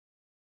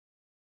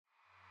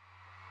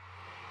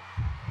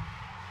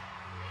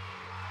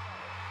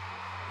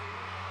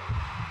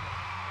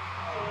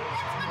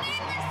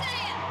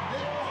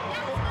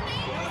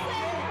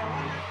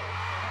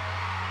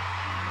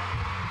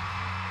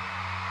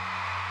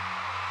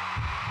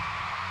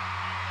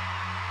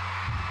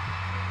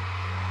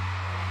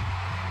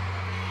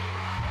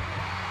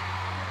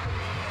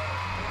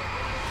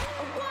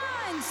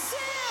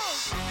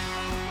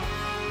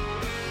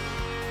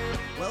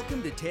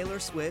Welcome to Taylor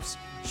Swift's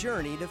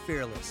Journey to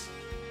Fearless.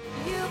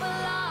 You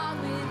belong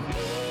with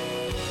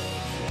me.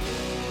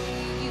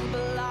 You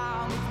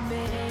belong with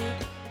me.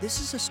 This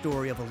is a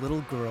story of a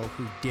little girl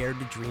who dared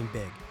to dream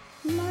big.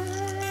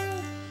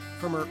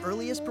 From her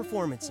earliest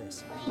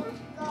performances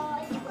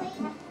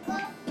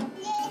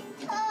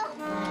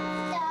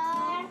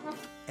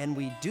and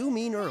we do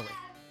mean early,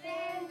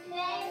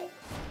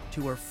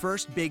 to her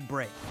first big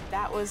break.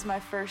 That was my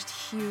first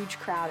huge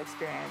crowd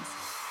experience.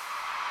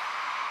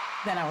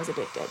 Then I was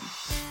addicted.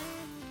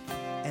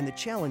 And the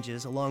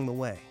challenges along the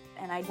way.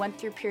 And I went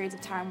through periods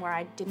of time where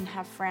I didn't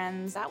have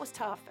friends. That was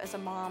tough as a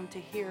mom to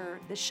hear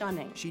the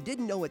shunning. She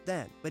didn't know it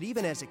then, but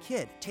even as a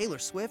kid, Taylor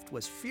Swift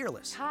was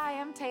fearless. Hi,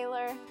 I'm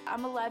Taylor.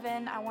 I'm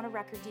 11. I want a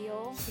record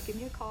deal. If you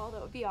give me a call,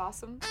 that would be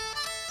awesome.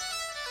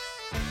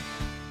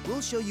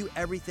 We'll show you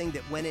everything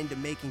that went into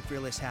making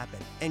Fearless happen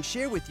and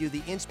share with you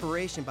the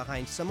inspiration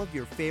behind some of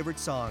your favorite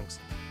songs.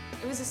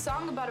 It was a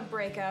song about a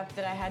breakup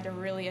that I had to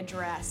really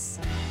address.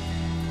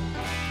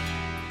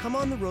 Come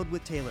on the road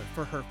with Taylor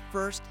for her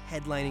first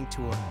headlining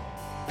tour.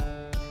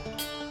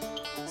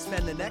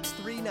 Spend the next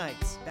 3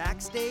 nights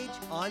backstage,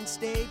 on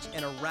stage,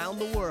 and around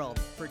the world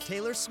for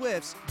Taylor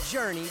Swift's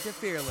Journey to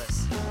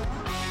Fearless.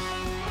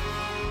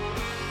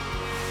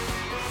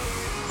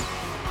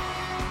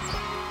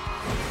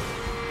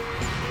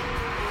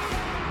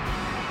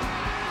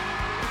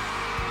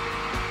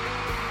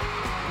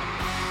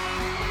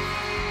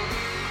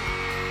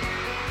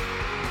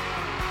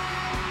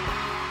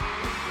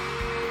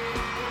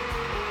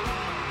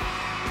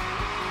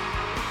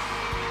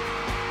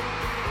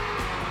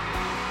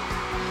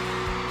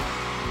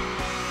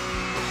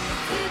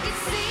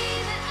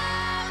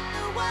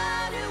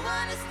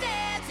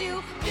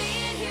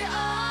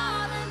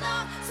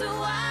 So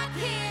why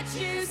can't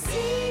you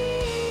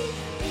see?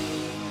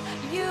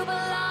 You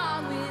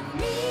belong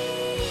with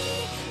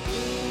me.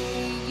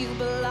 You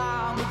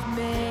belong with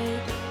me.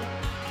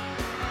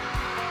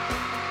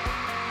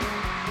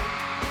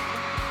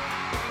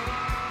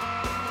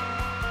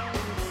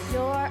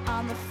 You're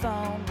on the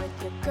phone with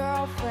your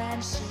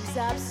girlfriend. She's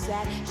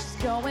upset. She's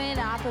going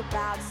off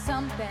about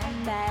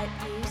something that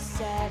you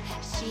said.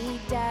 She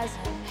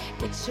doesn't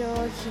get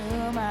your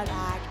humor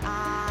like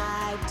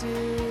I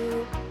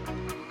do.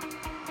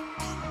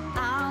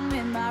 I'm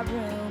in my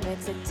room,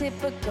 it's a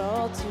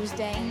typical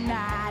Tuesday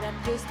night.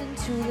 I'm listening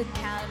to the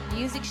kind of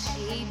music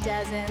she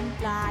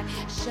doesn't like.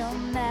 She'll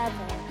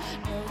never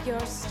know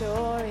your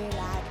story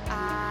like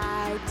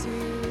I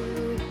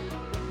do.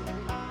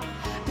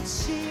 But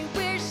she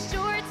wears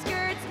short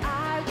skirts,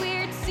 I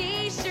wear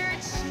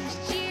t-shirts. She's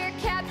cheer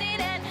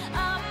captain and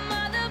I'm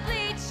on the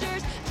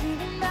bleachers,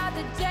 dreaming about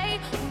the day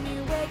when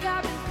you wake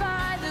up and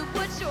find that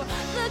what you're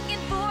looking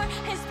for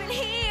has been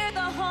here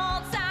the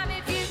whole time.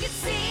 If you could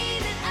see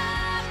that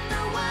I'm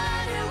the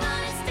one who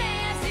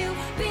understands you,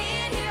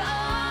 been here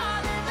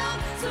all along.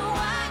 So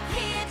why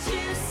can't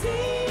you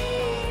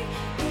see?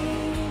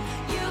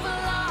 You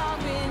belong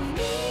with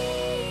me.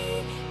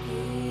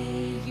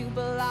 You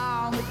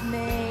belong with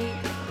me.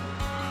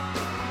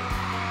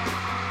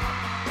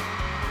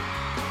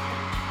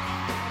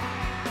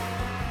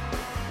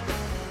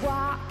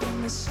 Walking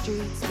the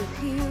streets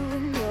with you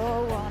in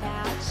your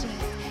worn-out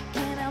jeans,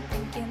 can't help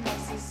thinking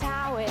this is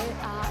how it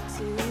ought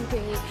to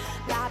be.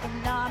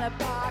 Laughing on a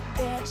park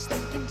bench,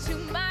 thinking to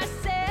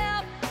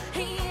myself,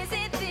 hey,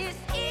 isn't this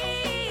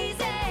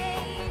easy?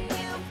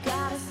 You've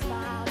got a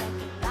smile that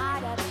can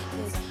light up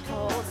this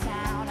whole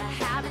town. I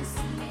haven't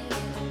seen it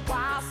in a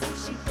while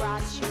since she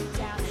brought you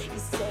down. You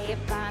say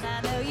you're fine,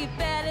 I know you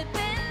better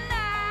than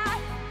that.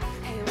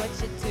 Hey, what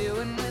you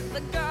doing with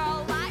a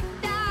girl like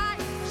that?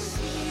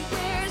 She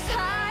wears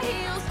high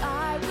heels,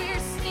 I wear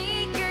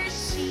sneakers.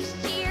 She's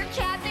cheer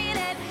captain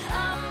and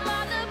I'm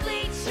on the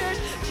bleachers,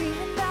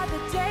 dreaming about the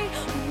day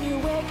when you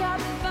wake up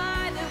and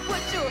find that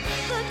what you're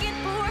looking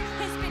for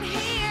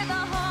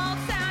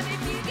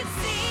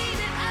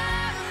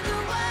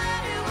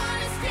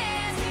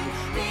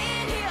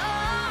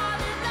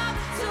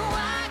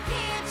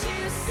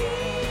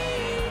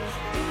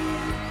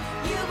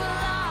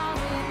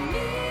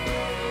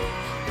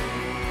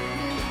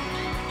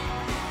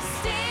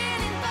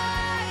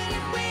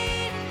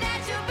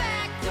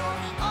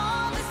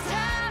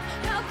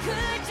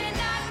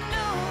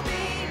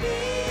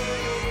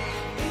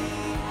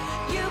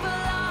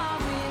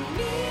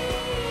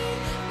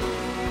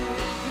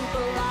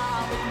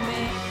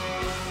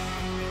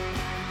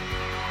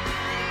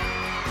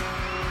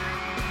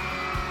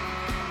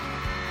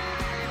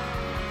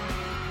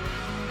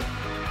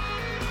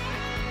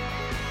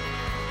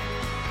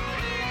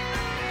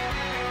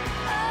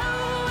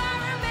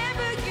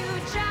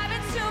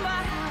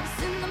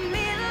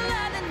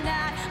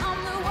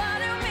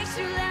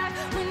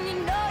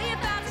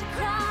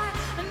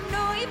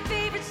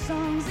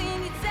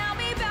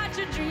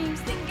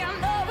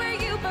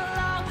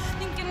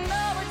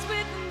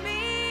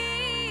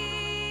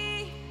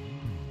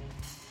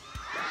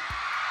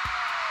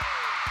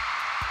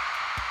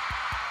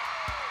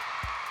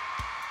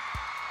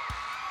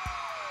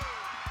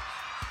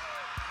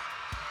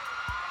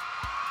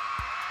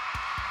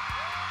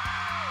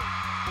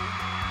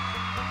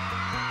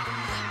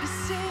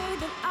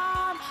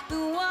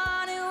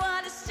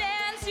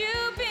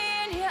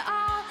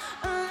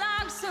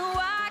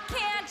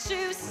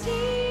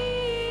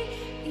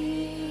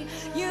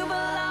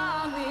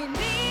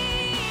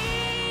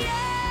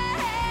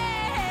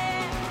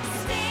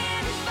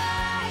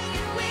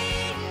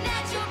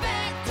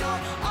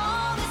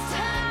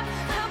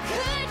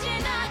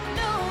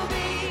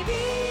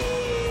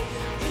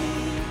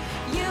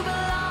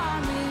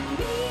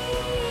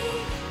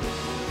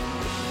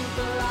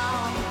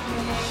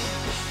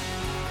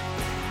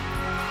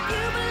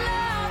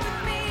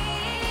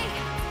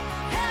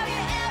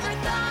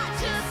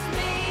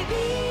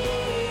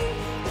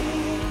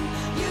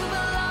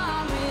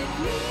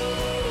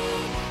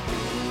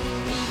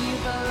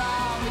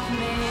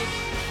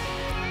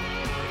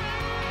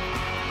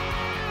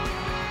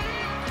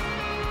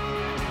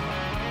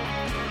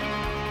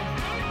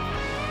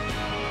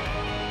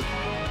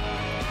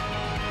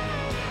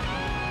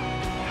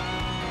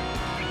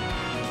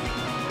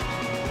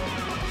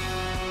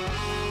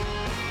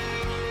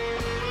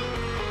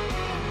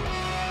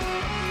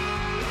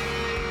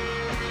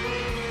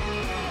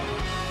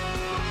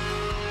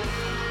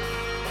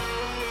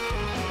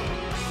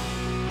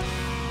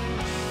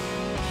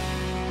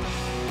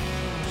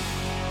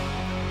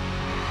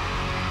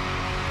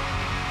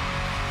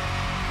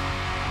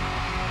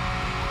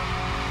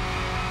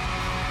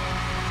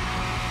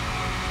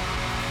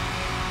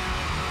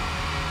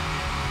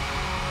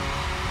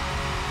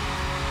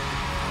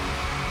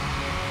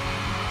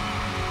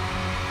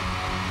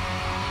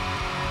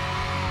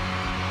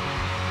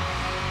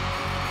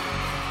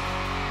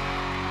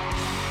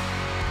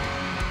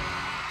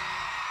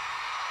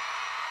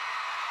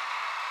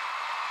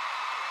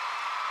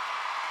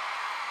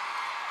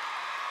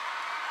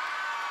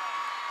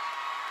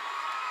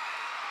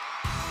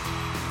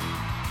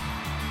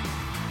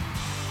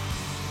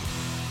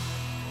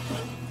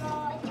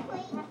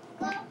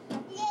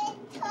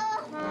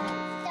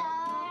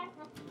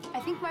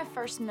my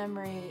first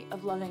memory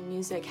of loving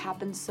music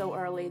happened so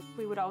early.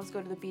 We would always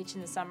go to the beach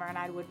in the summer, and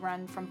I would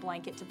run from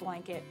blanket to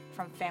blanket,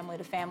 from family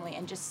to family,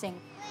 and just sing.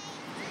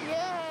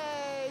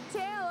 Yay,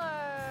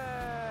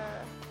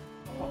 Taylor!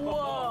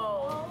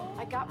 Whoa!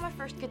 I got my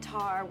first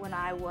guitar when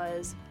I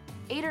was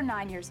 8 or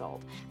 9 years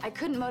old. I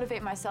couldn't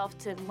motivate myself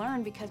to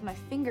learn because my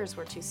fingers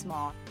were too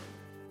small.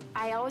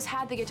 I always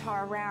had the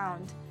guitar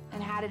around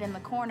and had it in the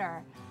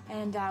corner.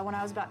 And when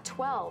I was about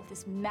 12,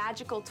 this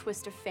magical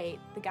twist of fate,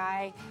 the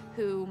guy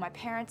who my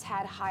parents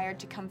had hired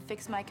to come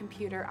fix my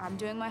computer, I'm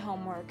doing my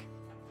homework,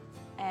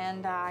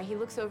 and he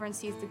looks over and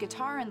sees the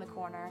guitar in the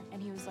corner,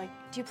 and he was like,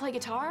 "Do you play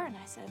guitar?" And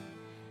I said,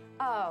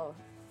 "Oh,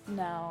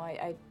 no,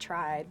 I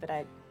tried, but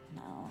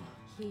no."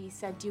 He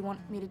said, "Do you want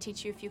me to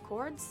teach you a few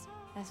chords?"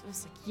 And I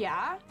was like,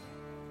 "Yeah,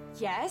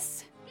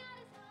 yes."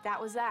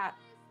 That was that.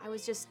 I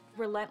was just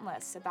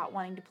relentless about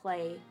wanting to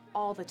play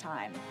all the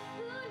time.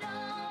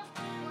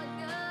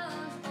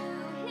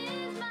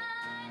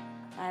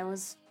 I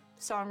was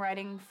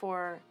songwriting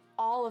for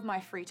all of my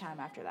free time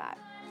after that.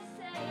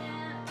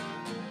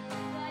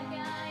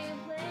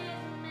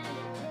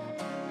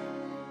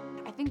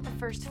 I think the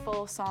first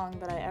full song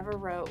that I ever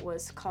wrote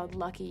was called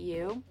Lucky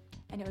You,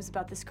 and it was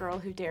about this girl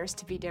who dares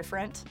to be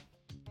different.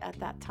 At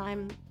that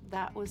time,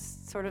 that was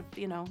sort of,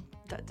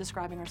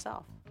 describing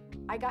herself.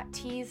 I got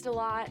teased a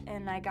lot,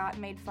 and I got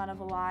made fun of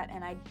a lot,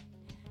 and I,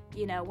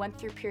 went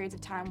through periods of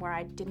time where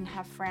I didn't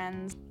have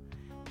friends.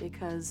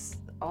 Because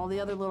all the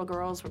other little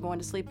girls were going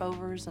to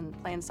sleepovers and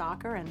playing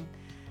soccer,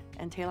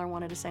 and Taylor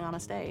wanted to sing on a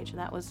stage, and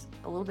that was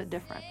a little bit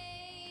different.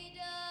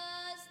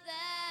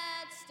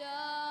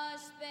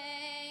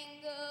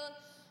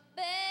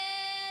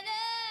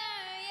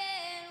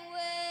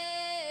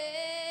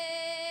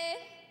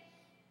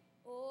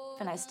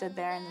 And I stood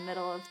there in the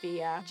middle of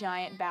the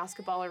giant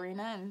basketball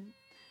arena, and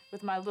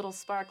with my little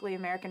sparkly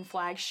American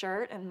flag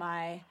shirt and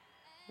my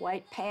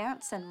white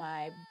pants and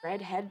my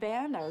red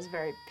headband. I was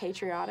very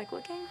patriotic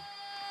looking.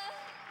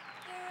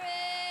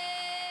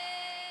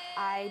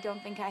 I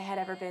don't think I had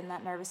ever been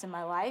that nervous in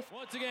my life.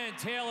 Once again,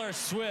 Taylor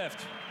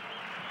Swift.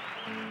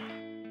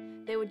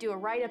 They would do a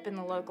write-up in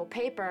the local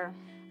paper,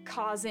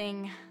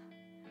 causing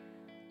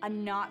a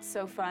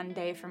not-so-fun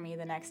day for me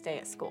the next day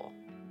at school.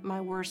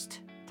 My worst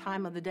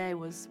time of the day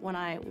was when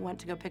I went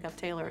to go pick up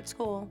Taylor at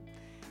school,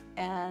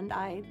 and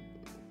I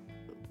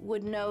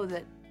would know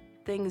that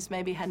things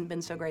maybe hadn't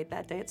been so great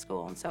that day at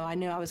school, and so I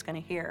knew I was going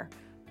to hear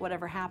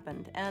whatever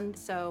happened. And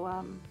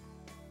so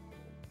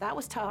that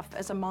was tough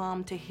as a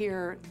mom to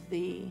hear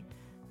the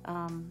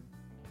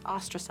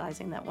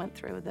ostracizing that went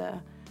through,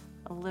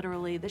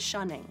 literally the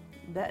shunning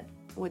that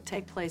would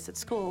take place at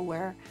school,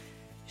 where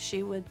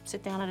she would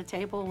sit down at a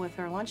table with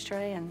her lunch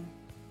tray and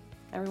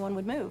everyone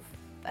would move.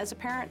 As a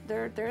parent,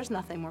 there's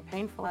nothing more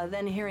painful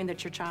than hearing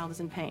that your child is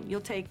in pain.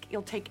 You'll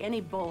take any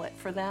bullet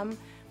for them,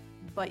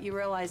 but you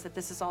realize that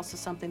this is also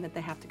something that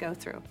they have to go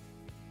through.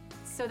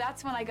 So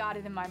that's when I got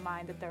it in my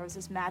mind that there was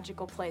this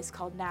magical place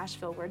called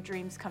Nashville where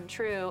dreams come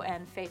true,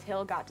 and Faith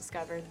Hill got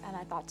discovered, and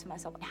I thought to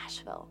myself,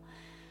 Nashville?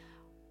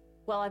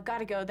 Well, I've got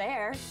to go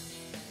there.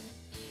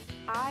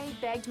 I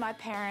begged my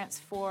parents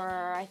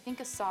for, I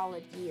think, a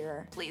solid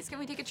year. Please, can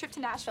we take a trip to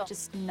Nashville?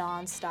 Just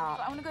nonstop.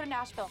 I want to go to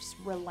Nashville, just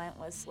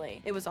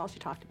relentlessly. It was all she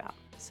talked about.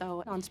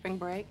 So on spring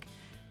break,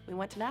 we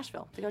went to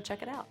Nashville to go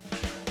check it out.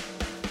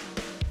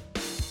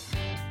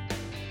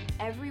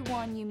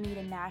 Everyone you meet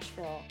in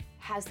Nashville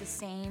has the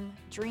same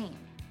dream,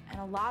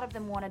 and a lot of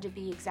them wanted to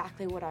be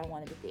exactly what I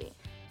wanted to be,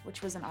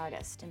 which was an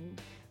artist,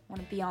 and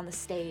want to be on the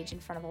stage in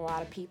front of a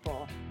lot of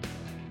people.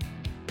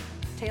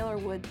 Taylor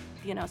would,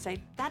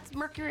 say, "That's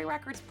Mercury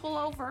Records, pull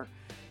over.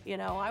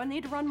 I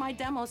need to run my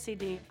demo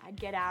CD." I'd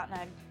get out and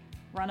I'd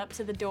run up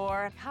to the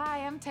door.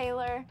 "Hi, I'm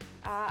Taylor.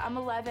 I'm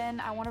 11.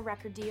 I want a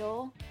record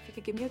deal. If you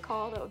could give me a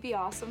call, that would be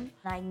awesome."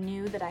 And I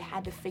knew that I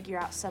had to figure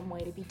out some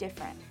way to be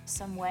different,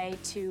 some way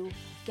to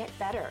get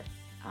better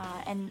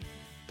and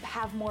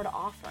have more to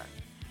offer.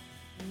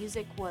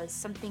 Music was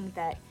something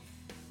that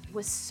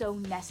was so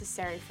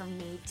necessary for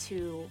me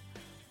to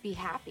be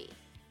happy.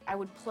 I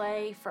would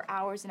play for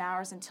hours and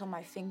hours until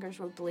my fingers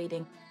were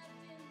bleeding.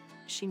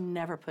 She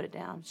never put it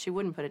down. She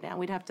wouldn't put it down.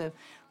 We'd have to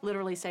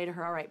literally say to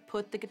her, "All right,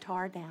 put the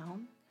guitar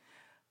down,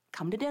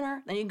 come to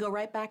dinner, then you can go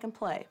right back and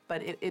play."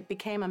 But it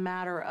became a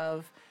matter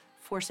of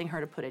forcing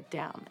her to put it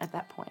down at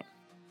that point.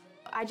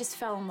 I just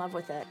fell in love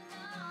with it.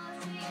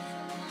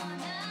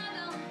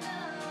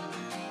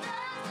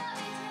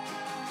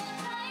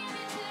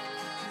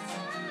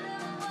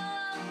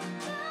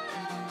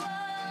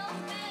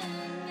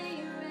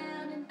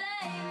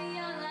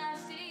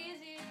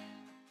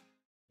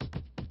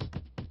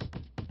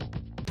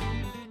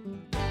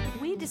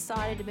 We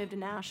decided to move to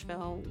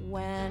Nashville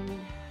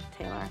when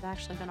Taylor had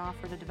actually been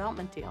offered a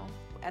development deal.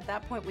 At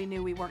that point, we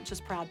knew we weren't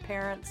just proud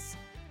parents,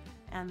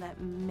 and that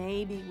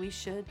maybe we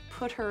should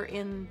put her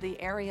in the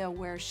area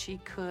where she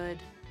could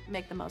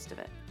make the most of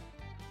it.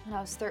 When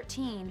I was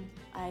 13,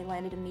 I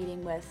landed a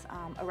meeting with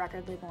a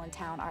record label in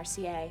town,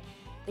 RCA.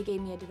 They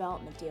gave me a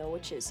development deal,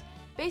 which is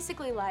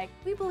basically like,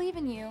 "We believe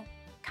in you,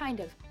 kind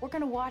of. We're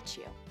gonna watch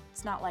you."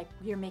 It's not like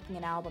you're making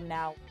an album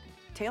now.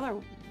 Taylor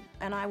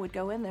and I would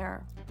go in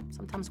there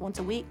sometimes once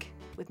a week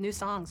with new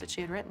songs that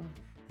she had written.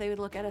 They would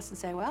look at us and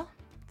say, well,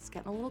 it's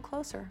getting a little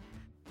closer.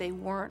 They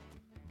weren't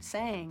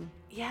saying,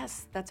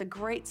 yes, that's a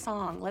great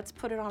song, let's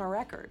put it on a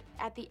record.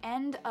 At the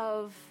end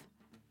of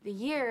the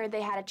year,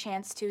 they had a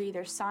chance to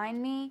either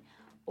sign me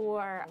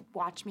or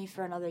watch me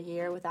for another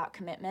year without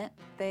commitment.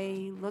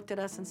 They looked at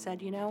us and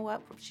said, you know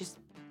what,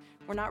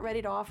 we're not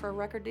ready to offer a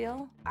record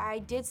deal. I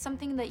did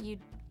something that you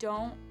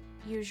don't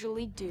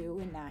usually do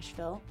in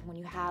Nashville when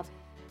you have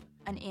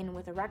an in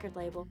with a record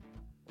label.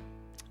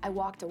 I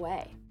walked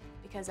away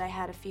because I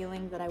had a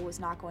feeling that I was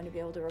not going to be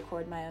able to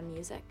record my own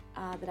music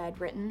that I'd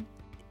written.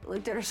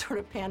 Looked at her sort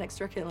of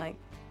panic-stricken, like,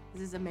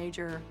 this is a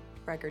major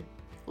record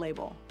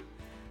label.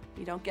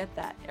 You don't get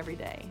that every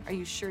day. Are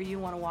you sure you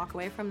want to walk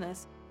away from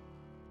this?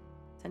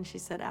 And she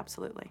said,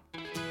 absolutely.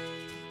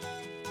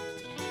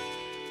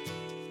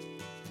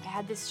 I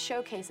had this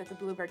showcase at the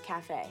Bluebird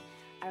Cafe,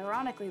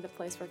 ironically the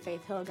place where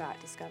Faith Hill got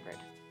discovered.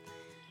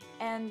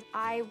 And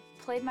I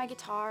played my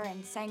guitar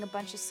and sang a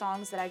bunch of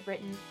songs that I'd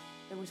written.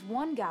 There was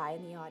one guy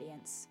in the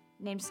audience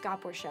named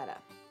Scott Borchetta.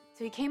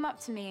 So he came up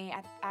to me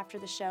after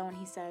the show and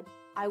he said,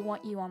 I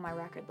want you on my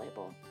record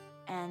label,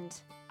 and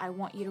I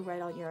want you to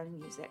write all your own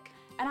music.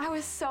 And I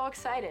was so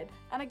excited.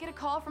 And I get a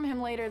call from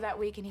him later that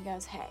week and he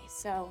goes, hey,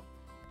 so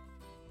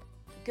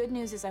the good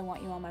news is I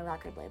want you on my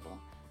record label.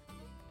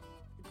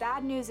 The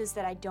bad news is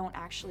that I don't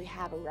actually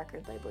have a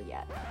record label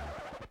yet.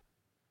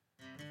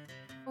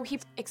 Well, he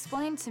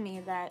explained to me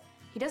that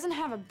he doesn't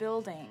have a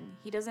building,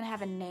 he doesn't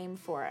have a name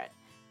for it.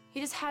 He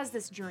just has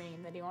this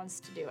dream that he wants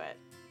to do it.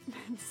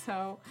 And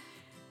so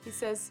he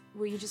says,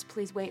 will you just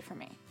please wait for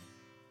me?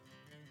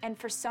 And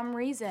for some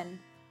reason,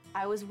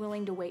 I was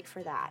willing to wait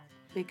for that.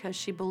 Because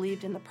she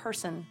believed in the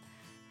person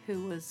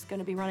who was going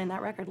to be running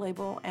that record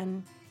label,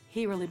 and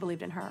he really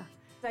believed in her.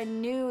 I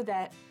knew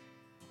that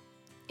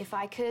if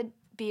I could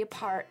be a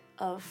part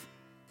of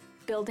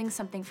building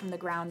something from the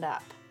ground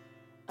up,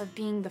 of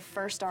being the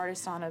first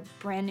artist on a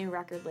brand new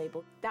record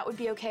label, that would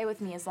be okay with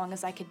me as long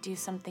as I could do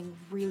something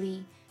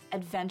really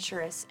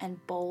adventurous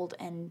and bold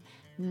and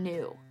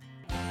new.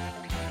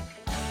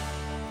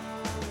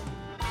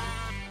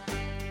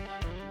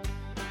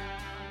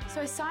 So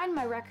I signed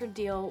my record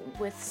deal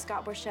with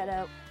Scott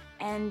Borchetta,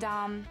 and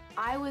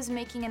I was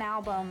making an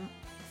album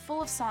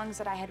full of songs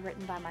that I had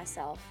written by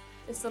myself.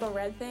 This little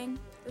red thing,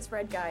 this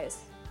red guy is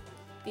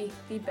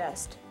the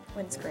best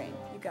windscreen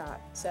you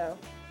got, so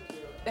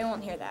they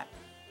won't hear that.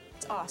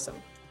 It's awesome.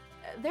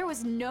 There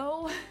was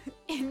no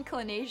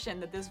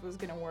inclination that this was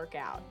gonna work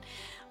out,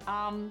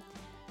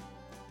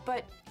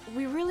 but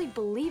we really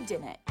believed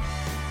in it.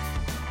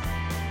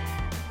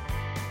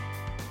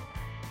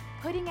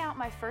 Putting out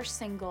my first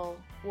single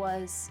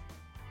was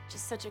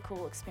just such a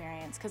cool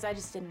experience because I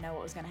just didn't know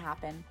what was gonna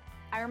happen.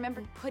 I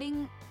remember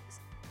putting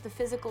the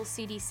physical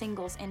CD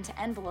singles into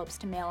envelopes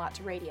to mail out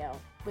to radio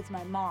with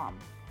my mom.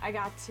 I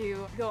got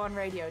to go on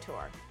radio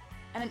tour.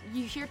 And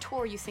you hear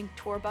tour, you think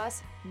tour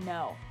bus?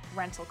 No,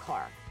 rental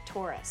car,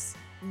 Taurus,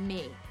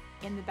 me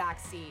in the back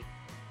seat.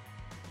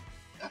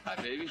 Hi,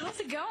 baby. How's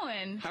it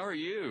going? How are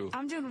you?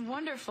 I'm doing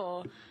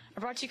wonderful. I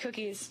brought you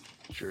cookies.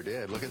 Sure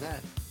did. Look at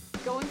that.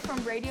 Going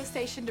from radio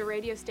station to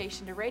radio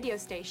station to radio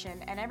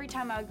station, and every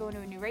time I would go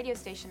into a new radio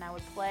station, I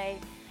would play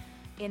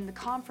in the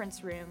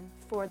conference room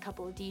for a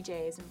couple of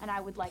DJs, and I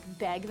would like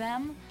beg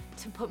them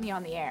to put me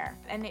on the air,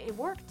 and it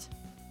worked.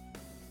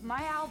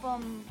 My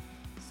album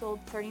sold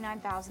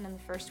 39,000 in the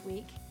first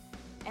week,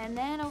 and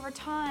then over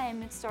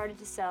time it started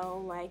to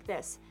sell like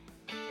this.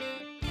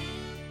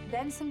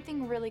 Then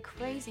something really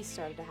crazy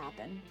started to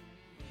happen.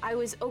 I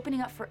was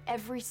opening up for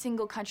every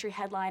single country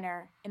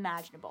headliner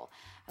imaginable.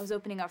 I was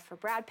opening up for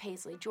Brad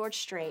Paisley, George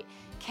Strait,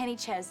 Kenny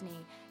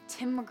Chesney,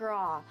 Tim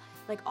McGraw,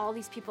 like all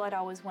these people I'd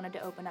always wanted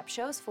to open up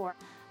shows for.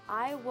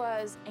 I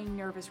was a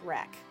nervous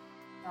wreck.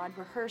 I'd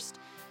rehearsed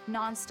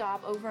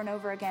nonstop over and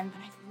over again,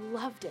 but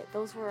I loved it.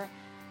 Those were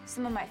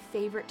some of my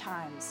favorite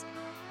times.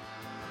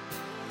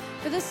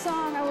 For this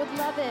song, I would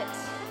love it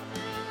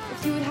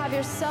if you would have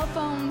your cell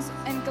phones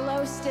and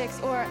glow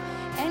sticks or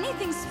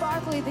anything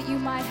sparkly that you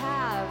might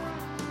have.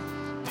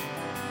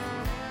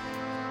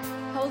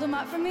 Hold them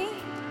up for me.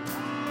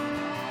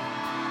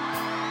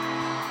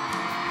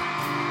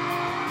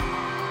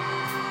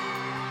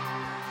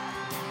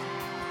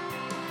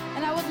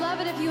 And I would love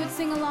it if you would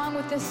sing along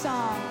with this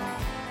song,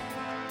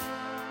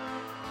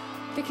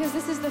 because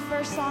this is the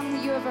first song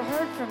that you ever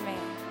heard from me.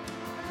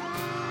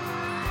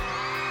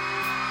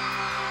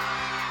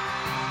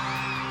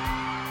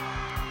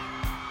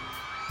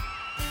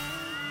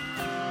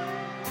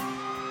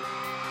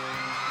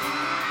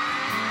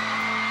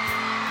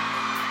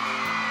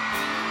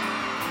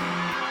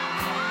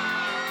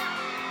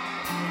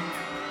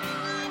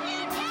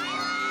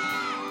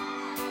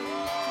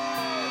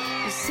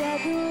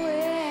 Said the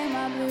way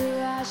my blue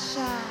eyes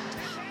shined,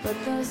 but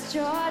those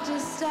Georgia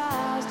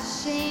stars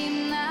to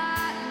shame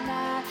that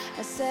night.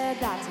 I said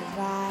that's a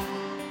lie.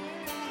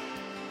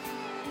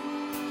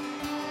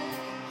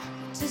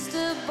 Just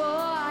a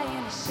boy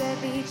in a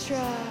Chevy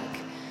truck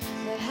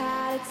that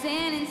had a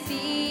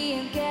tendency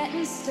of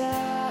getting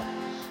stuck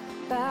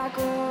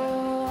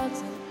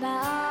backwards at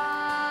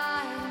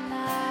night, and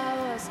I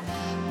was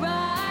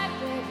right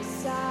there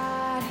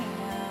beside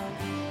him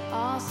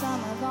all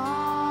summer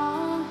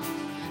long.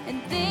 And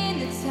then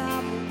the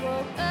time we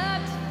woke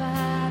up to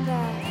find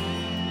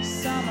that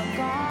summer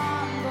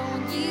gone. But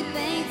when you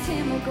think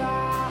Tim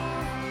McGraw,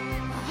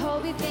 I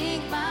hope you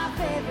think my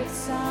favorite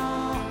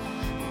song,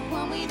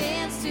 when we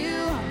dance to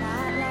all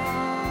night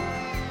long.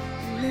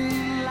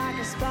 Moon like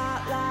a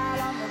spotlight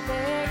on the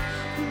bed.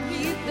 When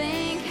you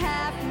think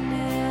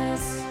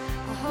happiness,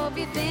 I hope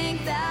you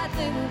think that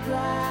little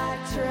black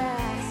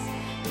dress.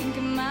 Think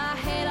of my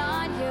head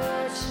on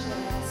your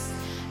chest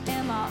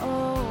and my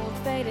old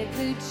faded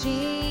blue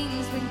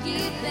jeans. When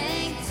you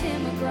think Tim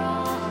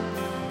McGraw,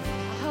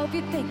 I hope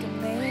you think of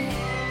me.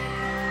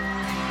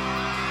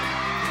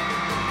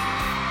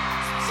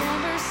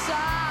 September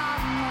saw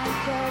my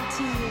cold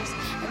tears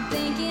and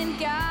thanking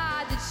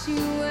God that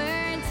you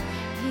weren't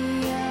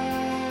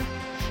here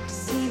to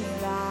see me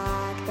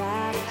like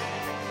that.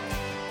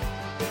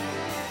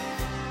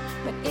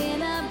 But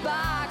in a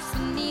box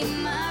beneath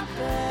my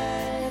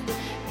bed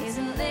is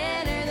a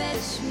letter that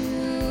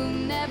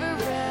you never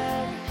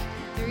read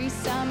 3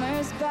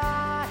 summers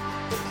back.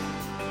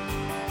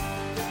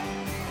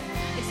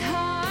 It's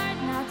hard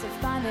not to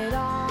find it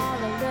all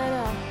a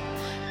little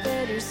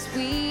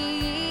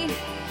bittersweet.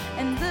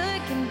 And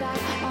looking back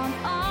on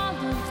all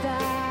of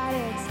that,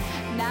 it's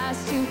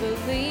nice to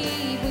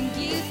believe. When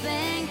you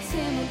think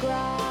Tim McGraw,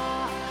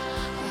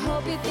 I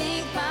hope you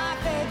think my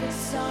favorite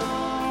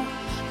song,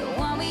 the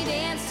one we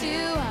dance to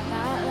all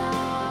night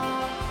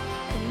long.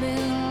 The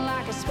moon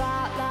like a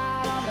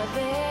spotlight on the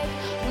bed.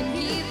 When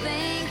you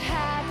think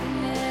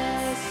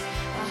happiness,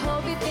 I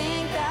hope you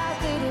think that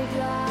little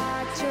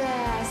black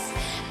dress.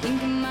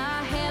 Think of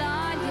my head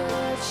on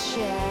your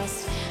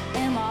chest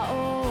and my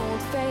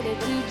old faded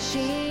blue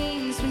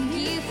jeans. When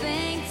you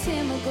think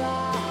Tim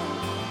McGraw,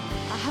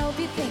 I hope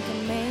you think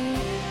of me.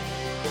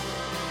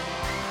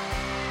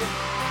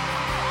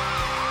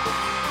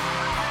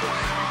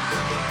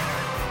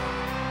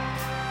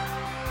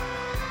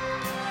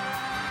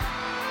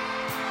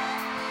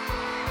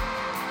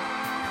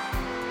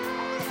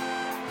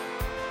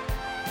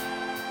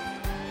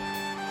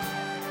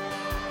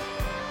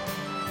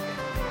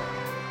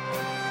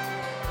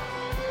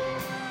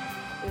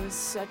 It was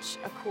such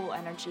a cool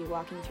energy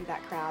walking through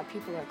that crowd.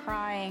 People are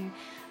crying,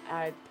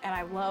 and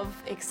I love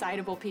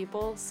excitable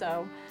people,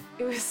 so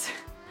it was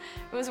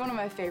one of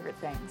my favorite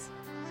things.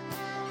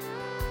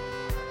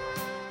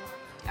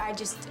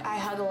 I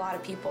hug a lot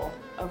of people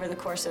over the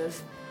course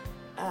of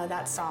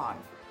that song.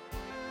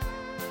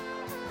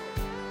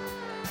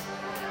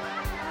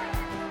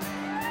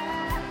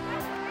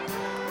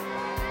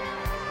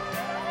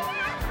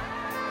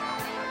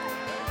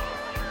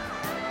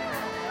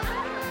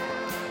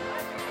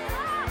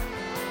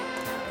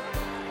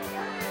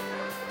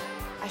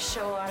 I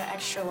show a lot of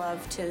extra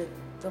love to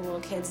the little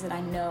kids that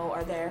I know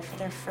are there for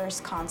their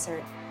first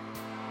concert.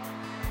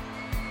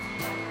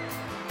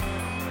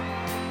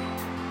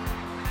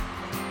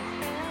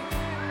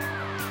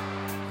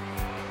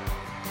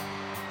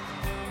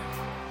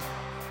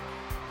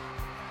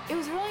 It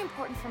was really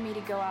important for me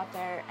to go out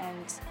there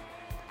and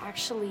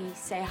actually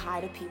say hi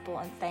to people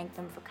and thank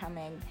them for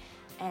coming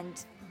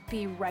and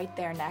be right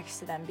there next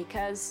to them,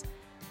 because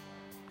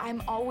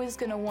I'm always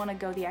gonna wanna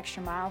go the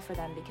extra mile for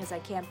them, because I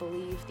can't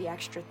believe the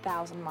extra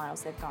 1,000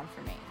 miles they've gone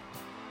for me.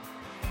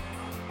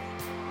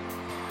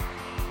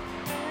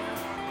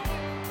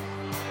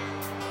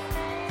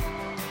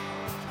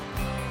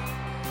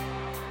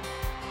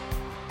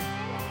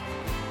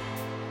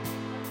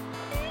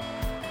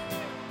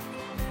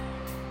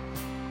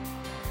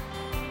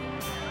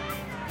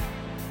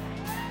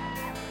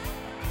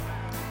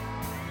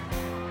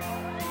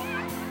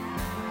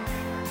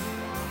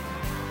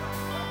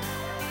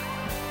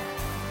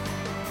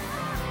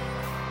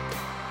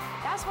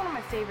 That's one of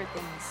my favorite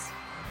things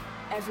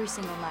every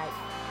single night.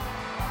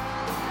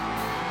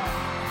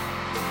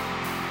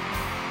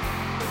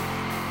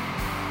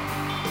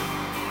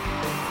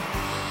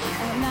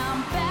 And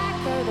I'm back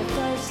for the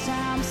first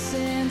time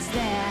since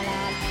then.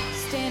 I'm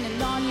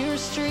standing on your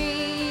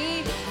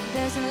street.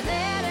 There's a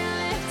letter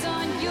left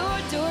on your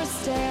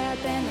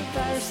doorstep, and the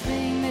first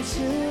thing that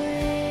you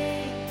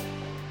read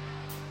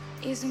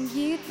is when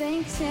you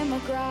think Tim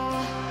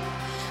McGraw.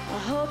 I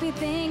hope you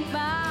think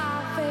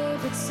my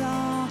favorite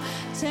song,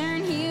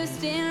 turn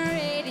Houston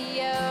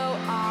radio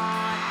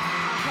on.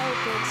 I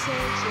hope it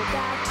takes you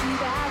back to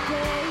that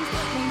place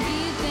when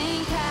you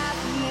think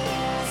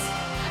happiness.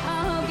 I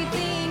hope you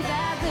think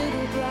that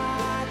little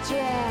black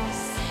dress.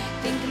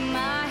 Think of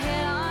my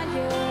head on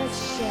your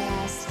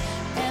chest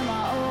and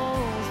my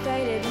old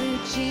faded blue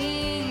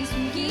jeans.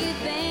 When you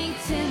think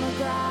Tim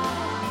McGraw,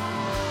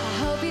 I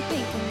hope you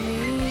think of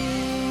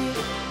me.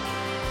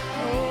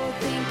 Oh,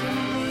 think of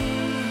me.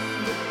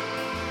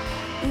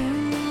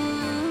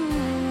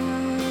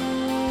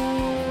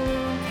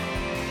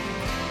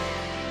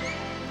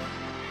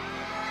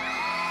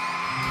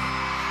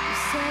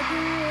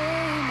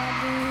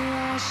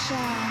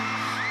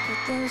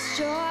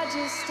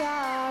 Georgia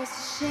stars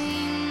to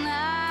shine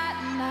that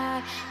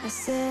night. I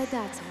said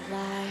that's a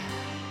lie.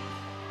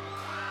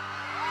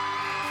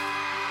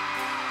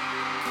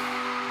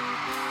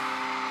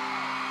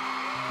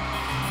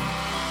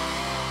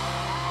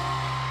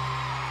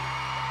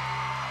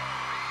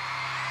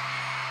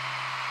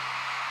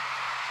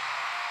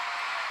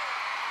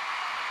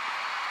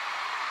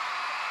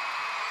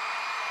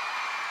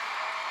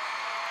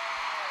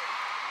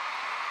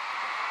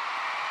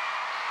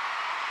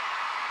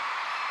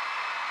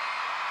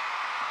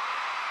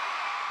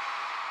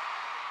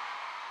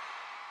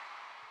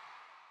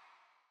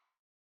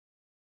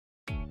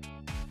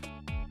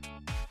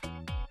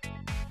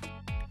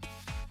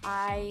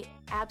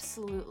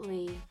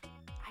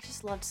 I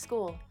just loved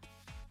school.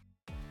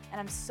 And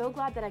I'm so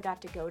glad that I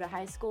got to go to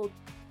high school.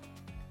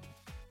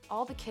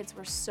 All the kids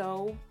were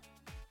so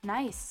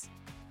nice.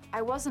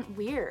 I wasn't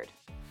weird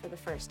for the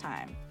first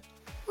time.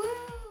 Woo!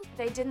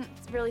 They didn't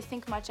really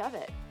think much of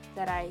it,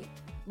 that I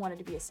wanted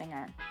to be a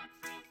singer.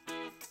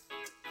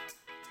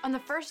 On the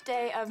first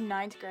day of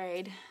 9th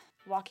grade,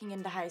 walking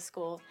into high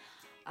school,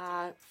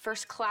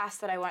 first class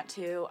that I went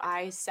to,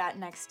 I sat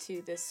next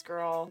to this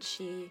girl.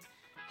 She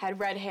had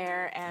red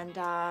hair,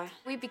 and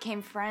we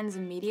became friends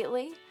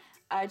immediately,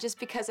 just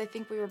because I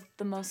think we were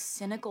the most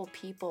cynical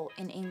people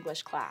in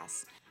English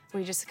class.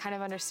 We just kind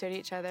of understood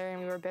each other, and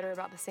we were bitter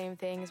about the same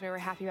things. We were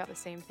happy about the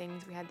same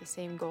things. We had the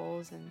same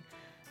goals, and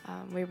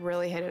we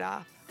really hit it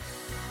off.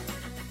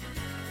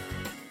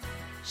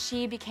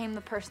 She became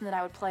the person that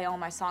I would play all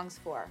my songs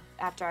for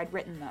after I'd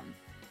written them.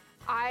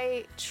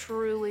 I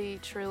truly,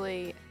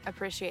 truly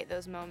appreciate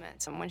those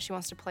moments. And when she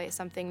wants to play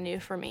something new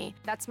for me,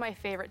 that's my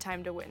favorite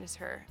time to witness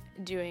her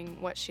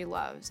doing what she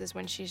loves, is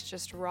when she's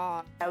just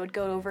raw. I would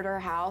go over to her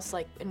house,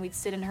 and we'd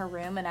sit in her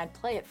room, and I'd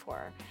play it for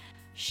her.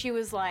 She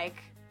was like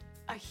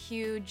a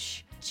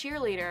huge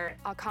cheerleader.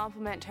 I'll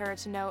compliment her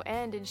to no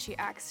end, and she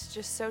acts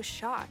just so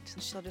shocked.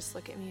 She'll just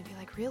look at me and be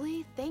like,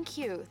 "Really? Thank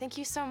you. Thank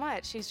you so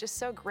much." She's just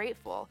so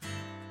grateful.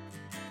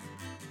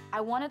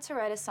 I wanted to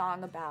write a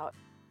song about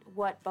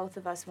what both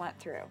of us went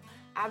through.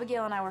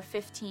 Abigail and I were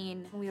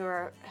 15. We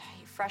were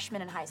freshmen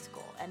in high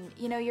school. And,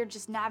 you're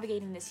just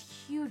navigating this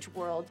huge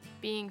world.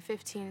 Being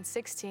 15 and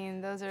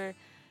 16, those are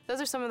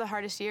some of the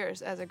hardest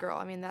years as a girl.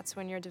 I mean, that's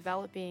when you're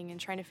developing and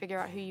trying to figure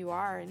out who you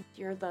are. And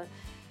you're the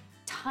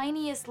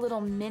tiniest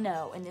little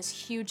minnow in this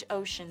huge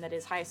ocean that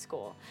is high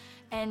school.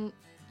 And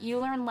you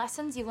learn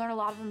lessons, you learn a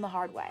lot of them the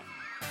hard way.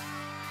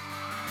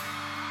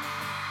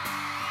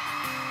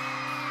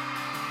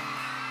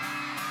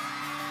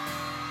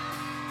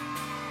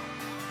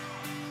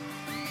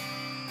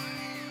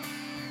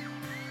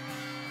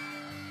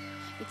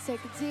 You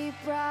take a deep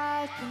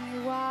breath and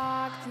you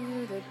walk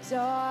through the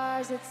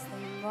doors. It's the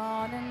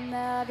morning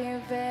of your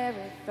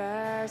very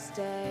first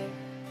day.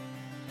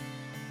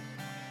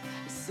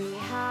 You say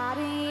hi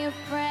to your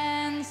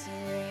friends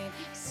who ain't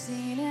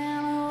seen in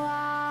a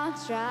while.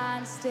 Try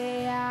and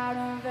stay out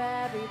of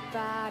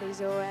everybody's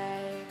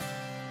way.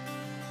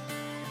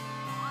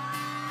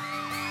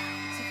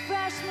 It's a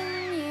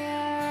freshman year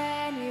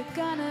and you're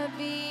gonna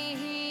be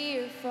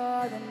here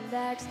for the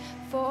next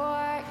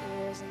 4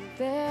 years in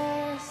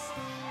this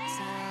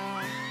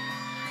town.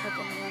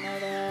 Hoping one of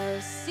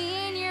those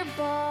senior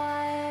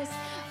boys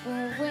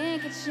will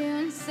wink at you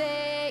and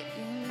say,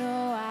 "You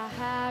know I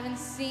haven't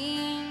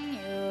seen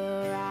you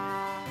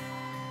around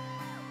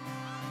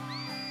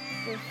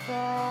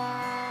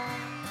before."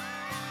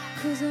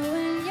 'Cause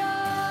when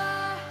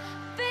you're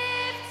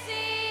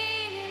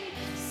 15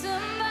 and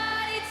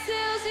somebody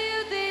tells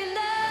you they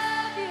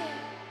love you,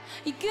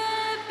 you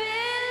gotta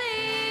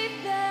believe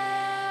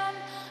them.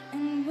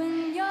 And when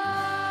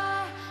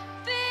you're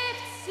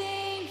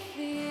 15,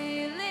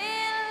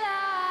 feeling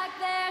like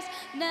there's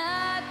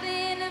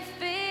nothing to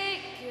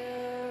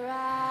figure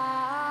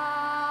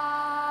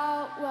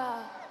out,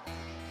 well,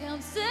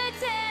 count to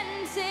 10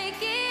 and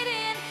take it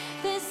in.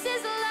 This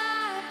is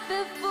life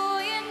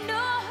before you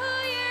know who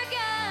you're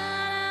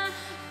gonna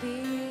be.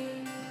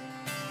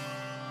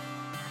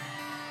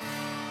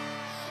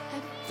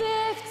 At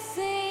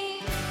 15.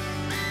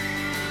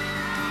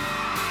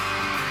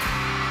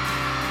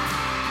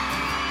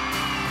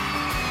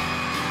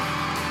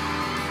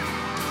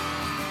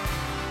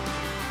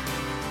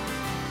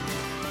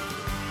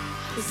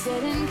 You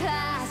sit in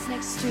class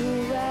next to a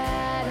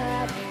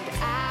redhead named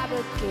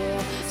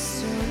Abigail.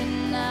 Soon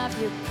enough,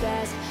 your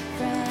best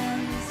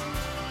friends.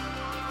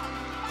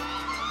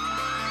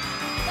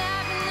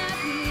 Laughing at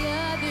the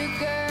other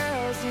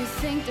girls who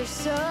think they're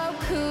so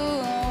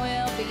cool.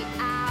 We'll be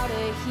out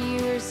of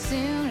here as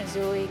soon as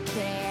we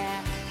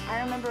can. I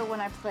remember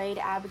when I played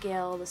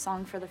Abigail the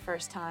song for the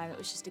first time, it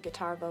was just a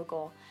guitar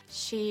vocal.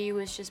 She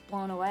was just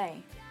blown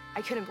away.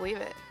 I couldn't believe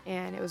it,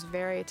 and it was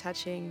very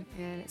touching,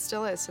 and it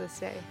still is to this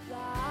day.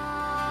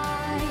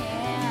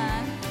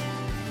 Lying,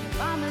 your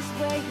mama's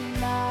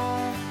waiting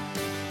up,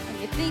 and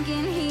you're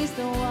thinking he's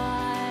the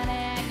one,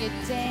 and you're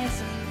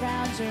dancing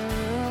around your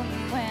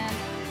room when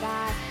the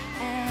night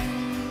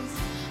ends,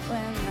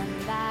 when the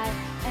night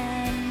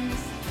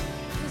ends.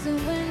 'Cause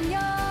when you're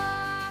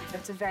The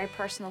It's a very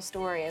personal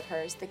story of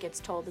hers that gets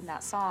told in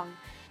that song.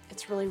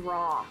 It's really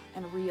raw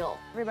and real.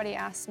 Everybody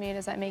asks me,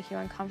 does that make you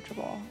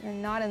uncomfortable?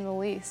 And not in the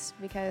least,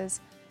 because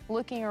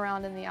looking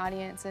around in the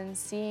audience and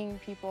seeing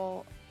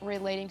people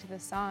relating to the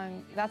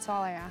song, that's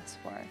all I ask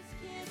for.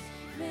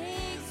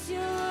 Makes your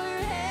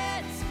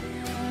head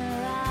spin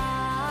around,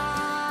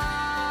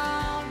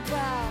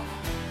 but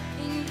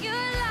in your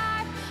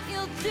life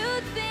you'll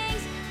do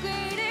things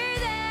greater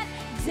than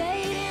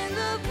dating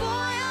the boy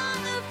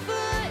on the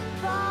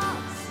football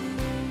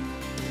team.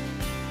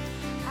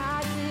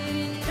 I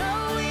didn't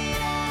know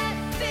it at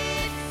 15.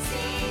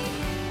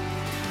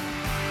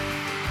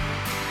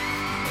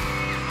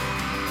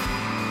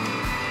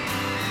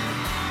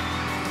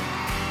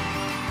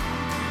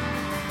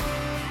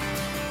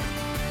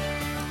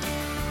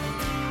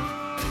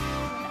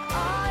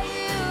 All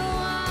you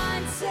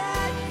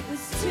wanted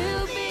was to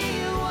be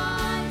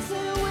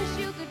wanted. Wish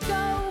you could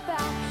go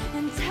back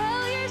and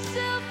tell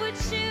yourself what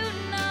you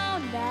know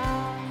now.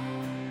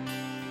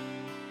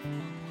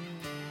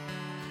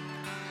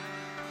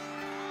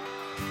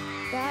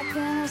 Back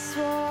then I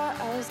swore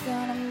I was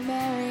gonna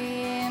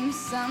marry him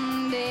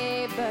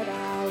someday, but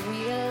I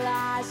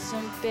realized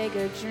some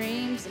bigger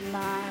dreams of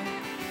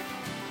mine.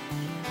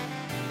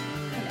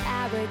 And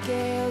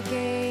Abigail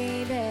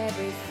gave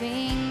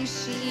everything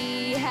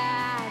she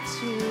had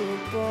to a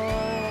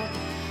boy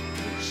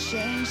who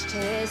changed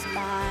his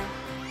mind.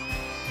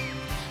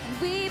 And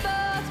we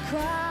both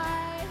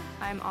cried.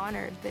 I'm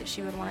honored that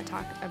she would want to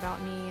talk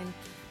about me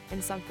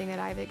and something that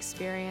I've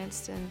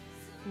experienced, and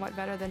what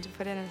better than to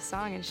put it in a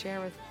song and share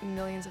with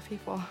millions of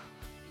people.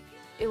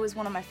 It was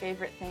one of my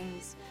favorite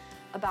things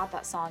about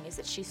that song is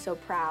that she's so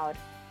proud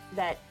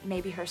that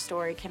maybe her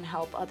story can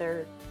help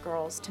other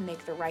girls to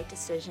make the right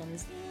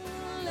decisions.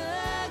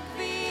 Look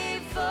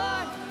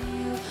before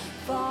you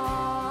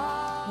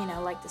fall. You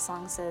know, like the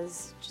song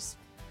says, just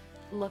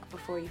look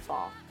before you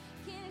fall.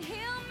 Can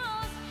heal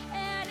most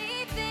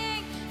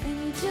anything,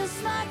 and you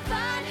just might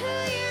find who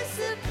you're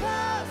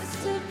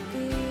supposed to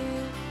be.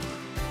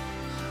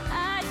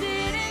 I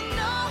didn't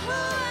know who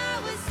I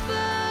was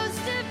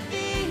supposed to be.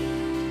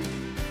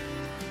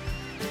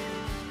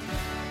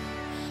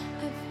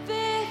 At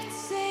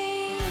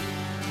 15.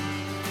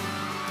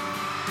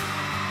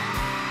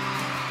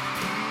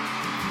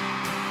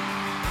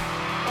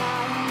 La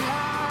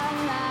la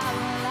la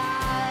la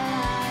la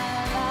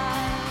la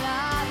la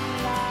la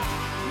la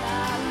la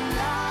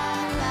la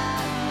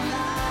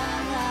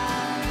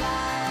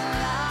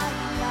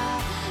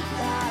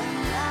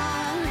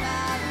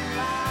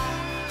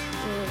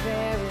the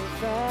very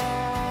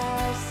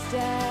first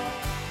day.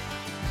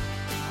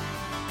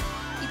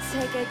 You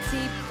take a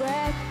deep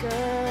breath,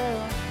 girl.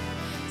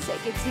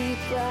 Take a deep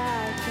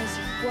breath as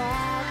you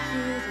walk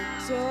through the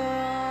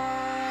doors.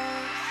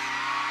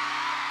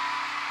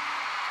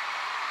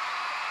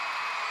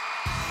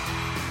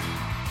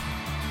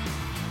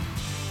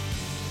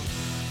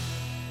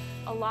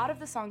 A lot of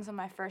the songs on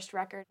my first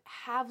record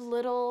have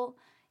little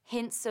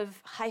hints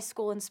of high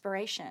school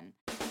inspiration.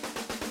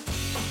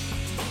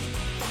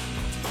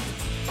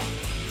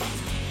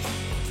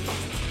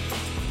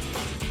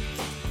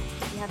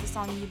 You have the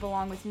song You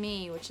Belong With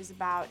Me, which is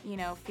about, you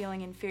know,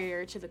 feeling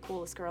inferior to the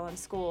coolest girl in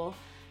school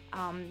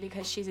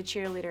because she's a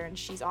cheerleader and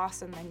she's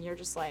awesome, and you're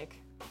just like,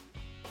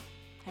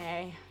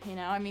 hey, you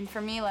know? I mean,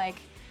 for me, like,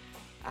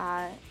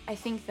 I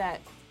think that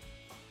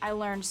I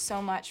learned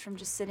so much from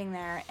just sitting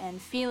there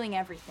and feeling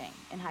everything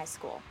in high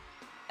school.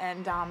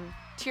 And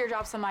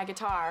Teardrops on My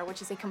Guitar,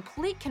 which is a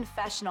complete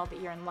confessional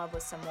that you're in love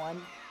with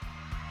someone.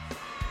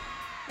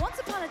 Once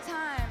upon a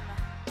time,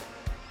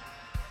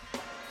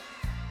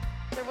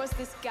 there was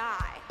this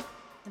guy.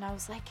 And I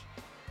was like,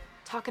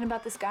 talking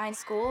about this guy in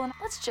school, and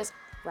let's just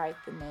write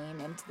the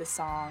name into the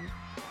song.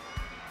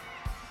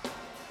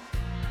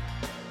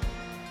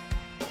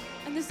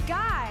 And this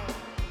guy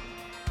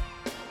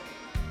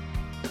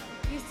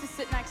used to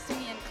sit next to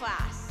me in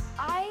class.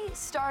 I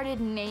started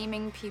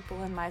naming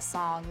people in my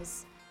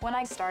songs when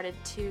I started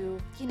to,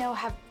 you know,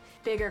 have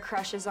bigger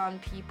crushes on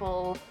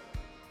people.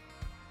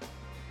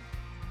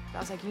 I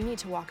was like, you need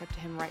to walk up to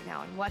him right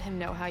now and let him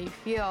know how you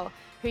feel,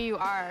 who you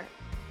are.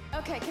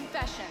 Okay,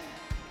 confession.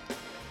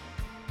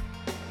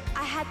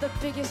 I had the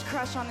biggest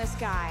crush on this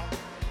guy.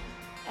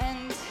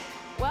 And,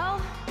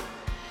 well,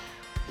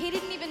 he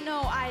didn't even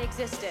know I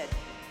existed.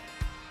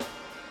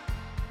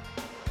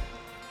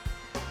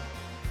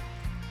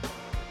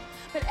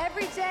 But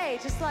every day,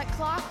 just like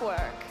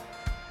clockwork,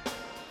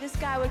 this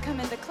guy would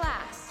come into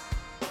class.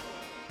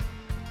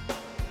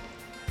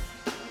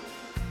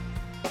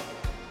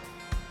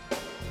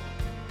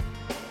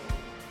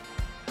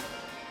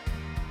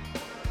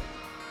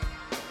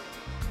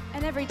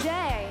 And every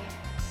day,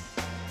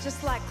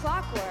 just like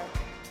clockwork,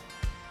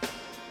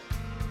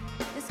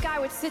 this guy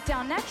would sit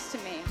down next to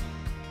me.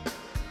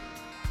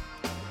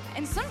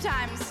 And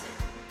sometimes,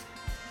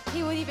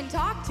 he would even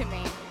talk to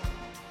me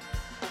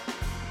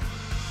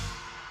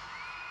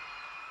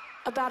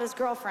about his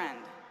girlfriend.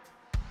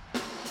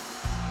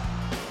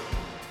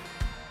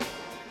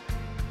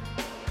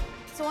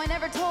 So I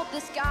never told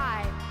this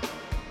guy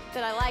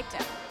that I liked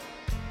him.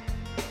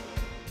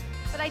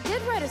 But I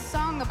did write a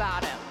song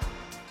about him.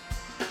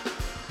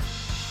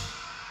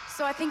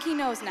 So I think he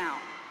knows now.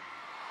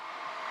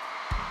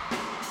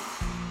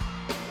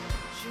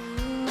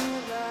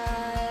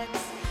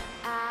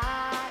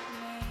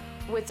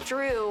 With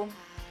Drew,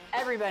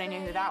 everybody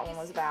knew who that one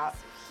was about.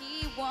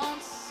 He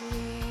won't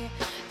see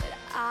that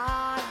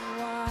I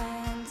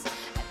want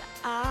and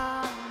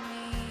I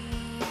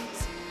need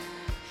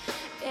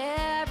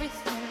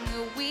everything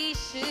that we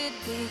should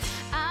be.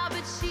 I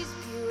bet she's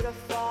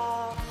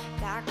beautiful,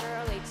 that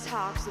girl he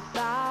talks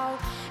about,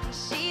 and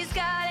she's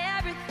got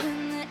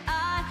everything that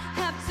I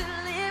have to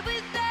live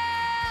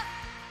without.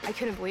 I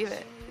couldn't believe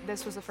it.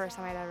 This was the first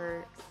time I'd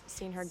ever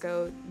seen her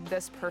go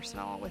this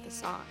personal with a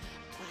song.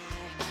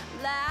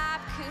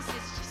 Laugh, 'cause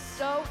it's just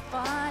so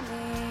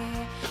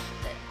funny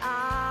that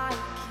I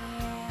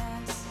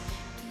can't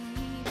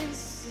even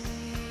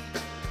see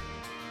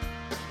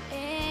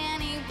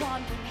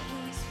anyone when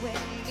he's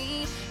with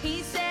me.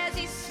 He says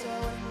he's so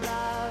in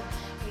love,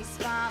 he's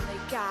finally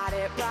got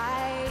it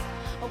right.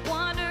 I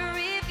wonder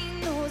if he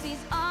knows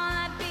he's all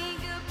I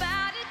think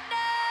about at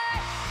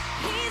night.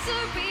 He's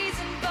the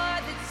reason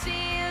for the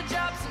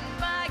teardrops in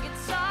my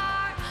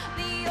guitar,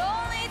 the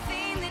only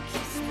thing that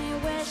keeps me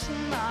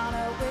wishing on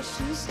a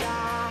wishing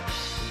star.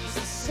 He's a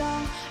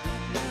song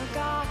in the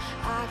God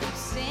I keep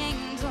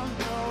singing, don't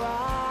know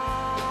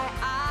why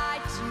I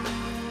do.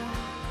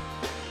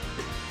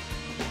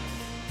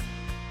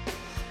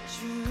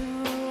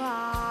 Drew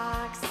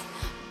walks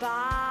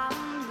by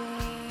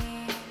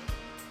me,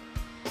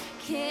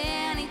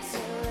 can he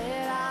tell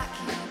that I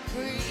can't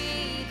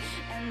breathe?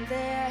 And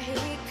there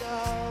he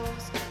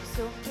goes,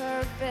 so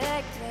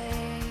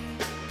perfectly,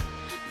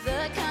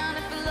 the kind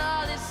of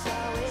flawless I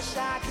wish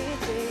I could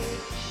be.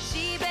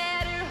 She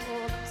better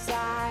hold him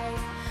tight,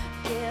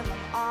 give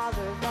him all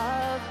her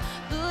love.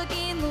 Look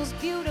in those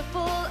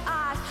beautiful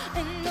eyes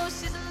and know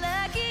she's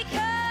lucky,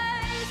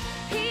 'cause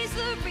he's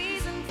the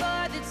reason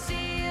for the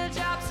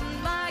teardrops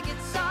in my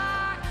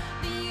guitar,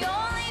 the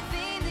only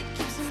thing that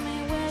keeps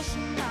me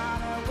wishing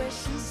on a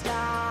wishing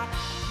star.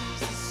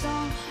 He's a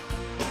song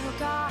in the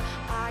God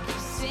I keep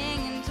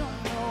singing,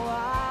 don't know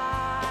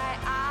why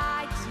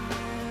I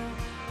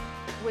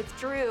do. With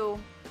Drew,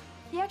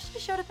 he actually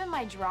showed up in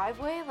my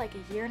driveway like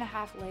a year and a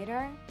half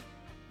later.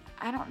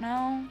 I don't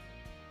know.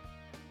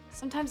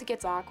 Sometimes it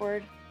gets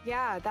awkward.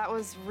 Yeah, that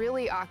was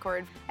really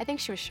awkward. I think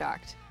she was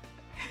shocked.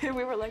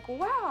 We were like,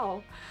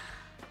 wow,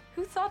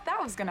 who thought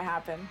that was gonna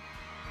happen?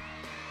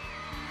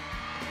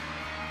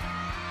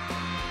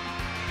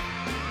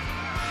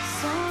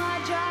 So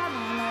I drive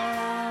him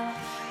alone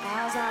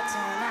as I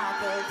turn out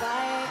the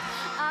light.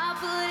 I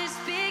put his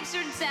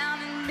picture down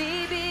and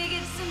maybe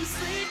get some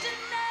sleep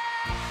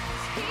tonight.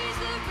 He's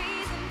the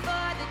reason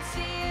for the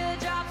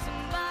teardrops in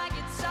my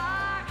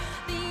guitar,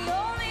 the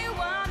only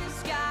one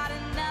who's got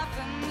enough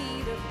for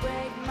me to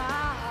break my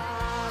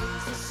heart.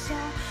 He's a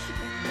song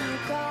in the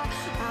God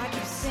I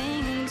keep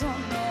singing,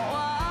 don't know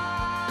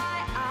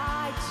why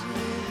I do.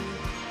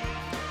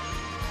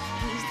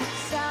 He's the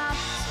time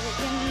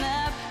taking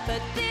up,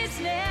 but there's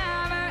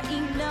never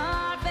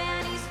enough,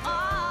 and he's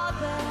all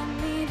that I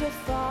need to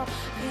fall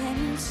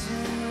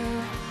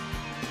into.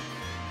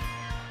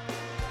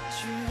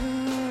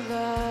 Drew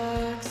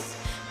looks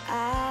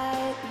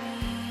at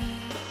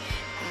me,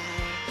 I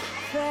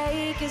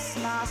fake a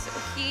smile so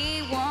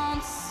he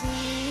won't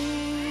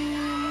see.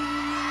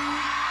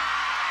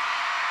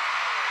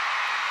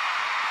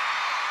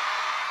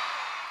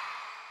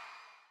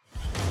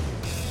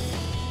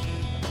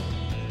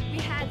 We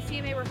had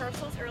CMA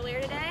rehearsals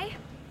earlier today,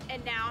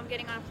 and now I'm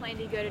getting on a plane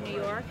to go to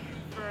New York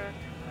for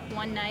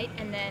one night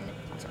and then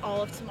to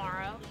all of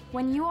tomorrow.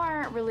 When you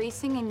are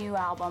releasing a new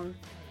album,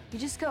 you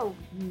just go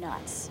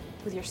nuts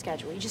with your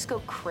schedule. You just go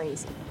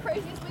crazy.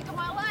 Craziest week of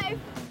my life.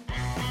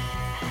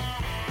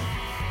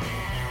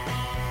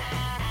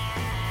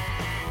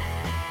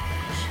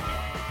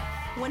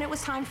 When it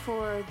was time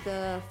for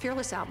the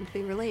Fearless album to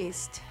be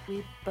released,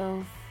 we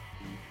both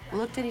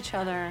looked at each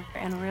other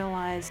and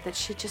realized that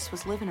she just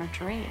was living her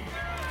dream.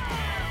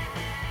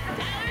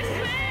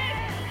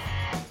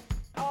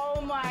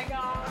 Oh my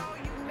God.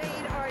 You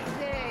made our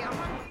day.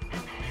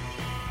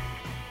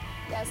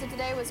 Yeah, so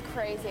today was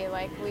crazy.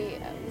 Like, we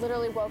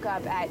literally woke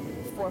up at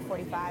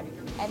 4:45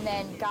 and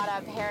then got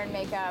up, hair and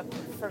makeup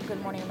for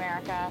Good Morning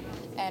America,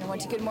 and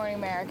went to Good Morning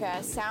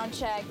America, sound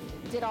check,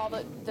 did all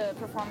the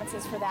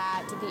performances for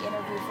that, did the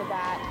interview for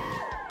that.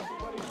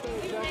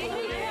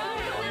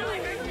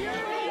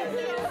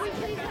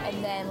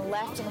 And then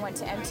left and went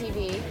to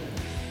MTV.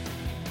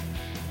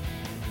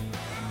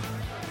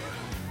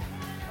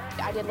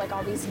 I did like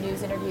all these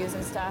news interviews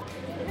and stuff.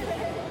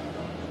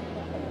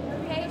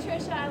 Hey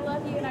Trisha, I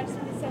love you, and I just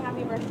want to say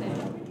happy birthday.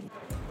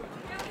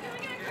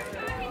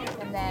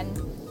 And then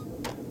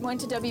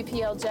went to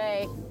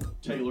WPLJ.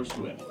 Taylor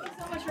Swift. Thanks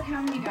so much for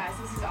coming, you guys.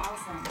 This is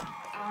awesome.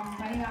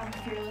 My new album,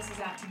 Fearless, is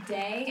out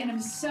today, and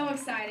I'm so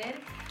excited.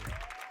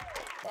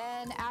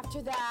 Then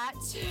after that,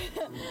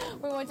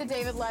 we went to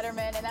David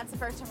Letterman, and that's the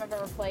first time I've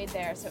ever played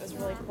there, so it was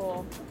really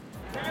cool.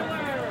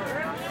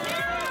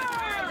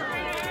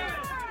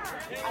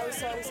 I was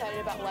so excited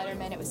about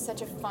Letterman. It was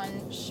such a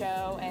fun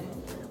show, and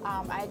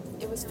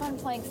it was fun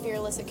playing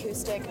Fearless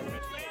acoustic.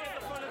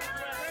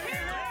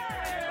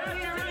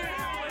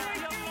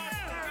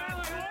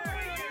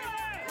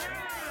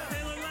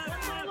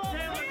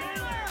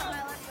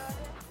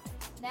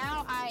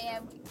 Now I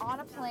am on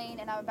a plane,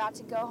 and I'm about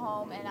to go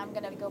home, and I'm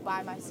gonna go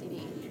buy my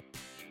CD.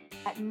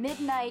 At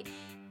midnight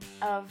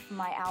of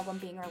my album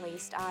being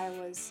released, I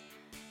was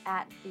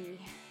at the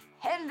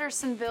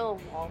Hendersonville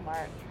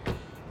Walmart.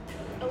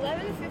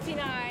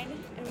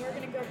 11:59, and we're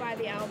gonna go buy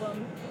the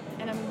album,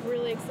 and I'm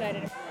really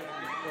excited.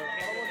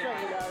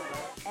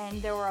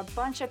 And there were a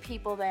bunch of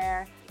people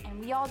there, and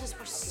we all just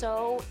were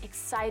so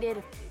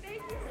excited.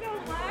 Thank you so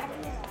much.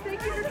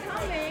 Thank you for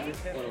coming.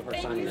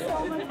 Thank you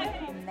so much.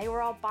 And they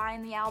were all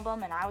buying the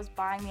album, and I was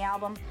buying the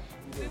album.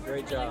 We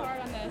worked really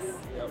hard on this.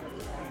 Yep.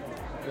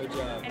 Good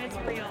job. And it's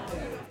real.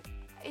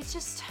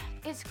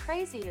 It's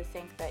crazy to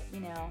think that, you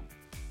know,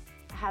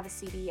 I have a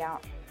CD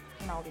out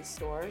in all these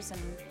stores,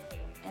 and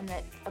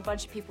that a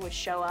bunch of people would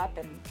show up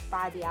and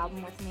buy the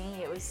album with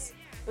me. It was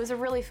a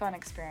really fun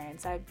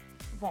experience. I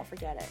won't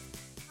forget it.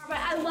 But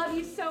I love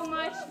you so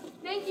much.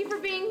 Thank you for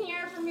being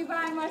here, for me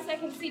buying my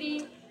second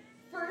CD.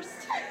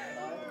 First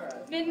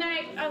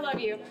midnight, I love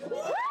you.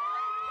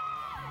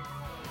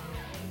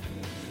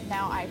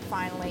 Now I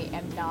finally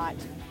am not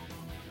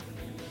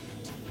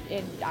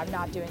I'm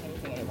not doing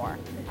anything anymore.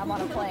 I'm on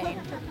a plane.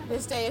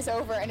 This day is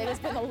over, and it has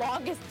been the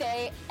longest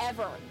day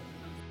ever.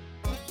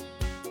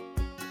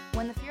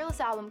 When the Fearless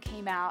album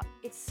came out,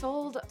 it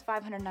sold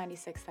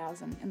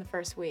 596,000 in the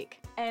first week.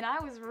 And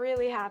I was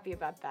really happy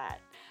about that.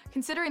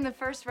 Considering the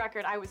first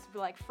record, I was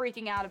like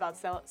freaking out about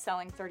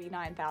selling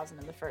 39,000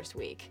 in the first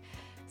week.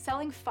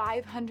 Selling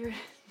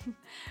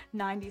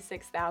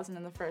 596,000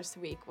 in the first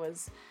week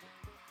was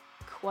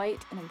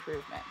quite an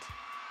improvement.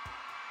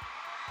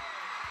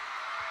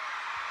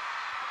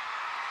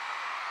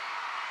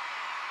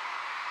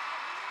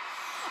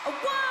 A 1, 2.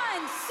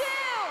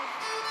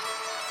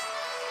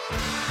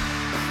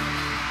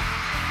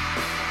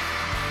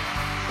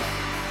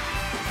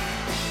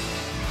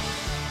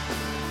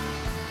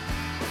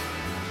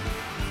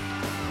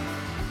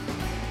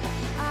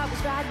 I was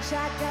riding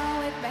shotgun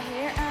with my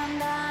hair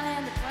undone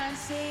in the front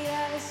seat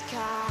of his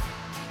car.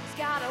 He's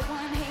got a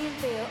one-hand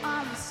feel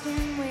on the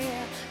steering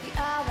wheel, the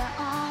other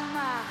on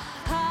my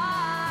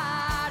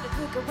heart. I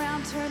look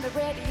around, turn the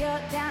radio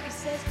down. He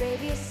says,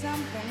 "Baby, is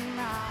something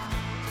wrong?"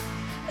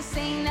 I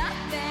say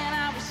nothing,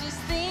 I was just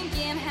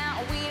thinking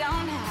how we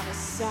don't have a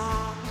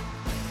song.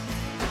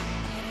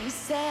 And he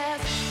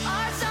says,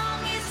 "Our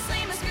song is the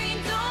same as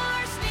screen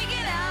door,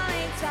 sneaking out,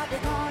 ain't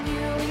tapping on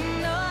your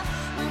window.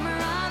 When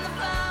we're on the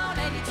phone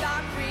and you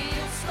talk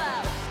real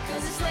slow,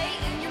 'cause it's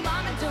late and your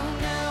mama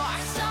don't know. Our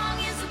song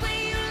is the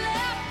way you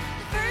left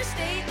the first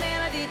date,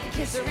 man, I didn't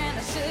kiss her and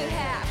I should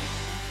have.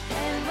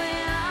 And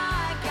when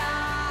I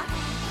got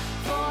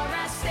for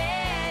I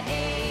said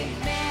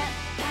amen,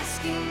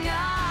 asking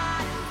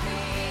God if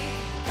we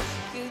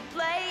could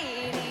play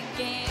it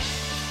again."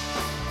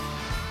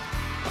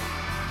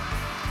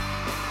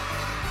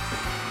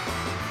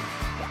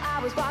 Well, I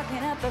was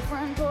walking up the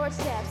front porch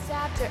steps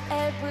after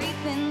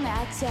everything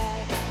that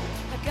day.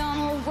 I'd gone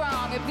all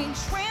wrong, I'd been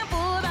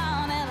trampled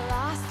on and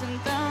lost and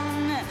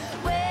thrown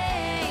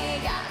away.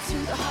 Got to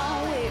the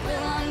hallway,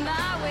 well on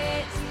my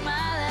way to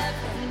my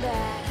left and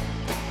back.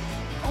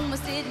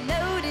 Almost didn't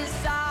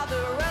notice all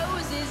the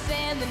roses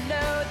and the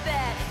note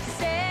that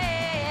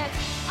said,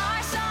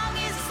 "Our song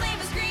is the same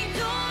as green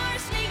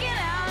doors, sneaking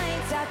out,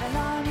 ain't tapping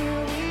on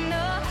your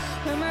window.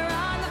 When we're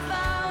on the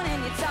phone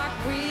and you talk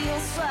real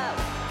slow,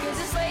 'cause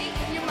it's late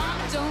and your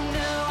mama don't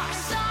know. Our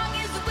song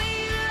is the way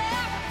you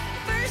left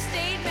the first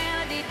date, man,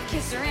 I didn't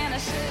kiss her and I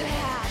should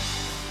have.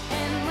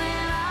 And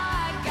when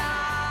I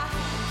got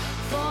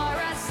for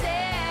I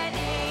said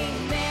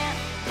amen,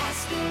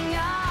 asking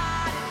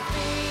God if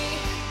we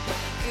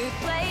could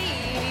play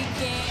it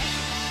again."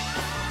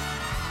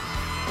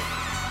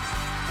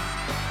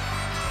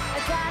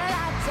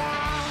 Da-da-da-da.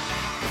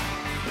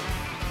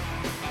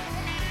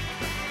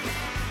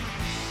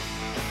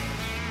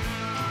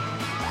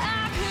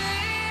 I've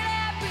heard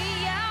every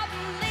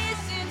album,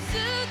 listened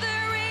to the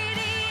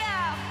radio,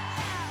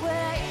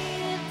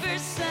 waiting for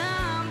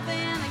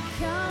something to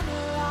come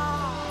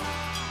along.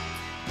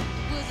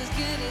 Was as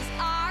good as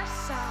our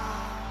song.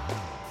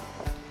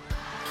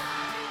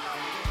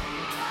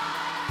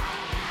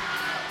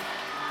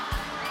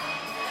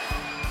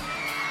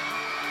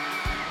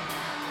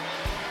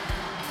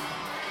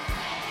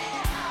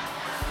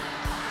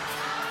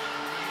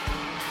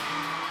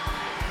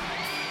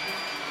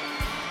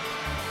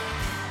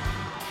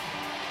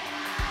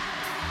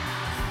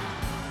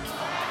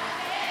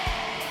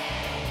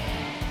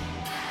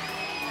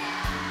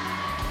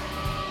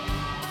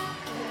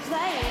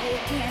 Play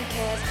it again,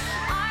 'cause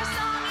our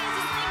song is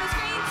the same as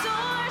green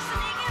doors,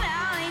 sneaking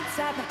out, ain't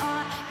tapping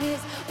on his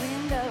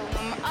window.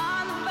 When we're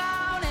on the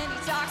phone and he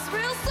talks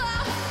real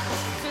slow,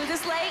 through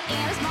this late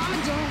and his mama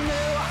don't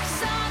know. Our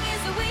song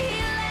is the way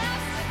he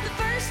left the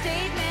first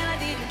date, man, I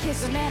didn't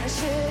kiss him and I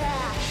should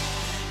have.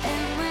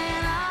 And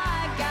when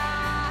I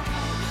got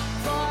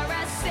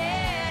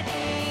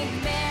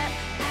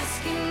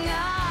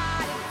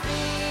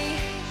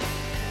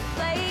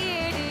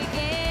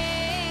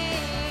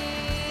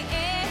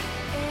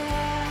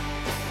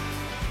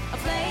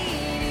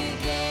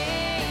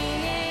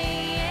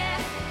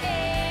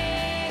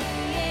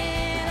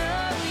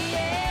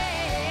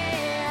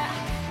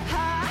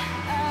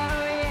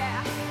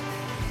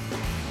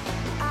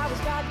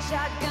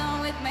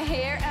shotgun with my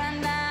hair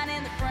undone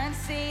in the front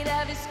seat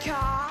of his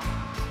car.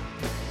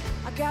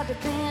 I got the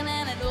pen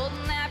and an old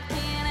napkin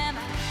and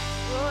I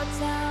wrote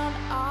down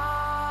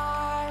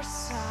our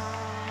song.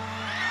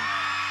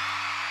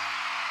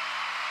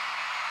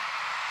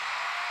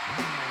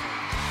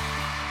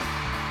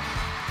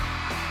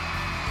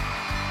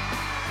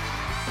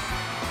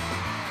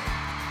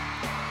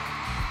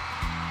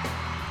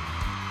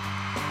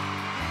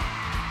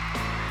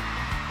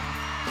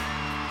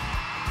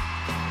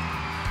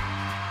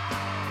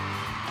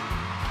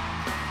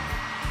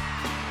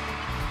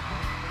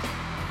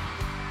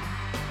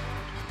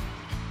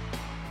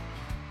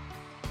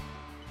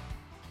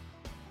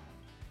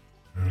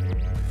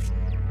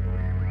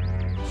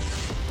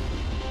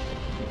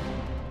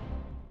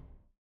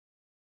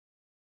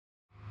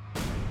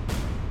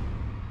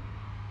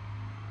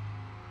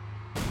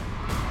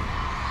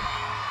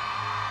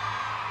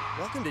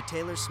 Welcome to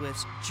Taylor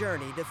Swift's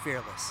journey to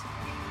Fearless.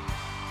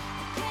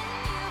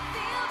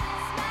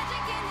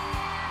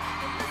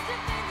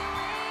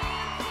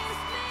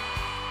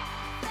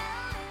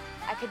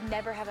 I could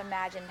never have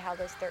imagined how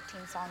those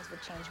 13 songs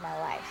would change my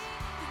life.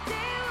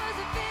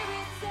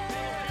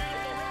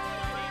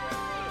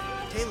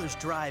 Taylor's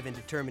drive and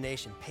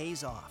determination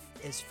pays off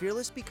as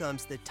Fearless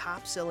becomes the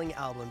top-selling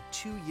album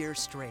 2 years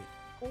straight.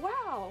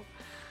 Wow,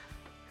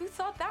 who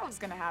thought that was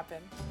gonna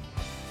happen?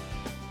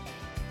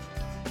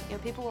 You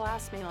know, people will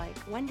ask me, like,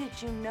 when did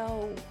you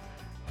know,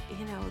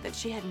 that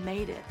she had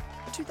made it?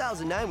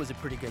 2009 was a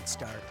pretty good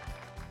start.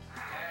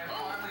 And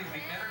finally, the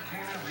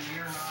Entertainer of the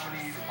Year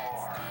nominees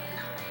are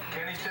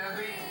Kenny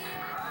Chesney,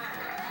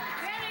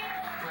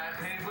 Matt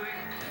Paisley,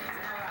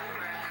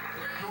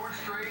 George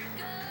Strait,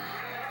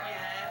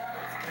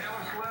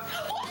 Taylor Swift.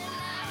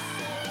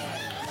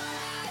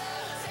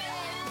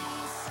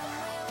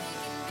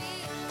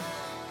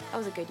 That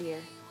was a good year.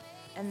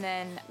 And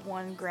then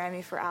won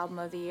Grammy for Album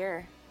of the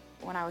Year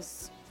when I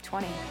was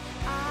 20.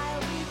 I'll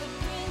be the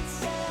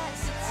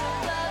princess, it's a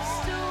love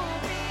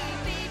story,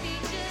 baby,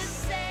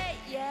 just say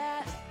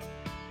yes.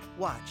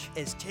 Watch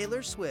as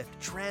Taylor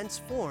Swift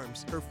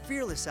transforms her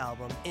Fearless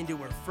album into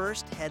her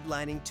first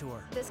headlining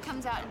tour. This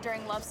comes out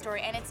during Love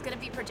Story, and it's going to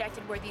be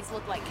projected where these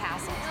look like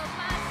castles.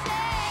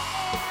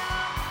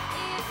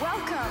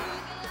 Welcome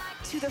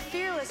to the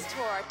Fearless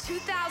Tour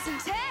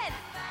 2010.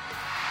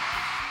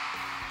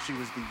 She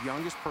was the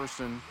youngest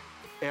person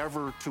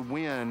ever to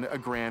win a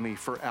Grammy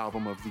for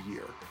Album of the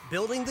Year.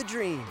 Building the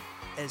dream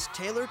as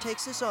Taylor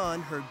takes us on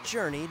her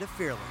journey to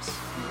Fearless.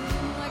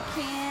 I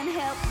can't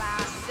help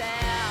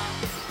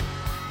myself.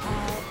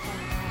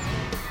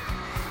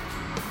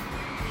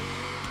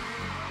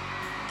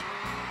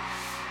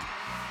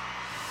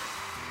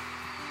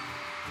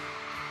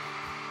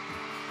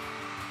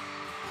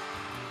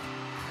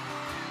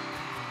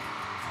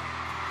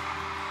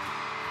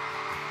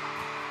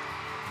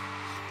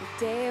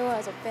 The day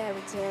was a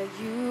fairy tale,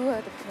 you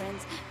were the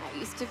prince. I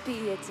used to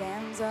be a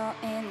damsel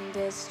in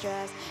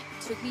distress.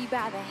 You took me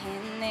by the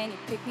hand, then you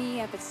picked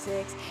me up at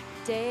 6.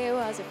 The day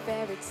was a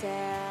fairy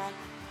tale.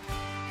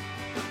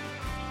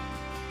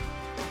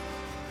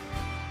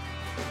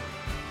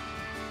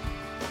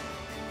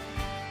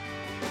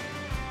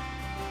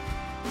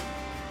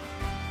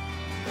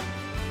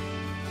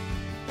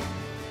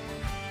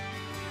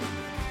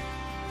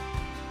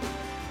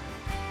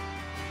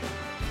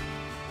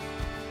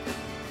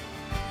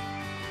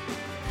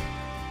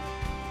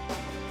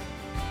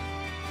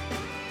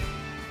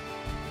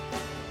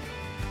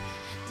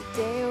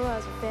 Today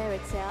was a fairy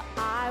tale,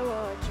 I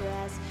wore a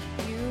dress.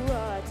 You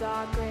wore a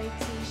dark gray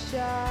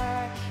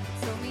t-shirt.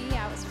 You told me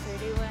I was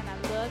pretty when I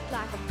looked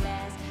like a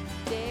mess.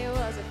 Today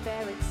was a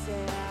fairy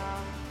tale.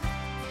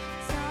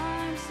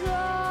 Time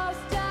slows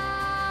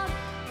down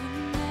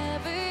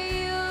whenever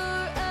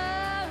you're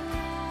around.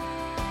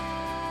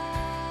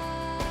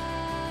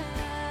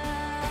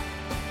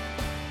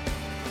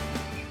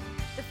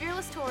 The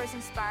Fearless Tour is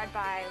inspired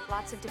by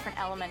lots of different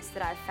elements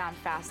that I've found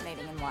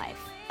fascinating in life.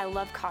 I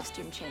love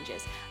costume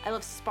changes. I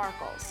love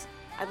sparkles.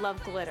 I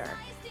love glitter.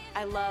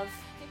 I love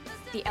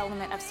the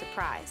element of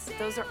surprise.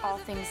 Those are all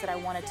things that I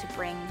wanted to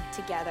bring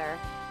together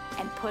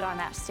and put on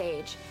that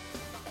stage.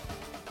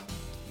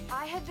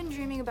 I had been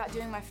dreaming about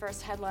doing my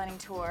first headlining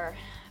tour,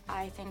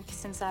 I think,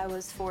 since I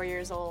was 4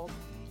 years old.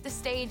 The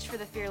stage for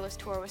the Fearless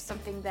Tour was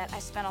something that I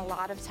spent a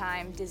lot of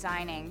time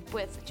designing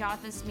with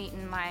Jonathan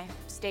Smeaton, my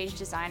stage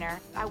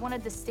designer. I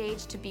wanted the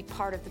stage to be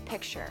part of the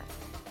picture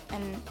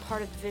and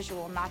part of the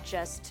visual, not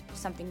just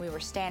something we were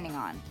standing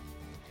on.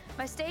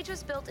 My stage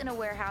was built in a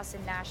warehouse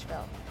in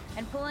Nashville,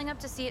 and pulling up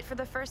to see it for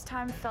the first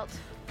time felt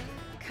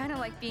kind of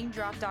like being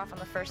dropped off on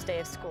the first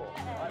day of school.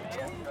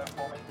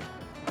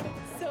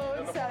 So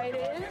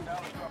excited.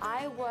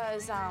 I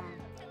was a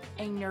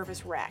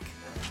nervous wreck.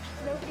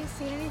 Nobody's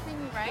seen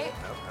anything, right?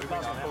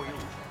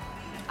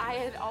 I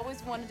had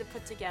always wanted to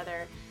put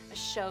together a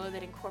show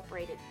that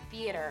incorporated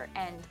theater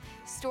and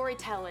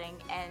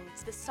storytelling and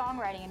the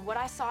songwriting and what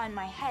I saw in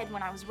my head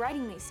when I was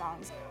writing these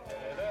songs.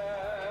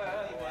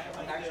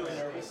 I'm actually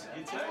nervous.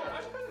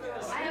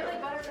 I have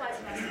like butterflies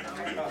in my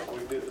stomach. We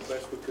did the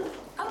best we could.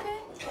 Okay,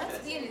 that's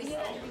the end of the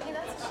year. Yeah,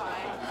 that's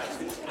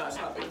fine. No, it's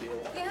not a big deal.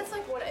 Yeah, that's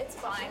like what, it's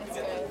fine, it's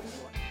good.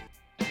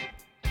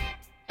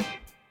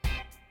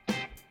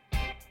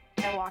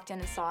 I walked in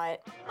and saw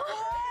it.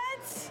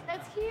 What?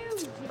 That's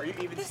huge. Are you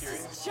even This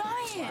serious? is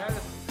giant.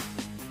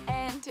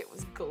 And it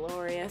was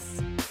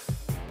glorious.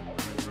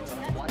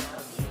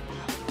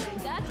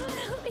 That's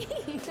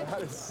really.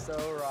 That is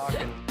so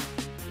rocking.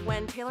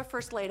 When Taylor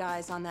first laid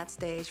eyes on that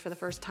stage for the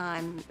first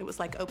time, it was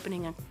like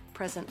opening a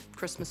present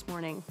Christmas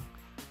morning,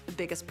 the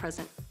biggest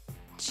present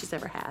she's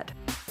ever had.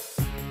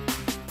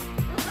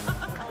 Oh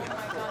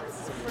my God,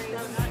 this is crazy.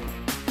 Does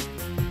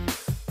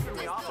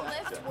the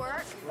lift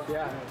work?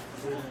 Yeah.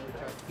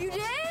 You did?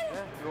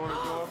 Yeah. You want to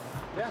go up?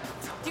 Yeah.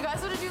 Do you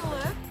guys want to do the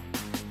lift?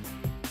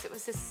 It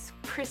was this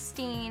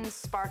pristine,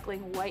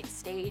 sparkling white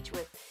stage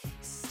with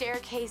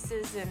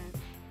staircases and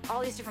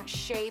all these different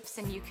shapes,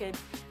 and you could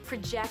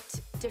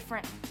project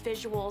different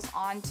visuals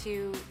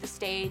onto the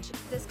stage.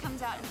 This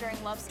comes out during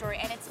Love Story,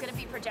 and it's going to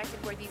be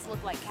projected where these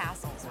look like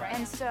castles. Right.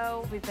 And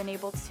so we've been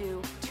able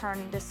to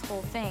turn this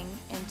whole thing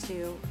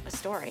into a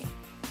story.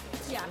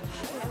 Yeah,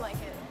 I like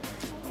it.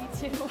 Me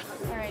too. All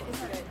right, it's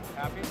good.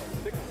 Happy?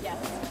 Yes.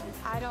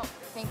 I don't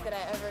think that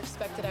I ever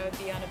expected I would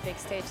be on a big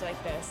stage like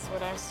this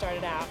when I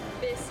started out.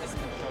 This is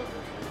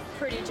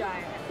pretty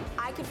giant.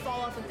 I could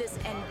fall off of this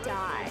and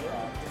die,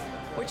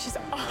 which is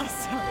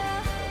awesome.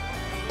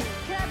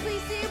 Can I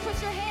please see you put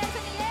your hands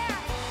in the air?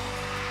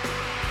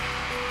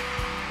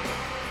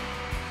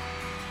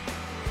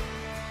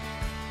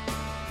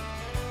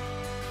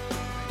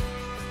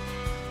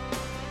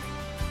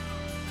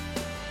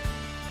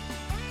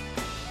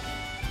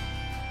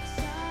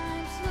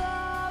 Time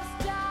slows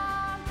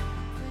down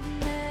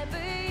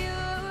whenever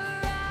you're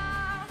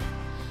around.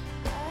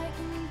 I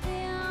can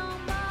feel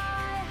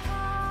my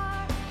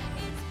heart,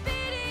 it's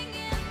beating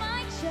in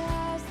my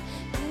chest.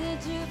 Did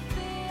you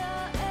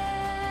feel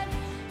it?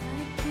 I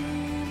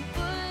can't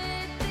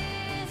put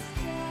this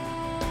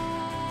down.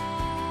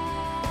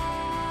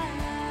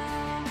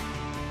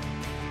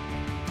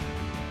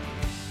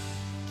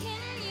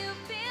 Can you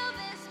feel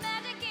this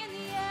magic in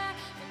the air?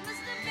 It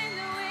must have been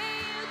the way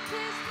you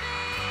kissed me.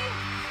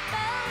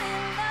 Fell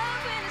in love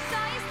when I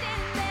saw you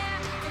standing there.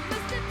 It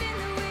must have been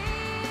the way.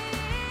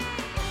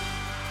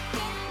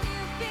 Can you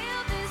feel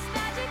this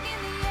magic in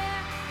the air?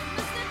 It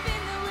must have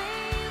been the way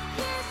you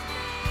kissed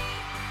me.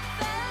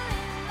 Fell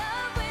in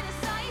love when I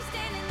saw you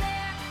standing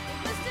there. It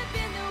must have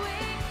been the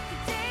way.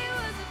 Today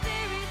was a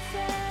fairy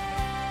tale.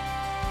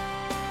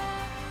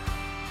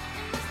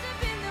 It must have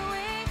been the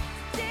way.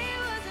 Today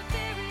was a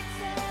fairy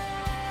tale.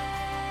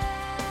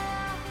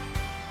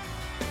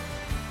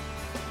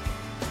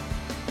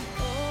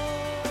 Oh,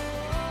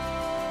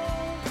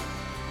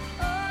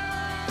 oh,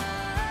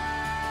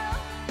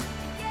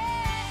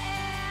 yeah.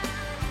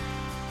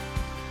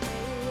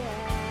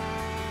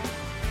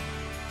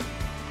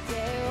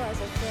 Today was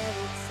a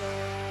fairy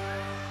tale.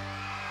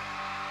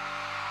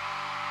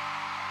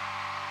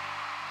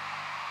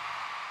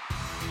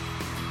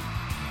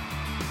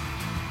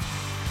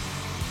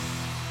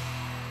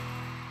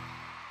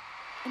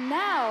 And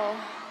now,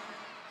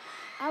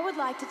 I would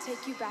like to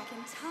take you back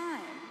in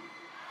time.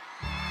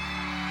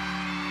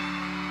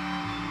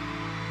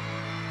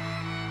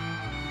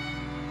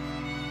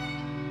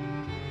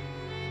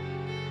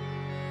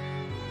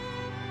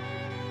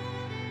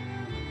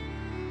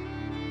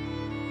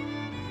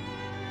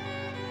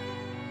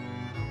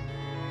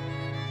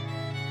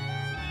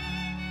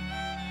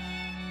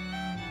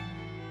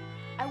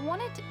 I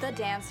wanted the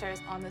dancers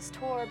on this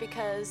tour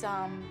because,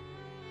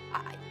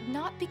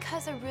 not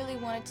because I really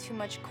wanted too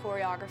much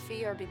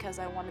choreography or because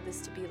I wanted this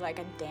to be like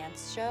a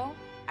dance show.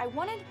 I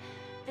wanted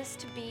this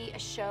to be a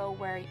show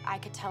where I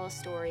could tell a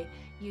story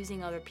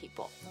using other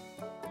people.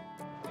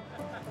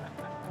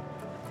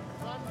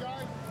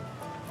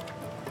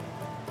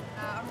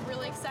 I'm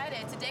really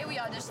excited. Today we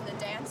auditioned the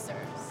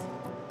dancers.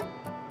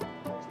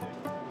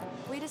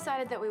 We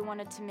decided that we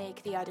wanted to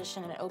make the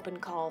audition an open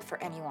call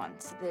for anyone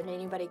so that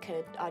anybody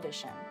could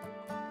audition.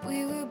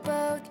 We were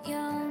both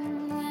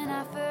young when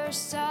I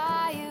first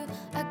saw you.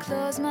 I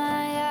close my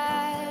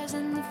eyes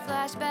and the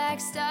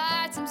flashback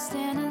starts. I'm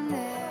standing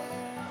there.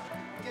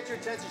 Get your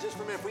attention just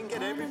for a minute. If we can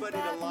get everybody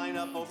to line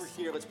up over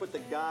here. Let's put the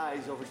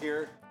guys over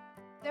here.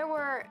 There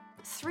were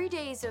 3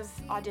 days of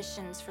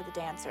auditions for the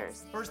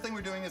dancers. First thing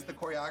we're doing is the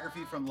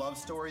choreography from Love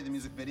Story, the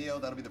music video.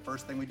 That'll be the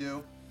first thing we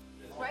do.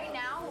 Right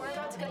now, we're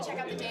about to go check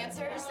out the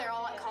dancers. They're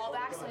all at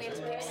callbacks, and we have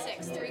to pick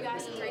 6, 3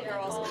 guys and 3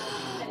 girls.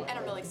 And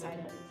I'm really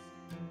excited.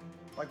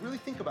 Like, really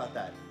think about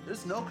that.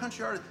 There's no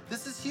country artist.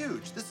 This is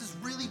huge. This is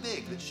really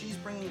big that she's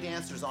bringing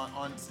dancers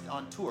on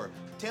tour.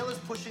 Taylor's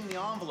pushing the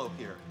envelope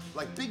here,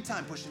 like big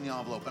time pushing the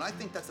envelope, and I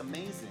think that's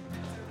amazing.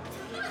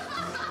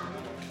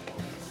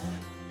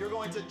 You're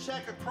going to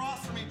check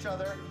across from each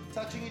other,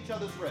 touching each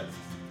other's wrists.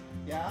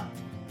 Yeah?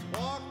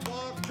 Walk,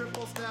 walk,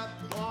 triple step,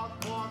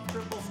 walk,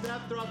 triple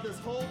step throughout this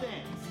whole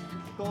dance.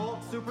 Cool,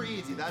 super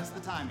easy, that's the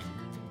timing.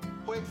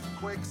 Quick,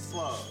 quick,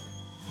 slow.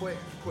 Quick,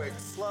 quick,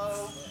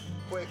 slow.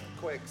 Quick,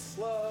 quick,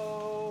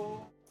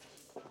 slow.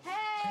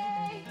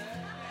 Hey!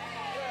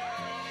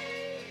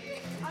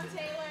 I'm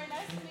Taylor.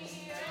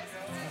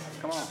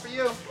 Come on. For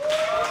you. So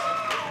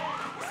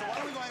why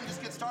don't we go ahead and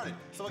just get started?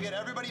 So we'll get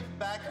everybody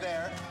back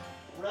there.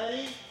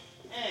 Ready,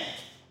 and.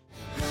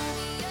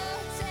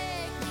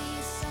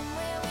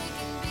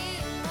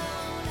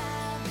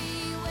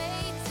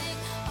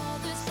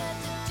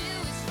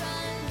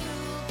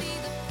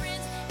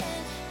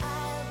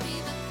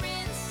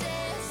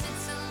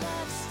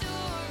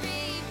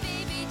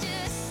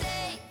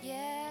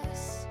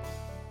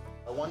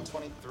 A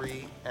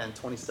 123 and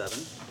 27.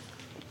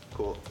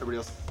 Cool. Everybody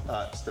else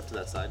step to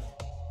that side.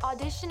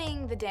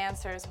 Auditioning the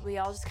dancers, we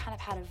all just kind of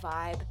had a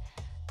vibe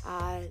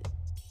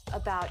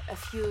about a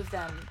few of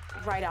them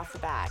right off the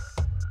bat.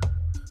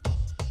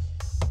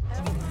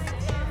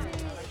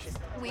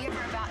 We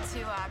are about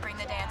to bring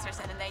the dancers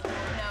in, and they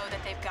know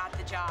that they've got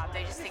the job.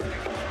 They just think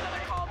they're going to get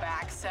another call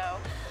back. So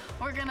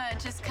we're going to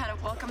just kind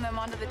of welcome them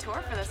onto the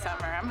tour for the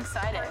summer. I'm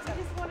excited. I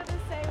just wanted to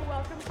say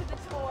welcome to the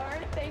tour.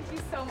 Thank you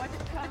so much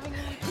for coming.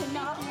 We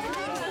cannot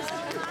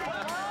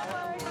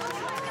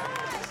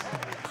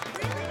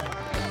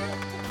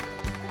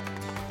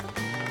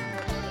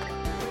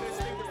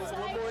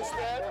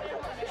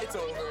It's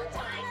over.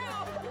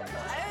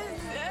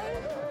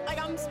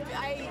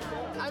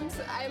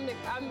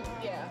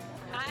 Yeah.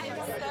 I'm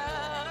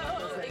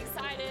so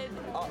excited.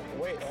 Oh,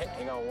 wait,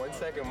 hang on 1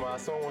 second, Ma.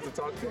 Someone wants to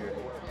talk to you.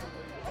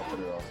 I'll put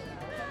it off.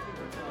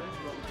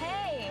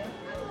 Hey.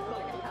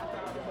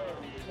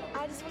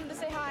 I just wanted to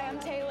say hi. I'm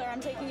Taylor.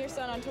 I'm taking your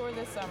son on tour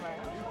this summer.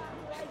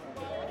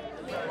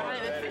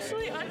 I'm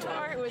officially on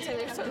tour with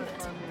Taylor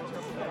Swift.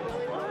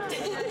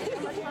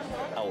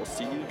 I will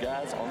see you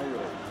guys on the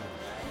road.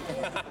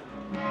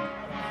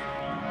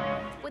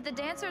 With the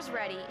dancers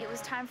ready, it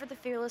was time for the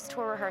Fearless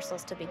Tour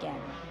rehearsals to begin.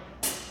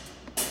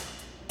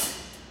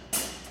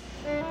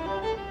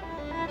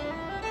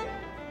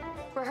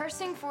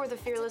 Rehearsing for the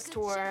Fearless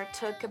Tour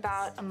took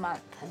about a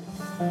month.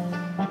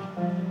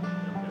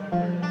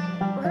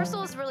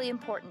 Rehearsal is really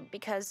important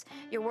because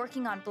you're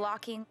working on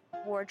blocking,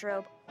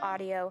 wardrobe,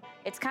 audio.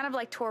 It's kind of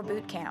like tour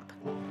boot camp.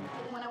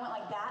 When I went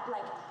like that,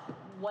 like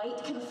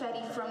white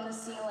confetti from the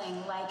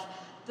ceiling, like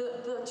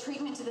the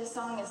treatment to this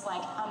song is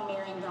like I'm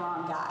marrying the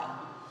wrong guy.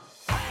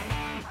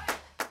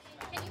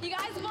 You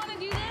guys want to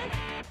do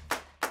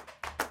this?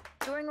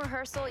 During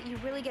rehearsal, you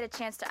really get a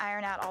chance to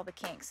iron out all the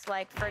kinks.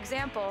 Like, for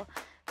example,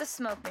 the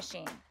smoke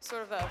machine.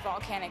 Sort of a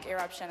volcanic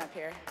eruption up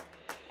here.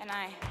 And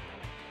I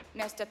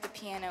messed up the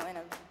piano in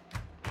a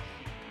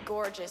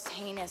gorgeous,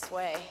 heinous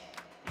way.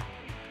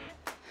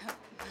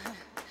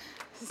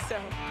 So,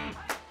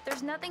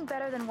 there's nothing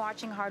better than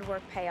watching hard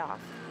work pay off.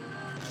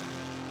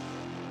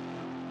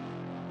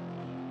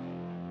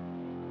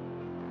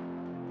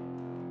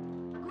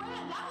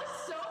 Grant, that was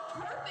so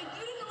perfect.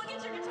 You didn't look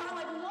at your guitar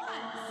like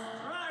once.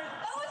 Right.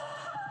 That was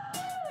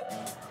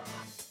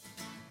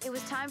perfect. It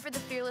was time for the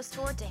Fearless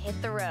Tour to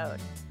hit the road.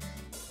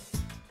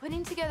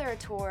 Putting together a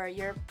tour,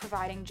 you're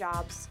providing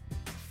jobs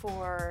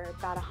for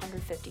about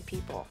 150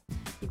 people.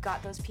 You've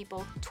got those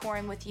people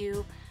touring with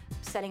you,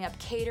 setting up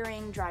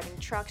catering, driving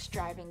trucks,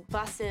 driving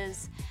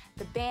buses,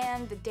 the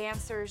band, the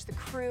dancers, the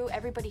crew,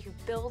 everybody who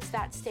builds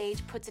that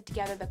stage, puts it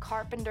together, the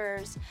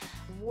carpenters,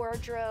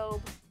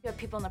 wardrobe. You have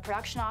people in the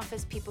production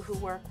office, people who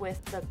work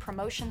with the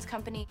promotions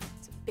company.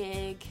 It's a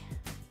big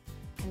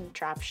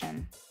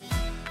contraption.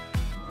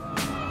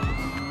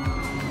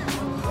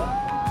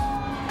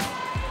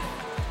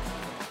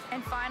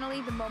 And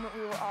finally, the moment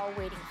we were all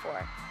waiting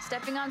for.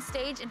 Stepping on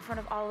stage in front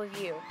of all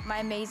of you, my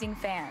amazing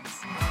fans.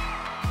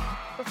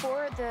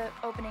 Before the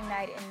opening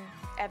night in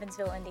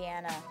Evansville,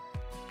 Indiana,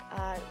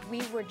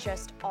 we were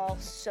just all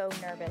so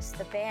nervous.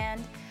 The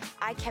band,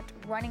 I kept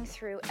running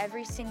through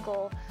every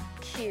single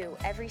cue,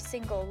 every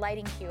single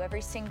lighting cue,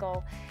 every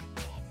single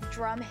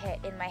drum hit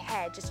in my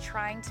head, just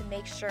trying to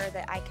make sure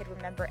that I could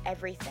remember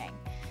everything.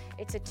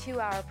 It's a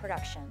 2-hour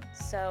production,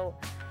 so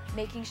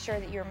making sure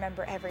that you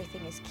remember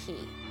everything is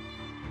key.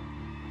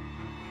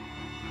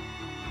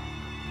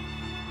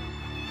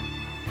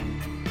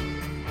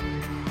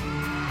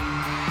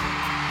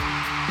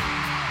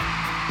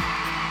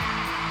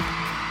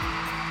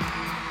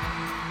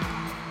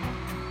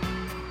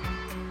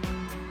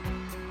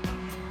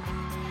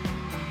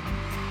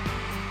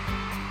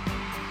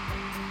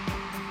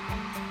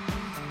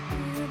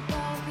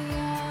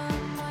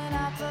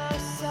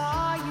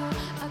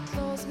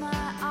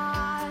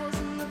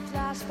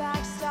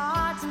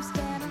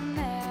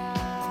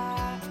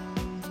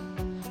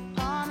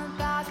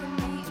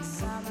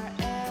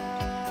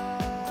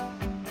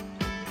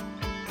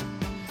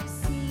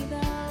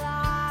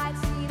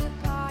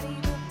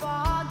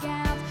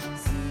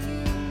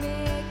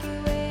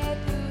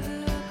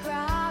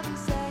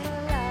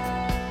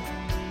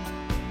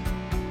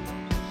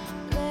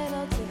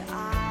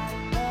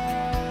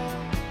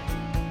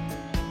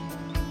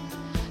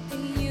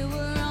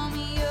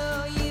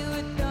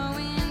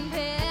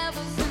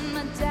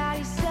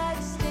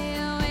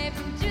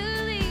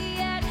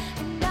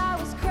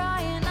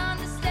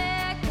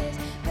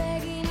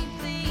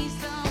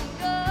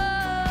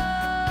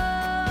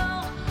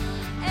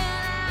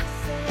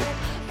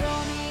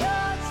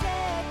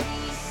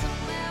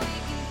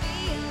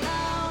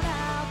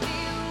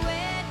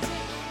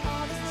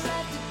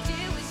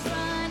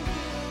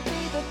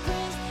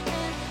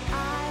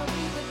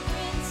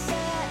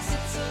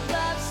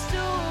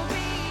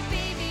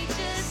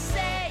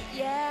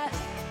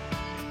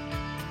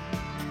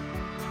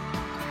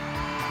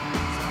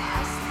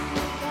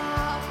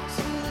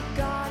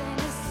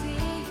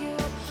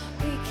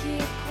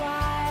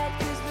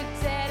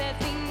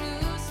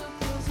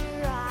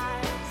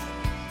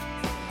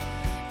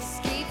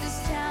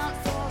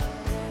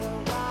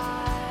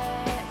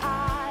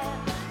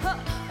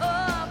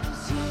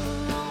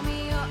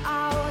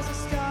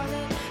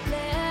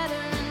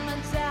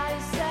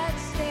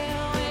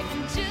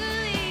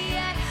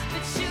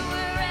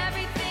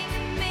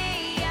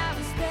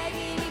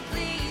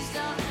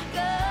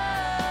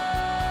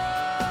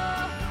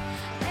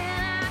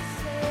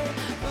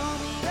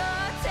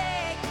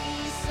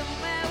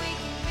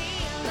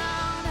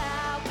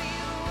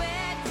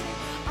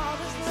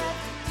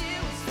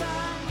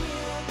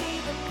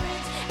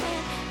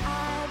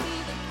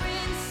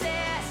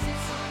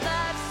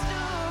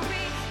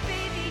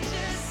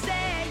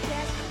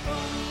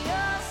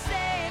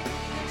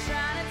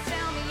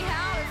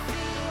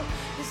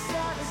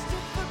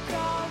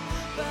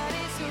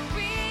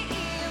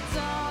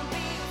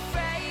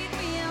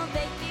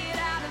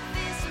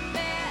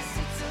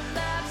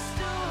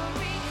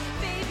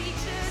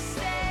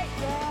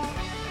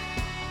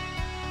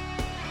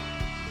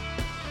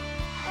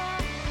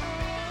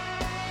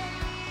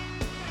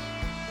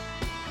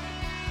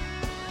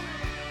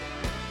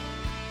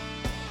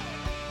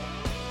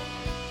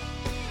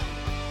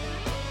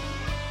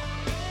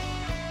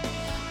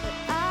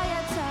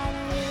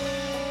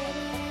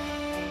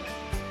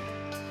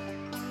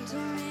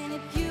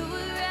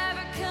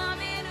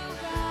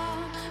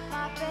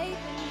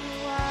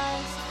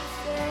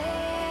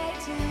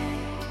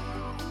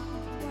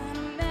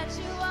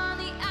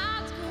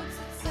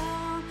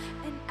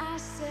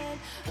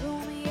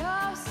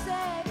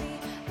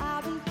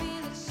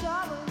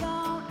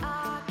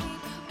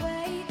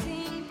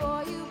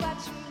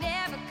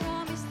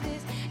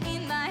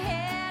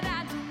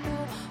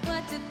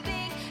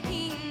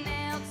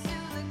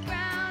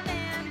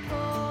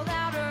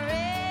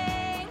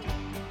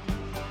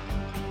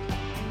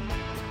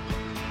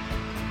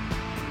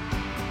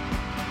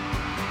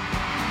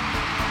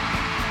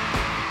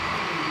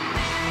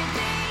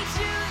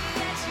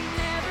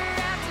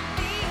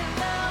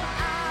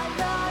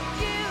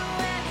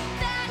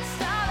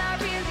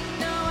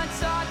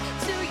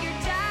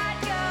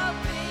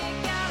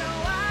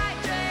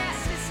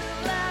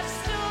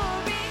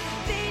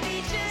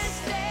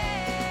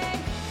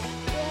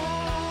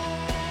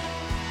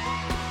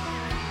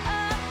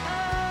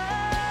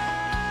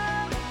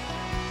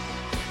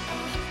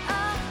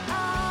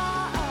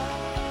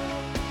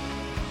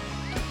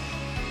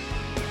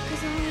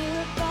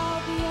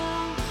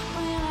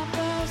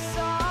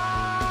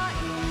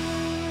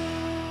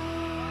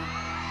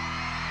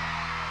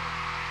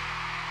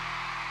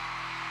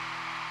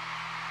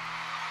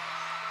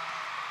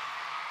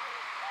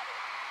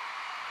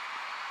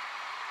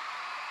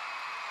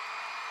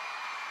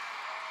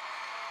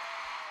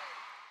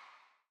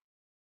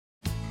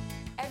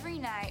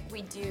 night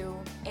we do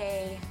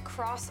a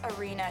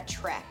cross-arena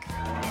trek.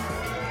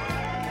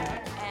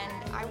 And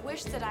I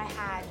wish that I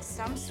had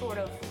some sort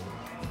of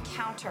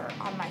counter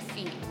on my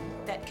feet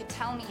that could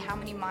tell me how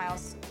many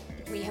miles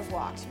we have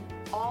walked,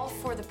 all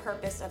for the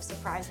purpose of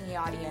surprising the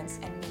audience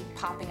and me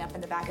popping up in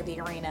the back of the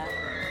arena.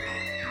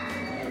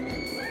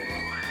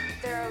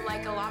 There are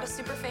like a lot of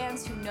super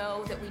fans who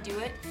know that we do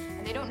it,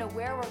 and they don't know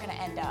where we're gonna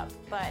end up,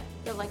 but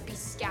they'll like be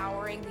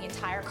scouring the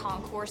entire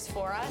concourse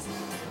for us.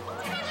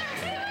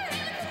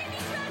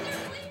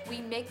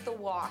 We make the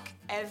walk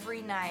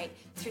every night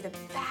through the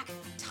back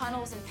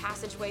tunnels and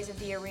passageways of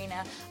the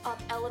arena,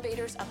 up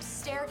elevators, up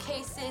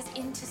staircases,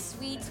 into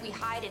suites. We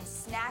hide in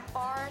snack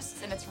bars,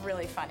 and it's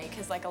really funny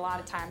because like a lot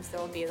of times there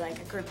will be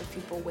like a group of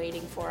people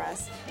waiting for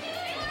us.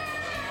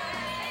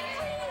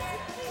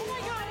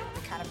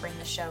 We kind of bring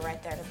the show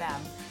right there to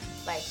them,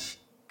 like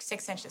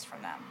 6 inches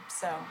from them.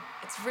 So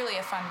it's really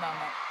a fun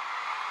moment.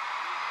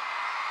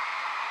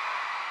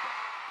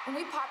 When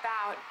we pop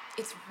out,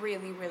 it's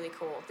really, really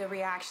cool. The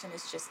reaction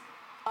is just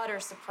utter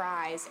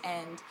surprise,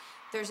 and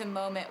there's a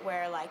moment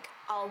where like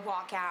I'll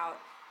walk out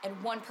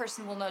and one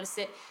person will notice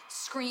it,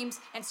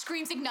 screams, and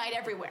screams ignite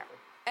everywhere.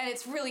 And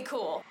it's really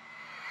cool.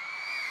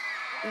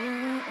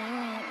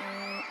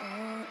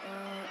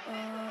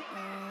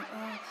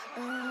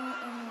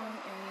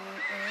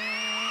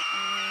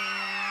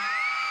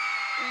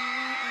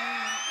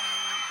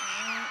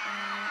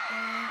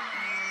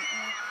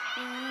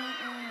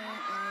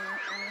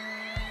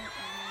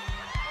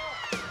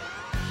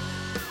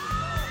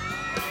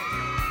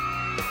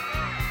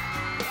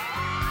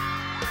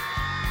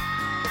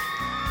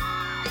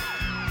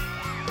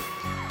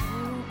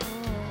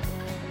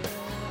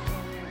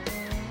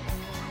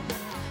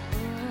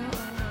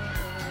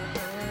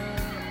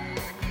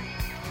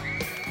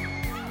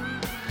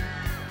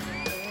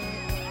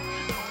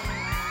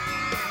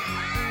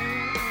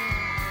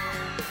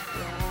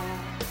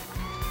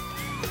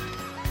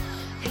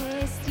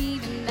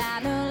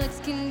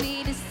 Can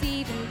be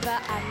deceiving,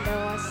 but I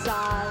know I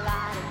saw a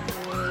lot of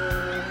you.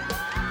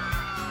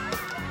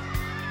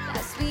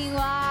 As we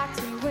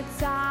walked, we were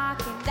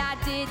talking, I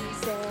didn't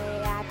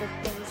say half the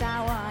things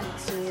I wanted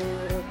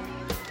to.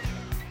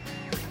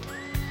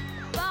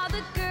 All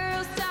the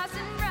girls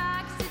tossing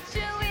rocks at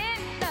your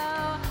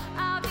window,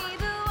 I'll be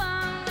the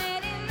one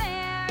waiting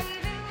there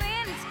even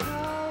when it's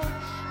cold.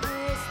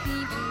 Hey,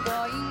 Stephen,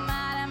 boy, you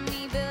might have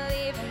me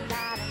believing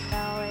that I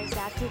know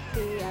exactly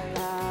who I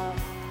love.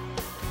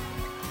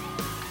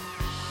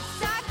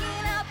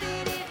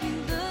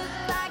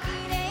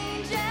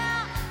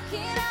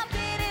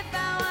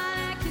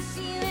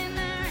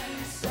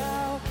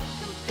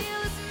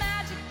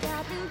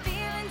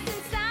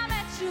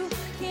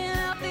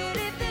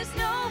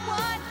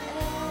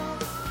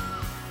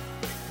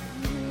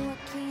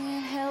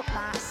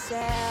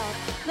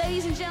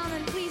 Ladies and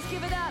gentlemen, please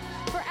give it up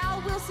for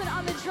Al Wilson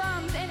on the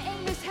drums and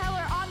Angus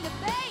Heller on the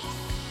bass.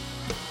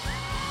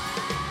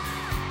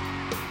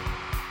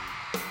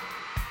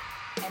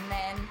 And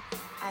then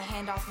I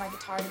hand off my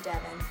guitar to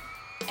Devin,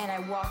 and I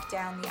walk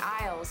down the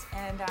aisles,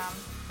 and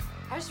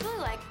I just really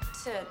like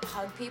to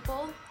hug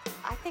people.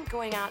 I think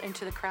going out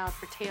into the crowd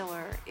for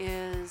Taylor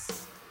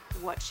is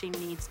what she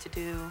needs to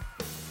do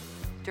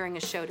during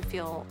a show to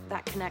feel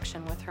that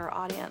connection with her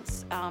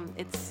audience.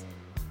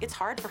 It's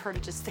hard for her to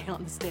just stay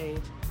on the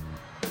stage.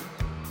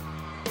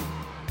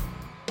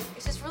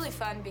 It's just really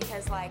fun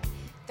because like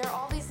there are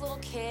all these little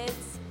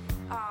kids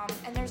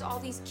and there's all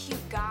these cute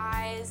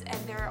guys and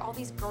there are all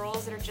these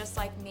girls that are just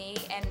like me,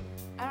 and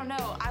I don't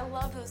know, I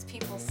love those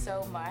people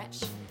so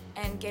much,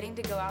 and getting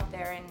to go out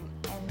there and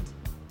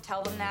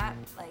tell them that,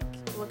 like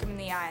look them in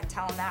the eye and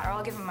tell them that, or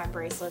I'll give them my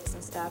bracelets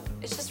and stuff.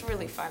 It's just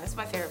really fun. It's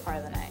my favorite part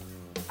of the night.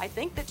 I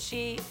think that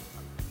she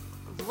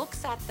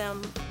looks at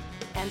them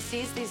and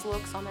sees these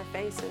looks on their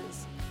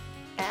faces,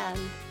 and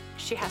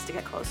she has to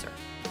get closer.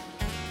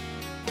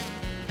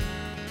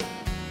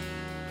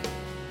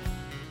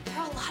 There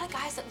are a lot of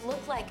guys that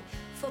look like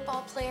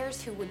football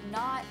players who would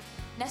not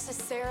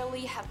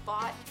necessarily have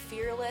bought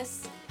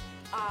Fearless,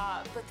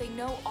 but they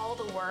know all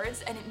the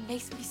words, and it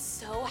makes me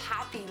so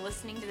happy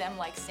listening to them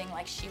like sing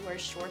like she wears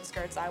short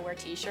skirts, I wear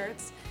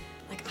t-shirts.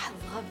 Like, I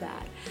love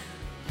that.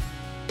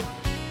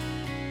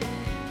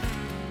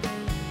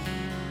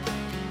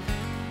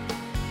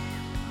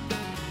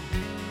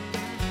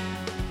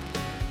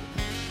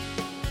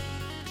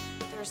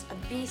 There's a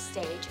B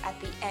stage at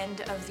the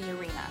end of the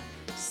arena.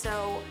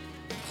 So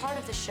part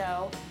of the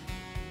show,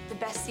 the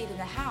best seat in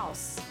the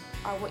house,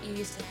 are what you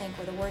used to think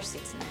were the worst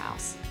seats in the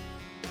house.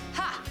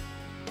 Ha!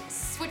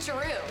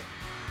 Switcheroo.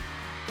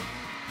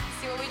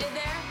 See what we did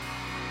there?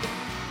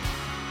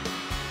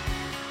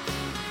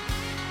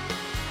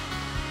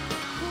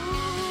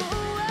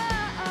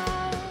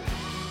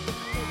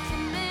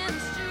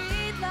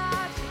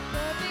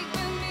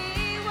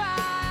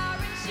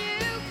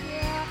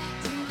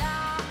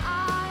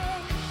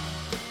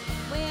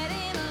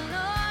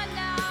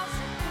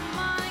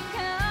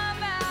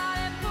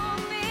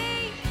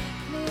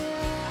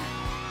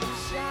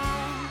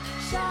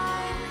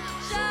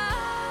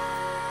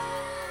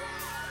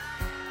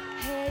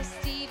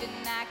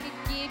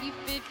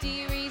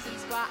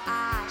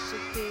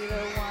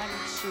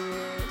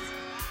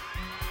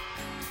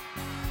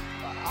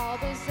 All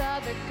those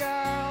other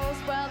girls,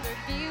 well, they're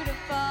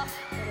beautiful,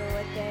 but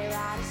would they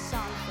write a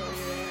song for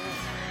you?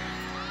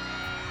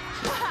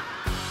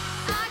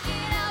 I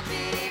can't help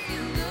it if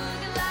you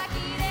look like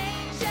an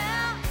angel.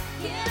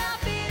 Can't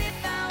help it if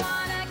I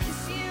wanna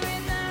kiss you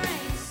in the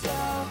rain. So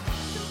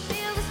to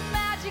feel this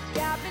magic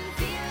I've been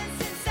feeling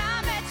since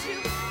I met you.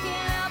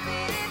 Can't help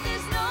it if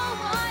there's no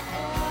one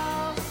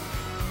else.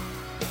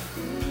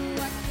 Ooh,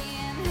 I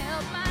can't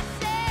help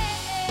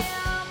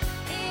myself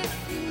if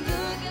you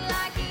look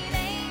like an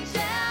angel.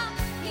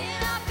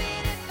 Can't help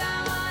it if I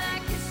wanna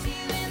kiss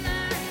you in the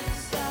rain.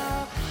 So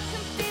to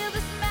feel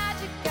this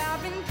magic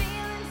I've been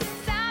feeling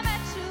since I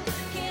met you.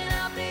 Can't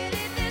help it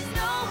if there's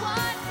no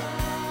one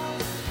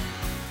else.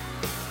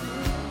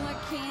 Ooh, I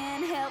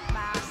can't help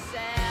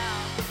myself.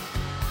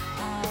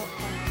 Oh,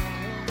 can't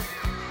help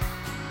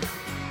myself.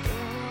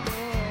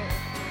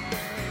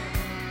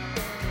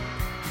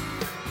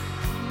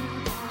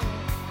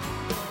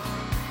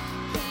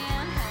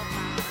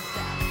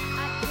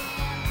 I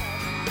can't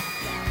help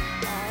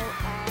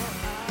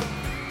myself.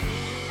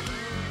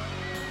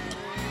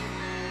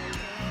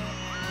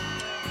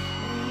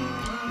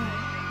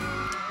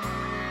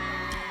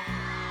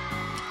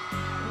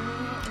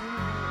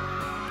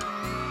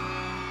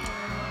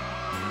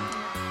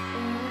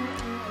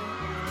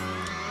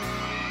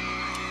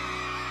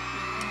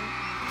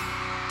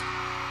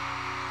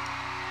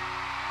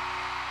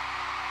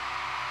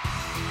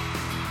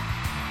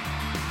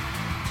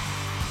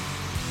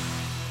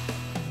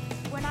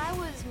 When I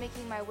was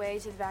making my way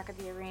to the back of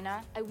the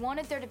arena, I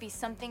wanted there to be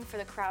something for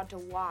the crowd to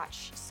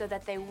watch so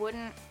that they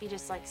wouldn't be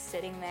just like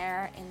sitting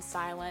there in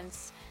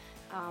silence.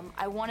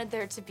 I wanted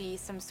there to be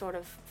some sort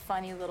of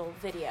funny little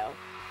video.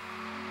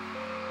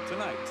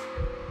 Tonight,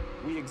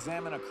 we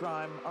examine a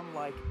crime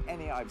unlike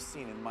any I've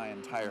seen in my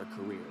entire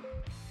career.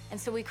 And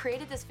so we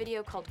created this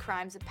video called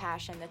Crimes of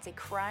Passion that's a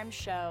crime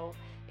show,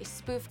 a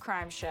spoof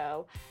crime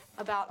show,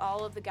 about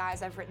all of the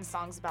guys I've written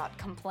songs about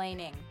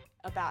complaining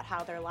about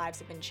how their lives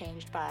have been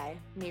changed by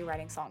me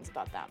writing songs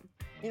about them.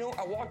 You know,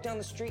 I walk down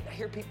the street, I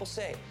hear people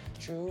say,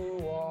 Drew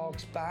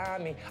walks by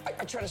me.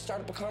 I try to start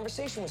up a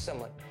conversation with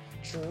someone.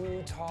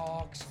 Drew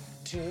talks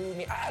to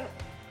me.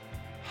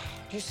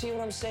 Do you see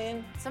what I'm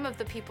saying? Some of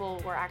the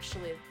people were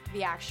actually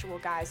the actual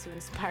guys who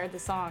inspired the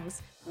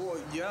songs. Well,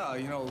 yeah,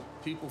 you know,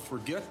 people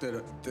forget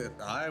that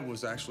I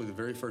was actually the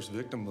very first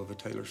victim of a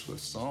Taylor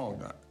Swift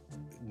song.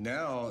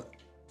 Now,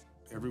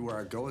 everywhere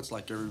I go, it's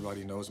like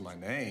everybody knows my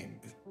name.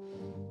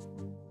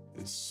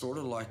 It's sort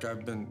of like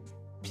I've been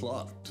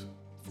plucked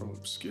from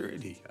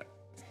obscurity.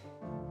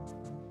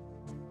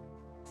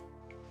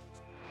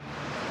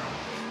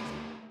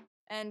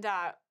 And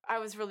I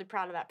was really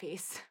proud of that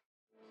piece.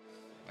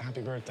 Happy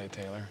birthday,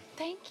 Taylor.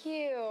 Thank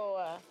you.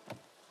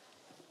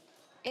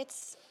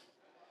 It's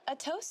a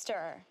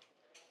toaster.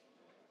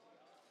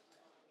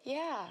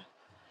 Yeah.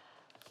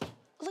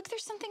 Look,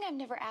 there's something I've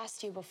never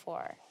asked you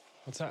before.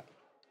 What's that?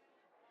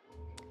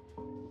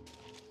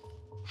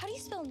 How do you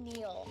spell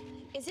Neil?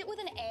 Is it with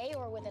an A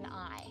or with an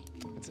I?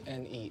 It's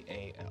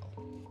N-E-A-L.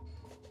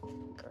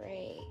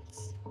 Great.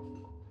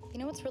 You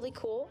know what's really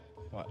cool?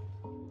 What?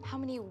 How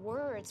many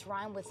words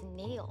rhyme with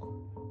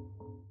Neil?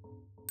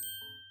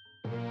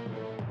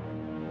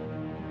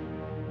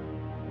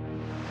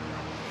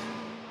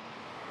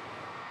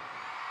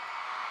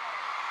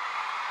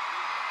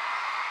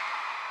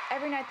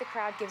 Every night the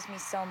crowd gives me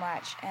so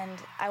much,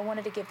 and I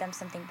wanted to give them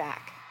something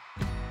back.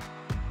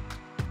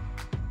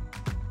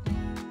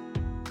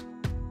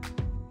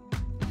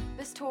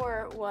 This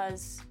tour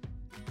was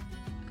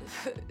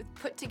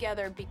put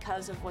together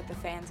because of what the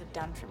fans have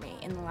done for me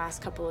in the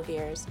last couple of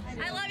years.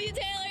 I love you,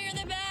 Taylor. You're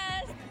the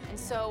best. And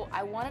so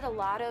I wanted a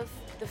lot of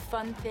the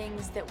fun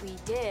things that we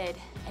did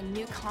and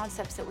new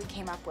concepts that we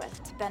came up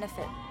with to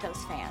benefit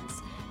those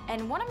fans.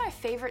 And one of my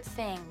favorite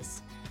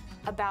things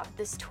about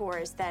this tour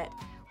is that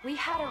we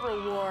had a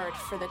reward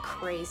for the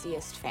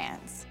craziest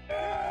fans.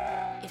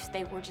 If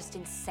they were just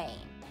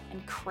insane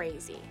and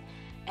crazy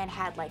and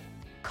had like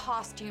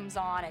costumes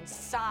on and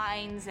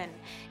signs, and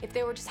if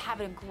they were just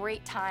having a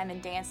great time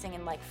and dancing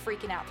and like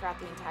freaking out throughout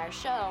the entire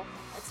show,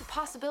 it's a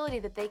possibility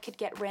that they could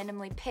get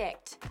randomly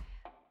picked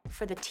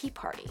for the tea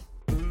party.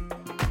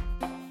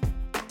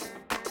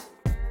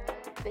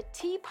 The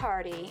tea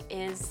party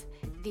is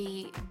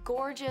the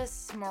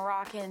gorgeous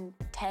Moroccan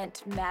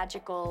tent,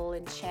 magical,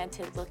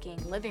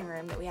 enchanted-looking living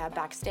room that we have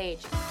backstage.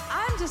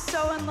 I'm just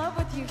so in love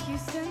with you,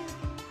 Houston.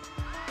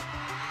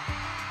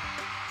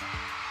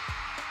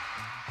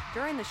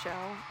 During the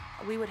show,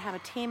 we would have a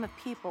team of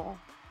people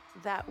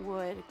that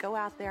would go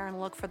out there and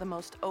look for the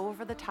most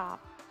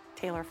over-the-top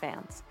Taylor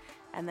fans,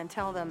 and then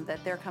tell them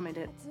that they're coming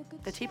to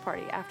the tea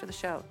party after the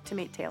show to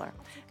meet Taylor.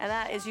 And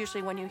that is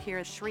usually when you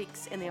hear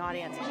shrieks in the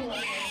audience.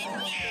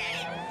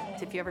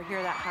 If you ever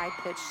hear that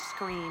high-pitched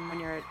scream when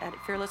you're at a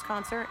Fearless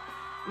concert,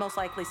 most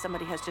likely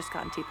somebody has just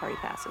gotten tea party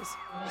passes.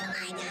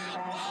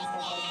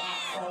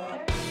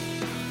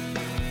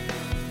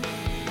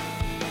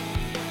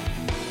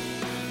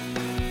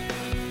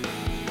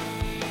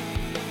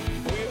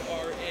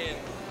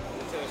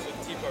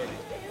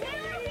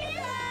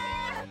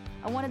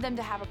 I wanted them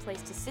to have a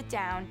place to sit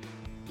down,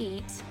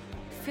 eat,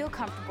 feel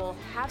comfortable,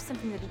 have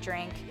something to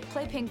drink,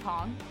 play ping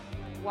pong,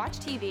 watch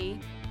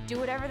TV, do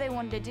whatever they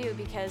wanted to do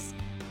because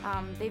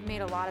they've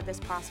made a lot of this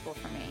possible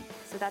for me.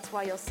 So that's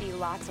why you'll see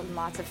lots and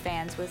lots of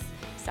fans with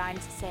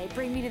signs that say,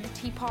 "Bring me to the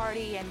tea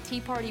party," and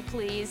 "Tea party,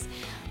 please."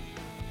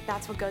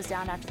 That's what goes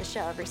down after the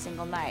show every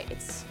single night.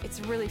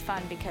 It's really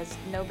fun because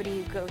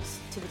nobody who goes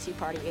to the tea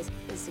party is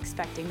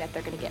expecting that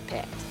they're gonna get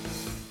picked.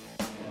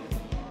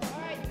 All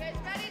right, you guys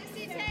ready to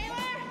see Taylor?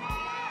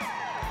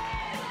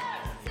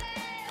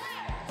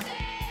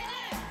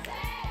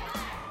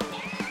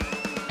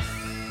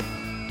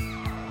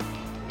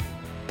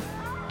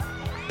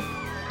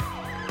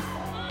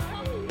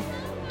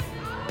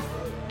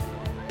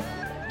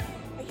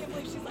 I can't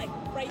believe she's like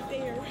right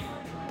there.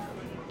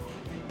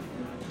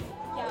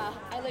 Yeah,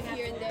 I live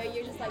here and there.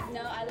 You're just like,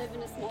 no, I live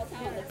in a small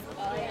town. That's,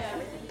 oh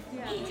yeah.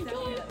 Yeah, it's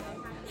definitely that.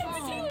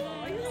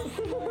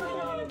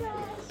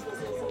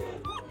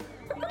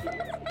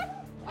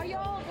 Are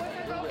y'all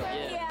boyfriend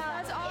girlfriend? Yeah.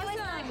 That's awesome. It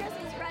was my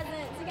Christmas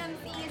present to come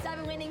see you. So I've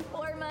been waiting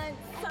 4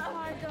 months. Oh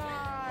my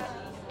god.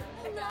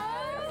 No.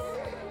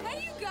 Hey,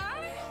 you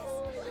guys.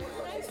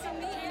 Nice to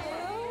meet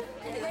you.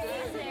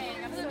 Amazing.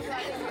 I'm so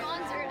glad this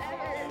concert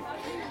ever.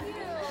 Thank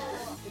you.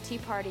 The tea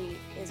party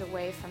is a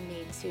way for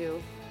me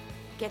to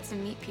get to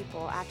meet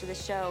people after the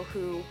show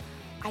who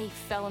I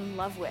fell in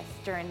love with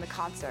during the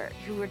concert,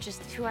 who I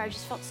just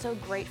felt so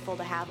grateful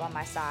to have on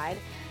my side.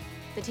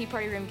 The tea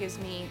party room gives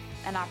me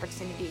an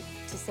opportunity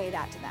to say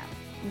that to them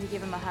and to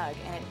give them a hug,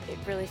 and it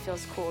really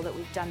feels cool that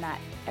we've done that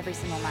every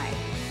single night.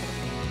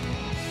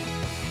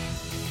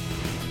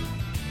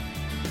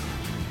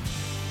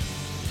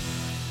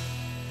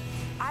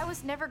 I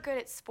was never good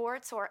at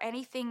sports or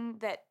anything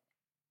that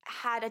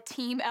had a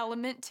team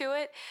element to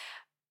it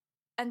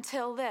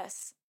until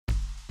this.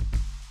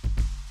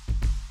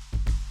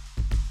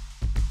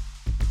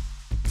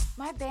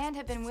 My band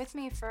had been with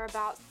me for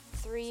about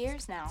 3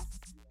 years now,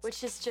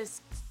 which is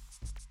just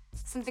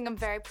something I'm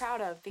very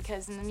proud of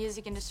because in the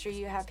music industry,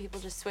 you have people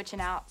just switching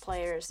out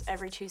players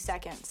every 2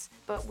 seconds.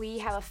 But we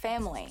have a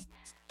family.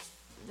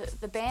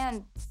 The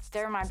band,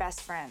 they're my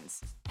best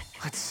friends.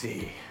 Let's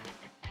see.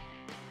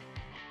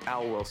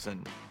 Al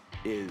Wilson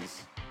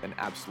is an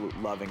absolute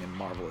loving and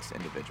marvelous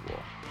individual.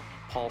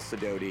 Paul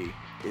Sidoti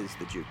is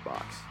the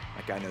jukebox.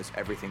 That guy knows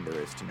everything there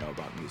is to know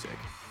about music.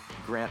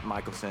 Grant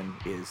Michelson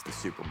is the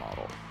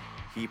supermodel.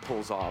 He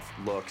pulls off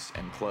looks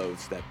and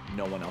clothes that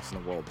no one else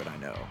in the world that I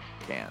know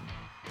can.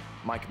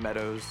 Mike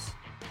Meadows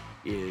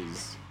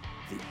is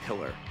the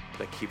pillar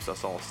that keeps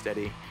us all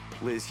steady.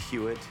 Liz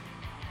Hewitt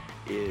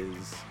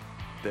is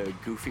the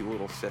goofy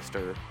little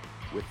sister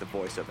with the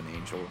voice of an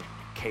angel.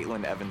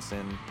 Caitlin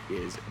Evanson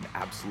is an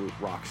absolute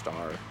rock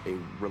star, a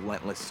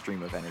relentless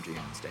stream of energy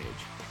on stage.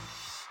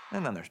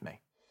 And then there's me.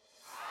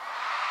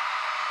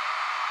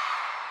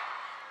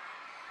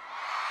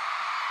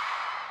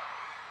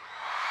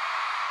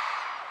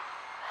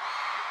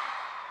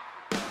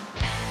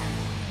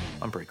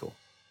 I'm pretty cool.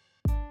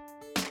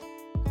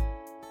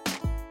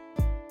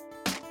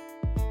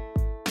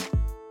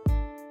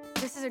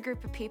 This is a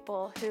group of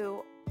people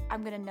who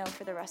I'm gonna know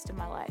for the rest of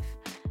my life.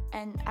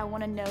 And I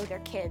wanna know their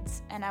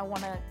kids, and I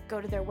wanna go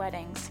to their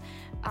weddings.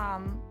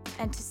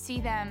 And to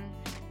see them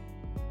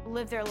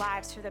live their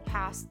lives for the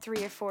past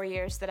 3 or 4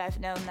 years that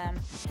I've known them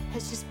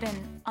has just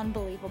been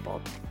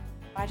unbelievable.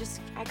 I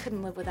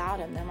couldn't live without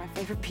them. They're my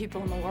favorite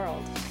people in the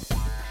world.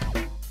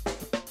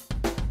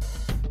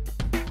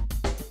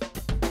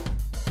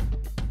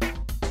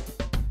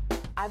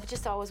 I've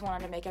just always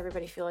wanted to make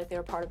everybody feel like they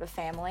were part of a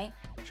family.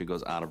 She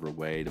goes out of her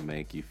way to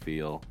make you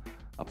feel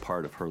a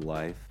part of her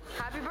life.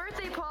 Happy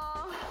birthday,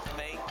 Paul.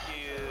 Thank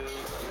you.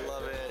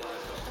 Love it.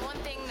 The one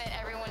thing that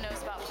everyone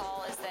knows about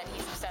Paul is that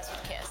he's obsessed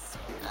with Kiss.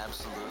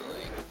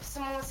 Absolutely.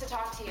 Someone wants to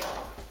talk to you.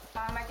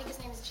 I think his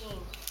name is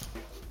Gene.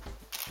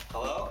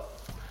 Hello?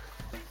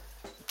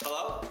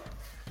 Hello?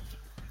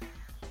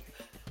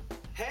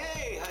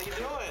 Hey, how you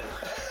doing?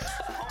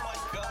 Oh my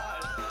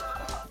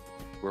God.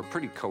 We're a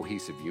pretty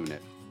cohesive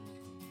unit,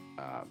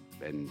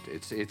 and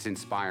it's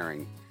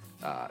inspiring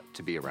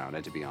to be around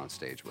and to be on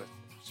stage with.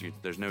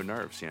 There's no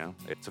nerves, you know?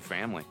 It's a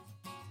family,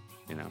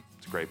 you know?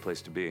 It's a great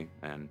place to be,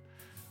 and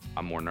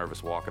I'm more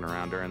nervous walking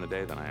around during the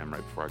day than I am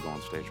right before I go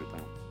on stage with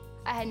them.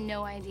 I had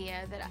no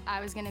idea that I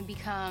was gonna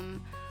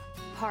become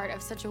part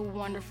of such a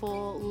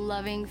wonderful,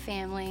 loving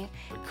family.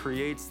 It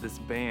creates this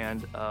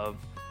band of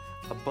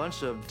a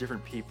bunch of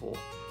different people,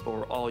 but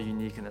we're all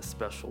unique in a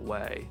special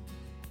way.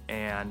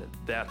 And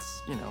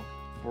that's, you know,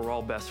 we're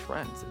all best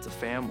friends. It's a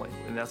family,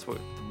 and that's what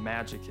the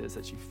magic is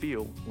that you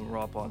feel when we're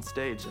up on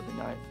stage every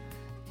night.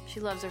 She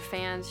loves her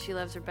fans, she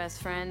loves her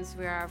best friends,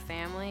 we're our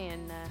family,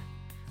 and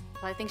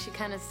well, I think she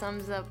kind of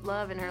sums up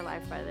love in her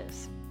life by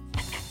this.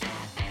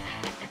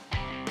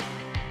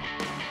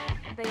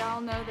 They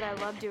all know that I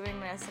love doing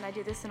this, and I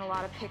do this in a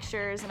lot of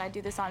pictures, and I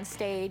do this on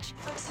stage.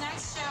 For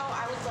tonight's show,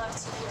 I would love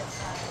to hear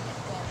from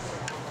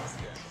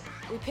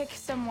them. We pick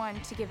someone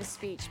to give a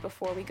speech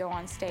before we go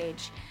on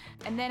stage.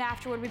 And then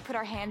afterward, we put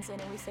our hands in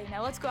and we say,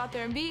 now let's go out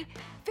there and be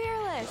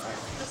fearless.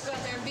 Let's go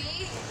out there and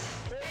be.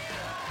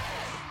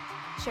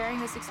 Sharing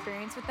this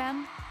experience with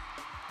them,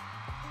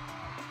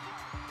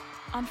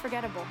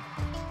 unforgettable.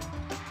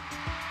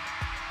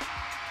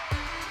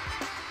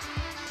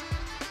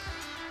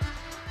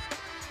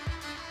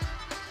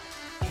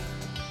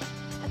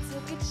 I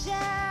took a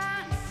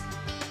chance,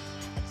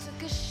 I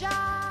took a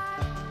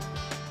shot,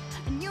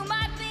 and you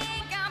might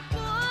think I'm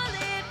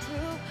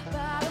bulletproof, but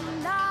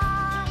I'm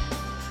not.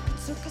 I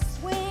took a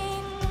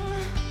swing,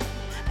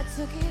 I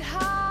took it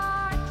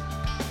hard,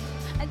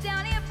 and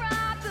down here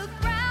from the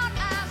ground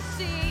I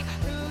see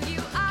who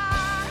you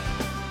are.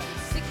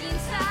 Sick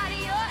inside of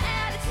your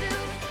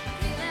attitude,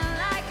 feeling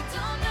like I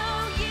don't know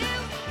you.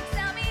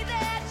 Tell me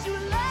that you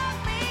love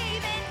me,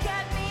 then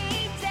cut me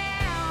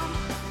down.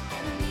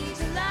 And I need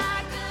you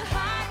like a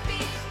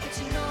heartbeat, but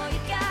you know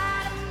you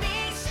got a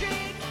mean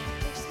streak.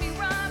 Makes me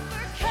run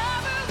for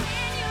cover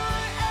when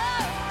you're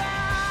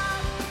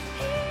around.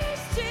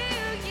 Here's to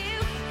you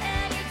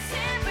and your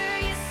temper.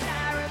 Yes,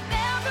 I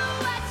remember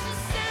what you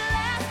said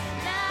last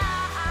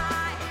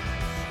night,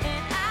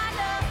 and I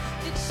know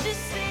that you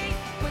see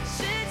what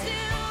you're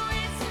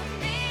doing to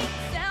me.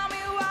 Tell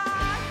me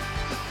why.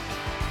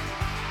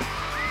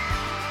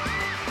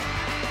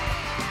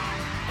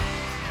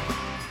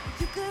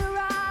 You could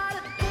write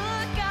a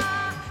book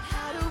on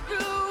how to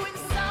ruin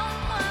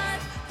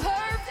someone's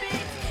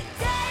perfect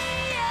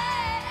day.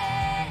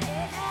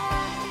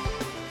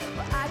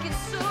 Well, I get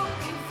so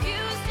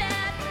confused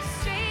and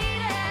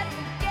frustrated,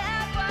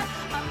 forget what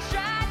I'm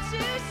trying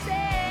to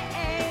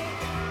say.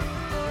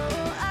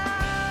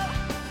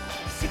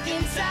 Sick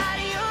and tired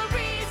of your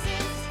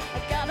reasons,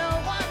 like I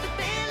don't want to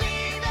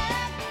believe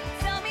them.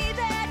 Tell me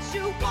that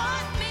you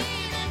want me,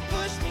 then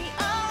push me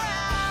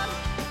around.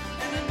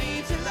 And I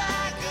need you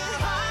like a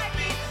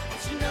heartbeat,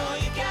 but you know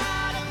you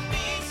got a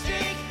mean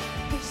streak.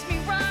 Makes me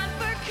run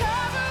for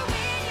cover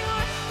when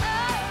you're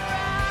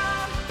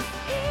around.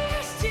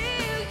 Here's to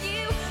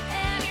you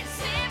and your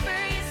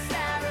temper. Yes,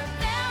 I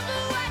remember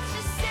what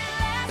you said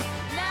last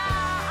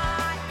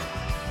night,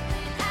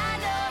 and I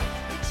know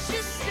that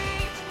you see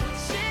what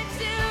you're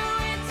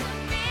doing to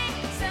me.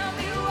 Tell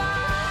me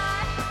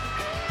why.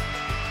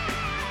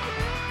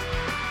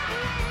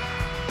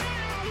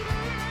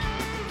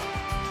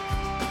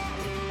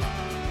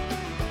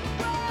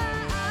 Why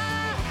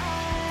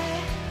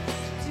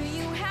do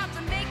you have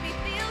to make me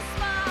feel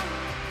small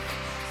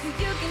so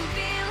you can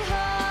feel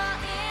whole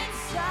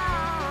inside?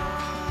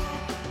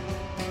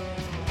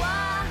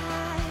 Why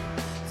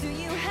do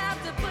you have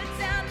to put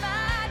down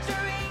my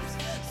dreams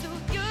so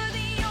you're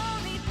the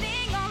only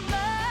thing on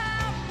my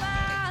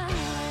mind?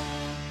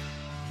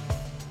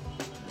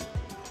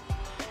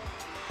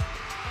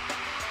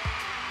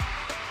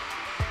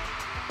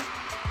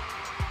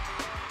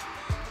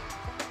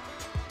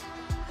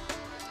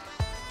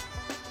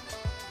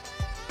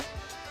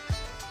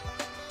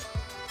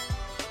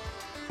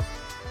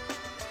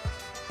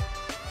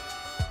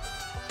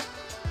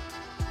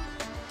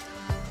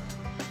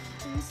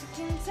 I'm sick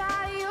and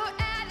tired of your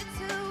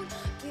attitude,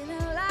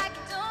 feeling like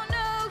I don't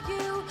know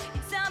you.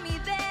 You tell me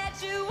that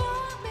you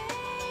want me,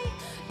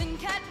 then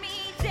cut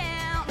me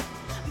down.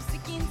 I'm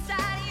sick and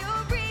tired of your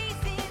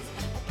reasons,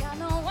 like I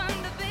know one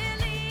to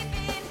believe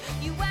in.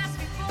 You ask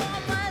me for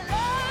my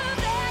love,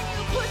 then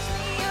you push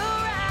me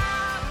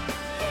around.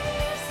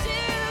 Here's to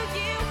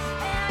you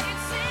and your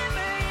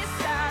temper. Yes,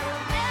 I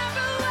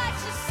remember what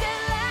you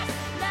said last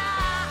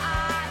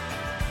night,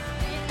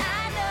 and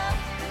I know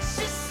that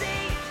you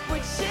see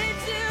what you're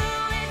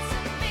doing to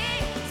me.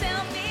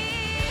 Tell me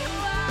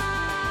why.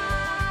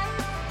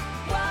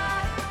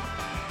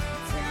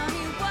 Tell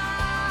me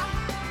why.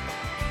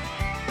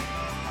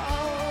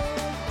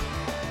 Oh,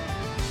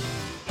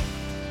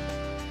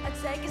 I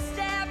take a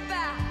step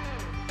back,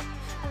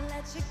 I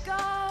let you go.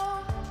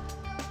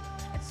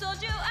 I told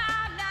you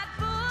I'm not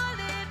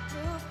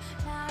bulletproof.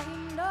 Now you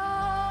know.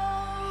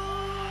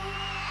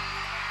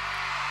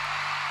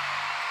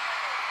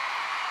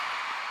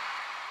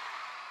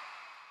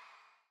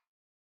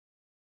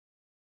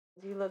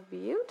 You look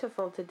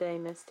beautiful today,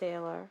 Miss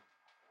Taylor.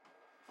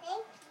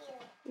 Thank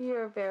you.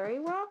 You're very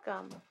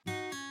welcome.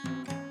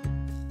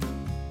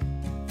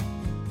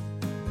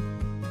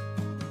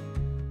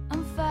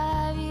 I'm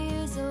 5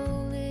 years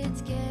old,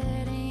 it's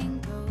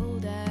getting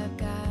cold. I've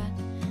got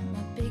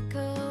my big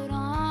coat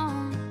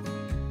on.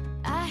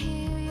 I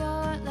hear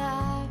your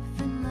laugh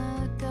and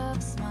look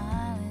up,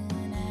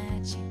 smiling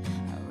at you.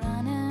 I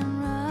run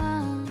and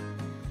run.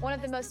 One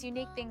of the most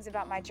unique things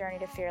about my journey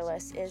to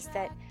Fearless is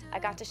that I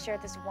got to share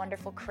this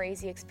wonderful,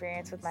 crazy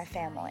experience with my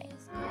family.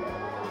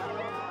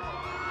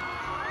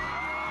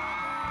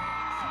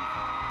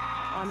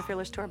 On the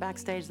Fearless Tour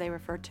backstage, they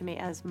referred to me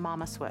as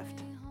Mama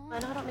Swift.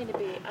 And I don't mean to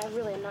be, I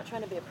really am not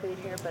trying to be a prude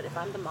here, but if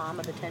I'm the mom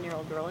of a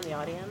 10-year-old girl in the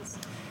audience,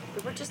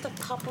 there were just a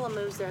couple of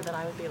moves there that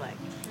I would be like,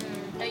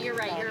 No, you're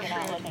right, you're a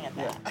not prude. looking at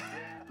that.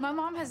 My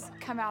mom has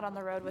come out on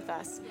the road with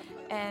us,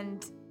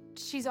 and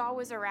she's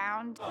always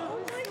around. Oh,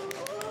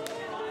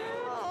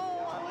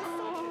 I was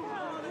so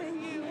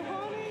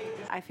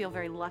I feel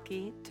very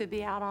lucky to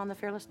be out on the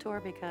Fearless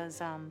Tour because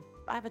I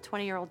have a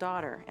 20-year-old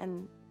daughter,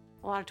 and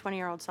a lot of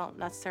 20-year-olds don't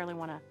necessarily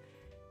want to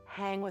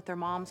hang with their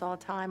moms all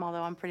the time,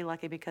 although I'm pretty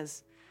lucky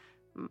because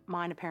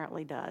mine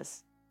apparently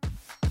does.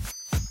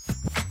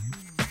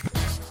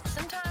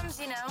 Sometimes,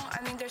 you know, I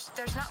mean, there's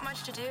not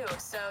much to do,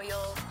 so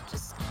you'll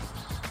just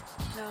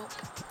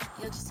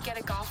get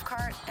a golf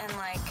cart and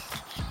like.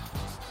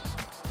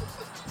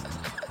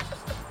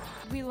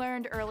 We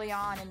learned early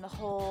on in the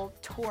whole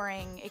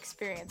touring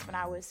experience when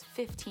I was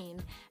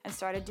 15 and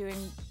started doing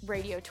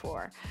radio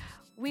tour.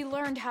 We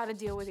learned how to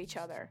deal with each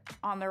other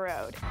on the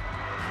road.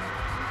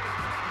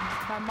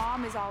 My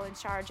mom is all in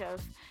charge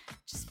of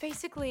just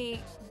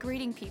basically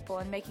greeting people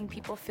and making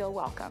people feel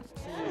welcome.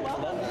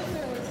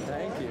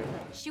 Thank you.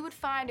 She would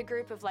find a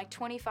group of like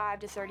 25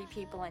 to 30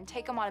 people and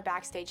take them on a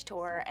backstage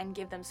tour and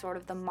give them sort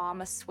of the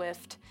Mama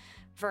Swift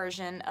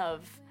version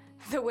of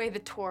the way the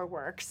tour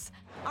works.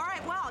 All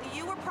right, well,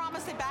 you were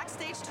promised a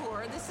backstage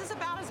tour. This is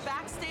about as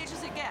backstage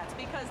as it gets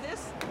because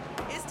this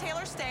is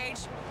Taylor's stage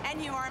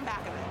and you are in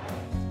back of it.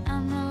 I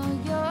know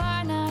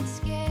you're not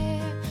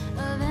scared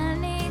of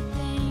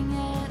anything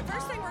at The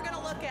first thing we're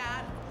gonna look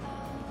at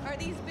are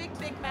these big,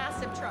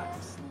 massive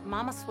trucks.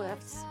 Mama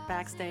Swift's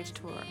backstage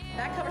tour.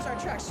 That covers our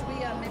trucks. Should we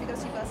maybe go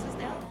see buses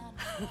now?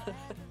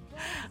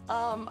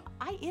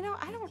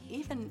 I don't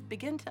even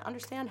begin to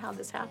understand how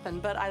this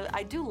happened, but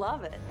I do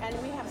love it. And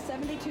we have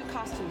 72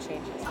 costume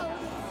changes.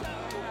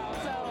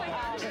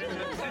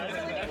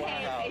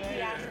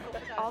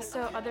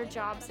 Also, other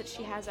jobs that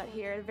she has out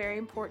here are very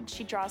important.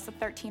 She draws the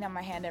 13 on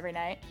my hand every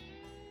night.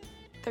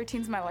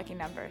 13's my lucky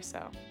number,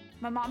 so.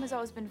 My mom has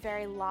always been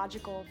very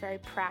logical, very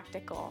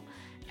practical,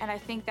 and I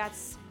think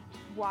that's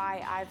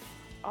why I've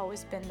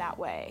always been that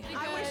way.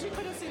 I wish you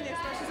could have seen the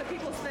expressions of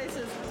people's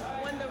faces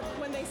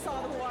when they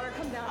saw the water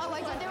come down. Oh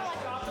my God, they were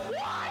like,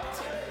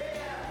 what?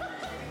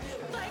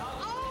 Like,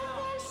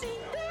 oh, she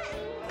did.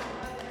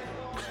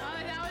 Oh,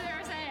 is that what they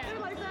were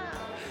saying? Like that.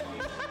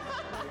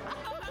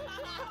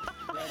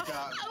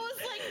 I was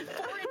like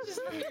 4 inches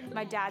from you.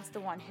 My dad's the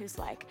one who's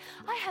like,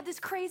 I had this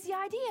crazy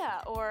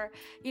idea, or,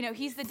 you know,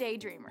 he's the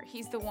daydreamer.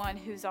 He's the one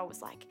who's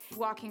always like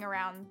walking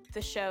around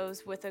the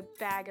shows with a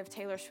bag of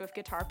Taylor Swift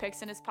guitar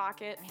picks in his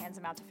pocket and hands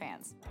them out to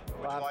fans.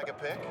 Would you like a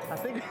pick? I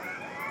think.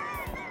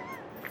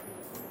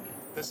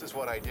 This is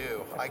what I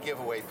do. I give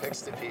away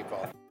picks to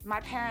people. My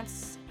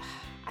parents,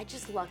 I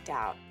just lucked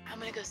out. I'm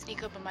gonna go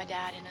sneak up on my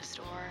dad in a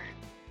store.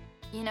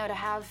 You know, to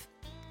have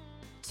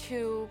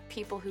two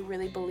people who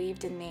really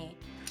believed in me.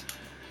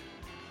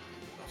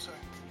 Oh, sorry.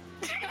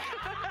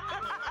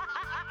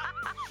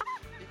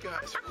 You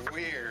guys are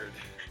weird.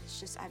 It's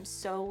just, I'm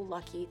so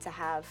lucky to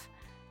have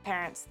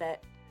parents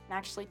that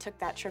actually took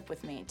that trip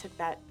with me, took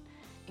that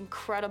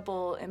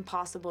incredible,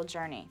 impossible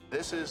journey.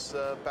 This is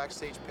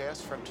Backstage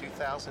Pass from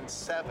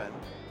 2007.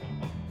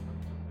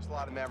 There's a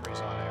lot of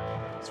memories on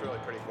there. It's really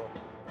pretty cool.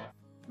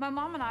 My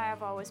mom and I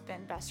have always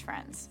been best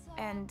friends,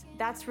 and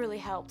that's really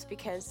helped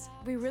because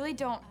we really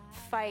don't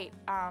fight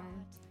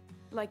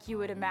like you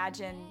would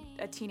imagine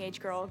a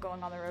teenage girl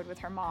going on the road with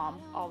her mom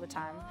all the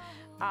time.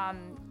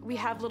 We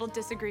have little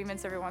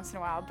disagreements every once in a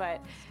while, but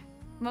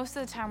most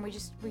of the time we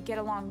get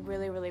along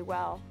really, really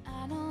well.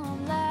 I know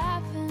I'm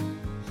laughing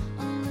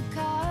on the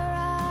car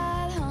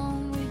ride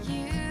home with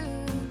you.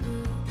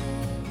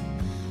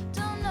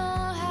 Don't know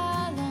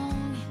how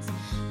long it's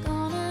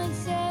gonna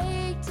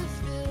take to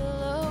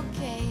feel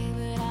okay,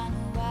 but I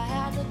know I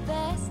had the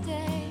best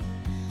day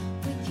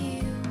with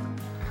you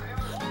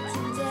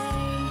today.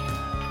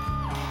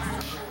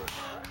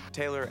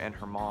 Taylor and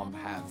her mom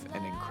have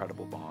an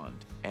incredible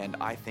bond, and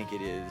I think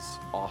it is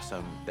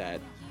awesome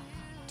that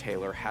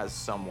Taylor has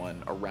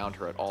someone around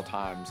her at all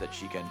times that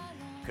she can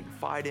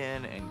confide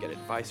in and get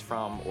advice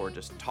from, or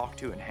just talk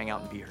to and hang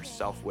out and be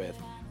herself with,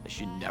 that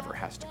she never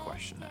has to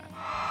question that.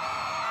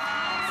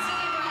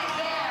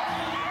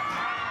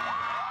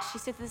 She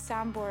sits at the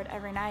soundboard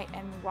every night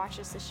and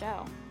watches the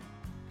show.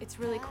 It's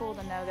really cool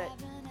to know that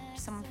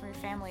someone from your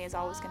family is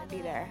always going to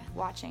be there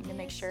watching to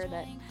make sure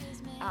that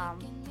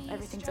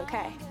everything's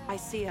okay. I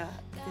see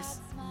this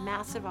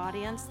massive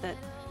audience that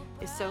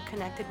is so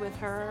connected with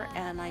her,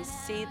 and I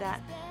see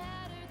that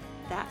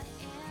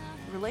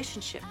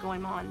relationship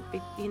going on,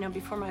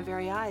 before my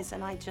very eyes,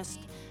 and I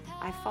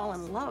fall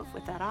in love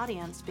with that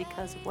audience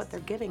because of what they're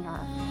giving her.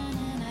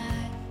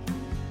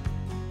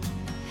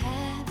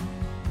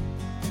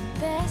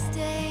 Best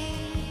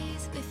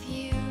days with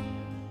you.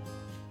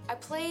 I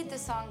played the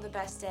song The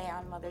Best Day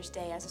on Mother's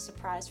Day as a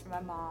surprise for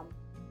my mom.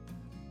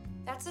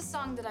 That's a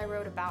song that I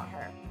wrote about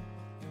her.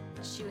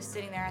 She was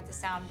sitting there at the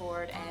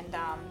soundboard, and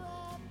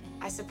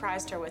I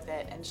surprised her with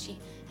it, and she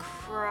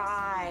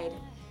cried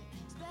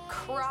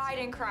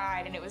and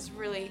cried, and it was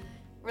really,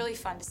 really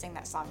fun to sing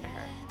that song to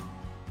her.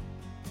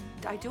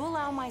 I do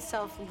allow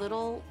myself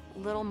little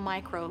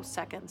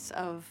microseconds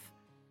of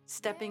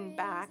stepping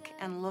back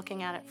and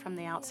looking at it from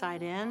the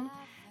outside in,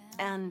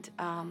 and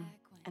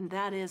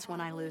that is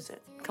when I lose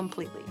it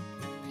completely.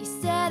 You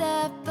set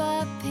up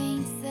a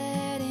paint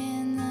set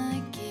in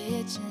the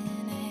kitchen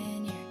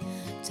and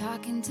you're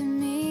talking to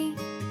me.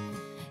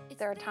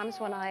 There are times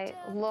when I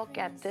look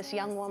at this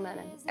young woman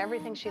and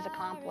everything she's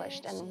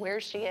accomplished and where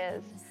she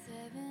is,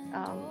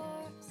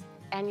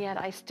 and yet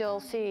I still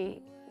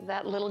see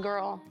that little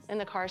girl in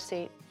the car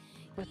seat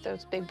with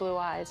those big blue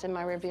eyes in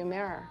my rearview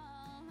mirror.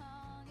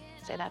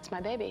 Say, that's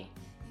my baby,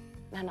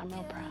 and I'm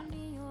real proud.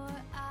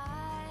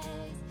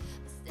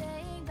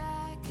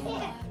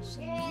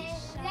 So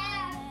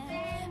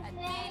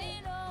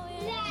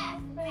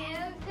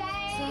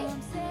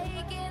I'm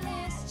taking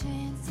this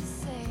chance to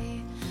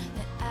say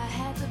that I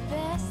had the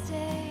best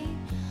day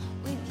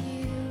with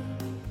you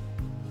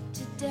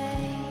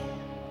today.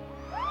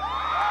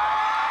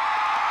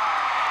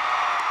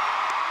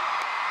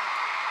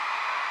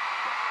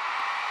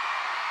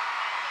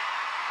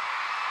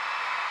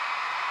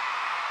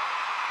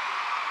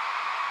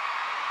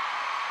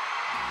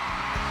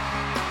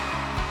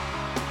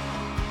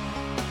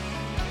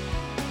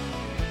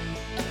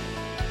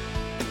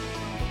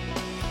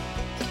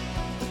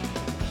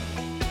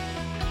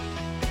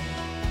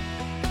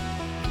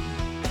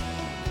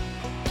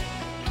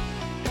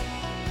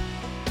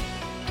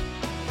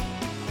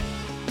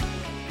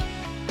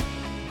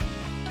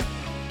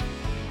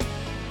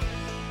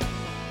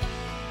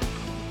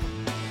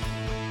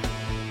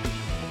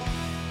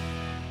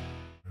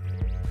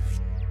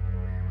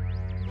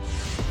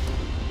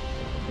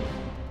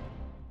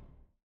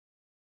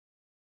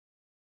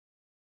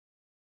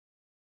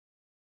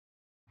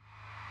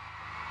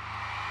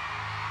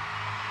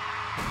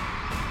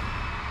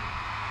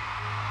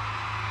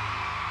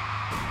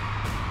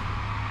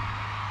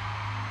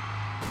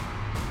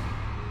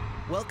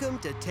 Welcome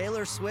to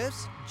Taylor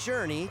Swift's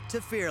Journey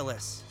to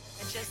Fearless.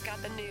 I just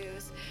got the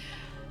news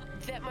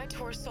that my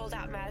tour sold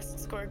out Madison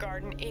Square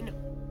Garden in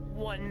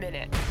 1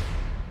 minute.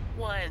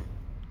 1.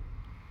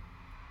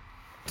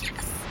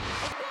 Yes!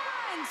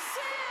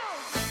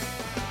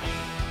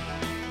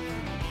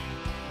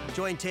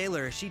 Join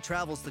Taylor as she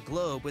travels the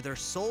globe with her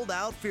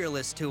sold-out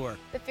Fearless Tour.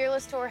 The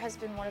Fearless Tour has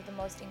been one of the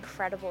most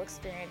incredible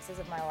experiences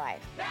of my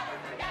life. Never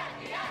forget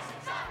the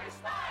essence of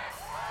Inspire.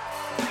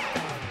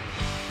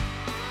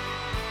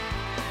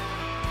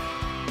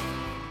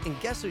 And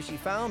guess who she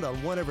found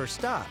on one of her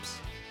stops?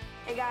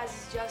 Hey guys,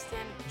 it's Justin.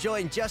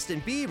 Join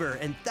Justin Bieber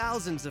and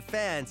thousands of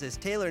fans as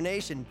Taylor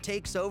Nation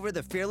takes over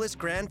the Fearless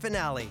Grand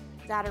Finale.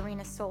 That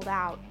arena sold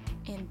out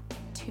in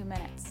 2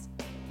 minutes.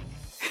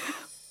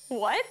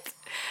 What?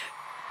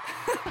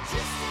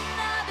 Just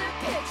another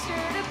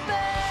picture to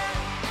burn.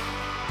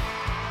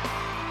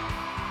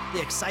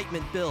 The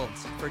excitement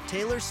builds for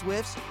Taylor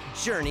Swift's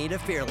Journey to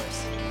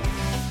Fearless.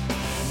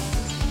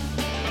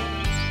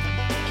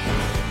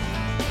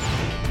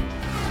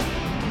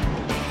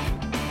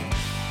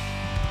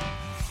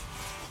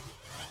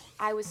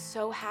 I was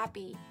so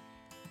happy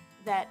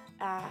that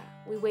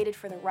we waited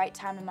for the right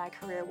time in my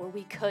career where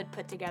we could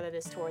put together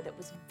this tour that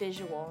was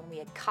visual, and we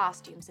had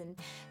costumes and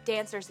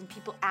dancers and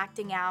people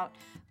acting out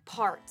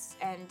parts,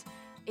 and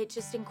it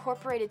just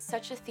incorporated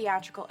such a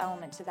theatrical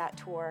element to that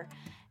tour,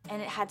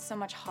 and it had so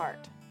much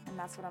heart, and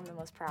that's what I'm the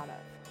most proud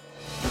of.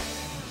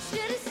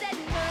 Should've said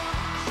no,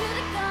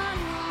 should've gone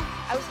home.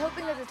 I was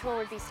hoping that the tour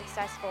would be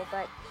successful,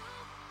 but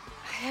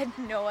I had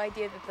no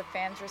idea that the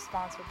fans'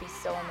 response would be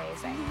so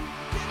amazing.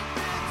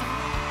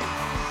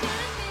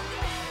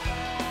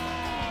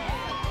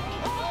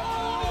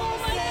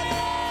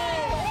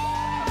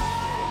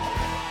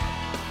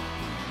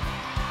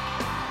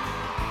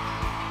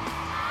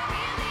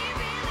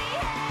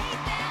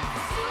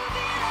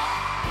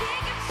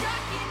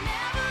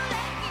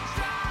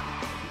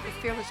 The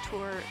Fearless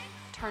Tour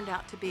turned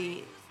out to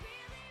be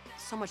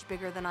so much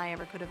bigger than I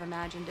ever could have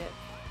imagined it.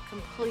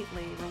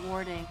 Completely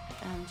rewarding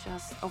and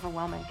just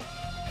overwhelming.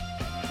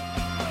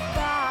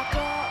 Back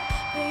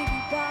up, baby,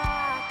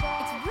 back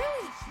up.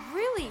 It's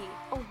really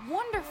a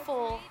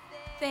wonderful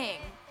thing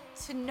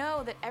to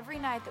know that every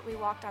night that we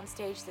walked on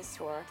stage this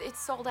tour,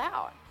 it's sold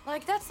out.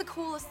 Like, that's the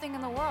coolest thing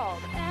in the world.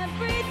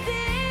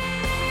 Everything.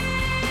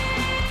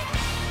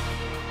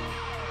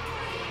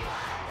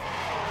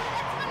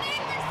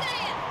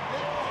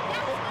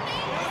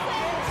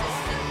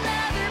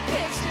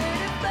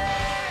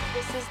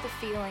 This is the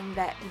feeling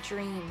that we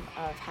dream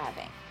of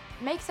having.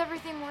 It makes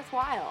everything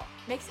worthwhile.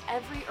 It makes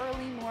every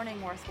early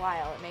morning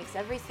worthwhile. It makes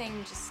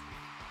everything just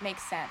make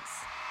sense.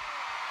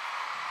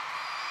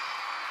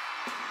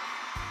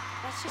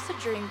 That's just a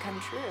dream come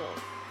true.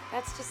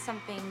 That's just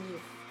something you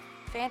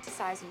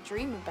fantasize and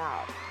dream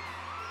about.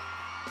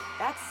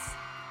 That's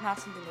not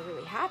something that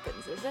really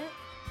happens, is it?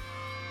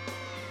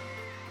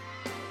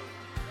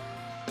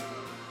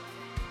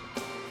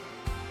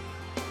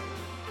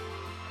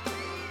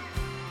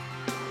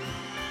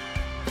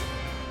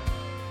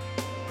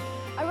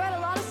 I write a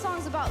lot of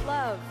songs about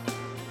love.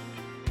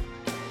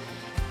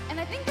 And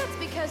I think that's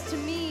because to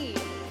me,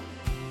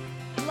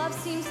 love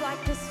seems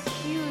like this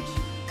huge,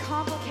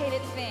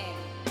 complicated thing.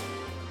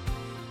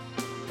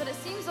 But it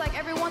seems like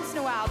every once in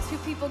a while, two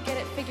people get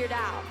it figured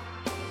out.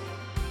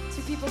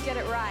 Two people get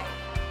it right.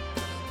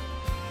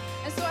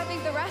 And so I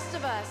think the rest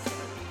of us,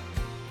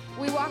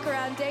 we walk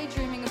around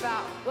daydreaming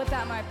about what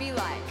that might be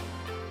like.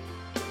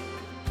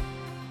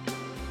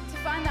 To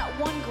find that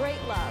one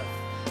great love,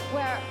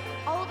 where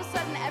all of a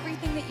sudden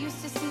everything that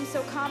used to seem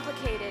so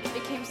complicated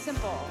became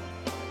simple.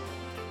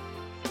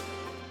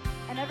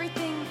 And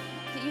everything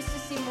that used to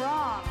seem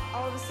wrong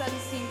all of a sudden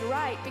seemed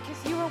right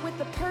because you were with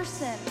the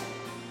person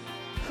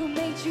who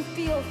made you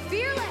feel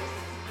fearless.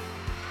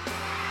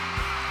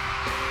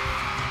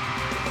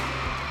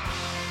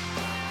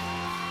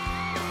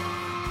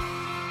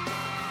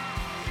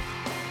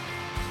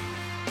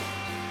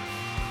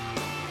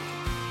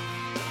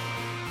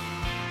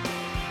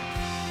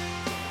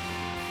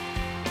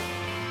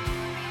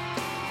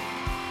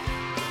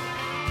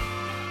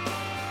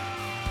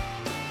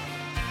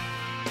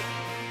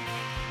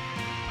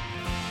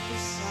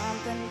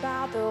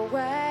 About the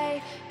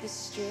way the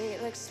street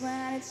looks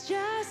when it's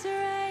just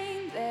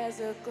rain. There's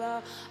a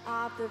glow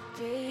off the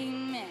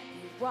pavement.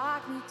 You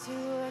walk me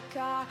to a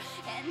car,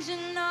 and you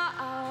know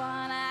I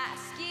wanna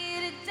ask you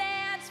to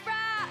dance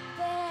right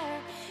there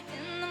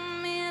in the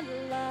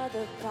middle of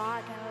the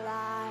parking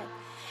lot.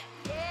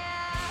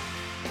 Yeah.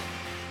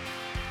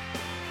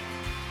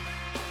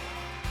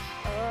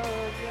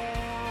 Oh yeah.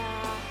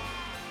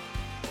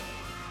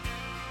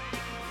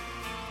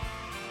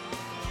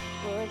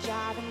 We're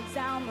driving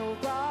down the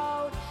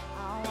road.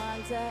 I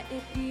wonder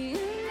if you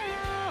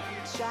know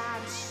I'm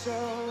trying so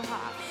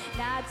hard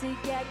not to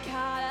get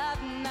caught up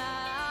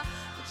now.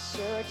 But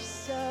you're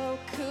just so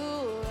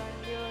cool on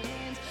your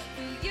hands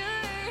through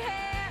your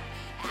hair,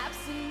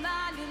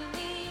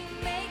 absentmindedly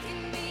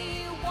making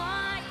me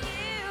want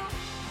you.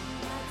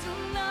 And I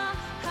don't know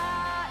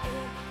how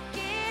it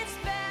gets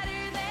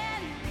better than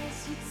this.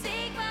 You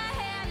take my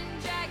hand and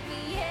drag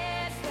me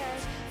head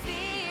first,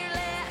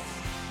 fearless.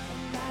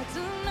 And I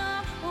don't know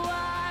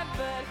why,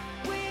 but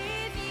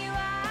with you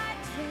I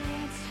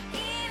dance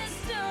in a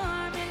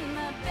storm in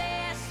my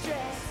best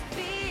dress,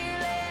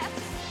 fearless.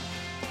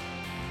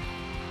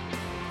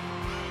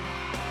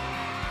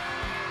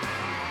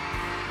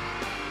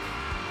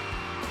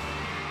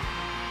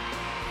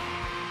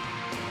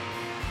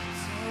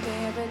 So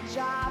baby,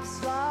 drive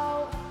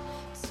slow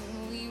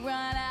till we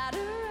run out of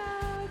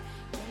road.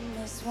 In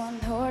this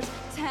one-horse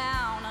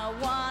town, I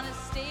wanna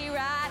stay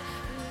right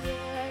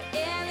here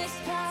in this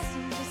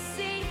passenger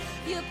seat.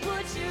 You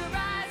put your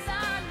eyes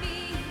on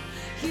me,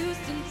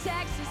 Houston,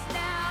 Texas,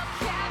 now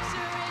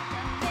capture it,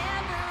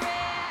 remember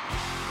it.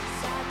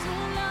 'Cause I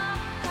don't know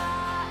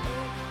how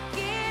it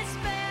gets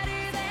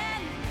better than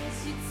this.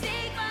 You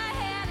take my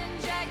hand and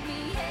drag me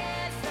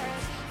head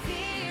first,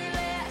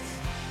 fearless.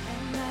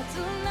 And I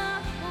don't know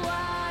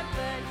why,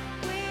 but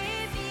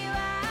with you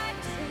I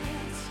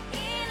dance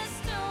in a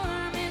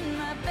storm in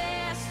my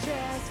best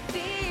dress,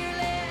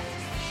 fearless.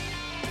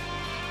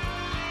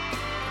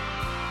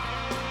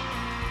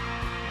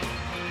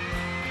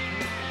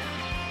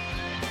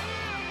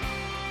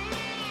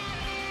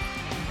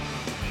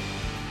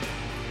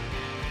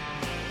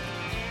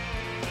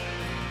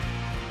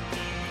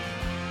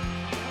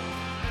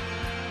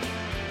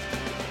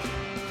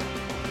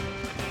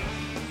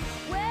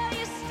 Well,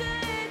 you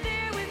stood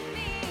there with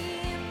me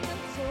in the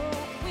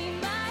doorway,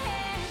 my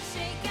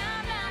handshake.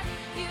 I'm not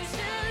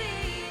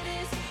usually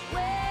this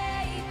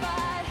way,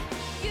 but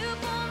you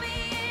pull me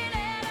in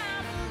and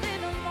I'm a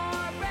little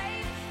more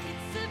brave.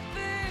 It's a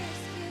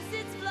first, 'cause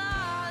it's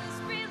flawed,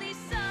 it's really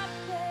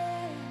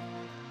something.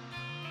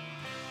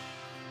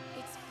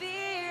 It's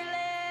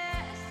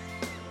fearless.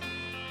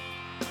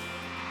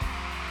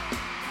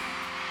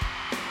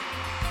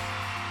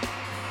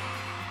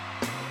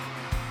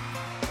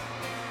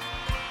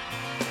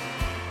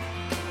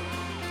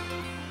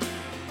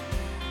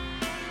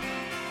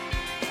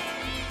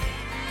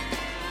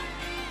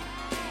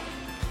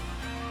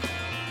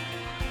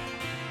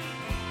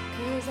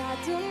 Cause I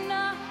don't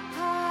know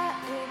how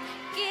it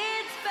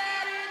gets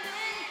better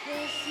than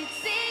this. You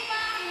take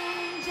my hand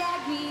and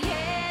drag me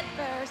head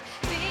first,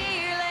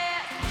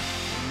 fearless.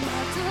 And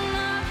I don't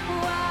know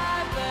why,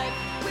 but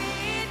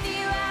with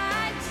you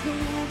I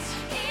dance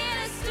in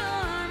a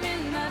storm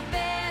in my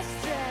best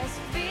dress,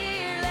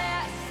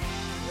 fearless.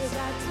 Cause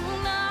I don't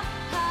know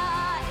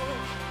how it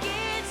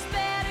gets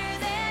better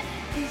than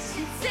this.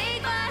 You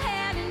take my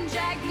hand and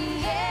drag me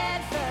head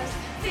first,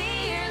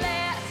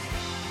 fearless.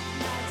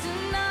 I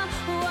don't know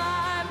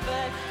why,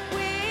 but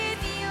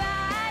with you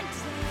I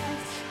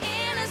dance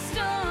in a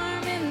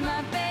storm in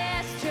my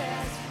best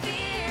dress,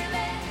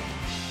 fearless.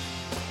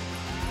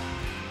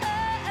 Oh,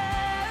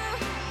 oh,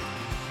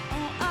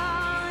 oh,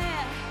 oh,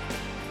 yeah.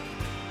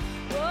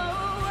 Whoa,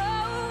 whoa,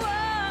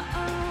 whoa,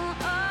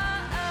 oh, oh,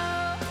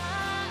 oh,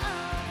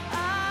 oh,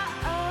 oh,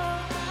 oh,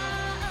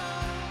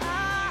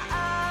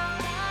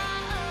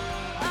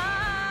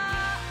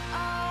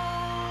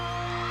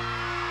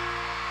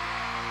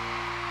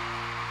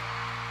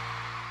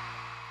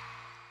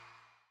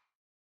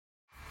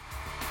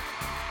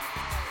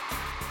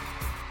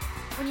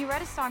 When you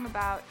write a song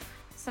about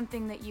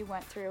something that you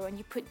went through and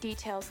you put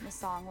details in the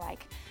song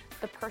like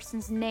the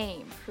person's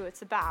name, who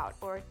it's about,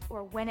 or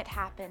when it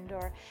happened,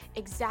 or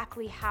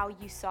exactly how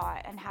you saw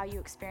it and how you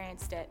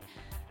experienced it,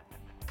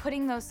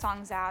 putting those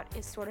songs out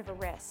is sort of a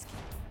risk.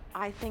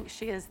 I think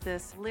she is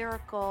this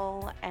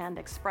lyrical and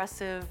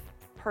expressive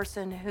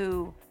person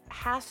who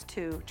has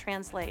to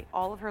translate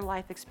all of her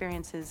life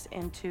experiences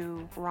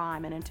into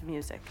rhyme and into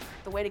music.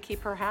 The way to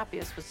keep her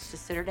happiest was to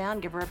sit her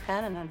down, give her a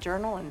pen and a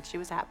journal, and she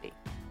was happy.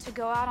 To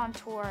go out on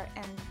tour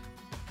and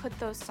put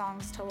those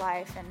songs to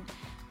life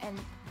and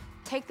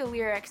take the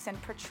lyrics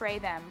and portray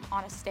them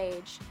on a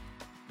stage,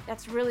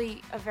 that's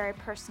really a very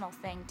personal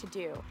thing to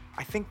do.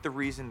 I think the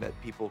reason that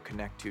people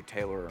connect to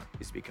Taylor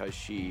is because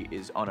she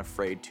is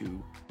unafraid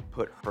to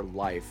put her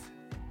life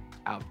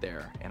out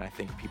there, and I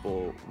think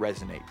people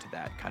resonate to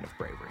that kind of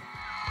bravery.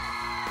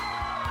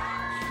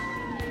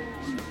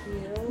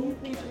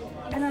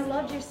 And I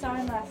loved your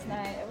song last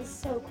night. It was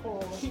so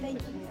cool. Thank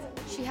you.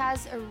 She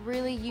has a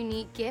really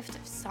unique gift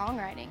of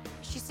songwriting.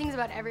 She sings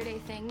about everyday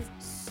things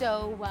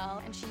so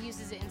well, and she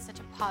uses it in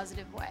such a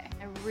positive way.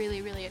 I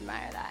really, really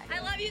admire that. I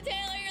love you,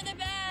 Taylor. You're the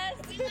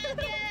best. We love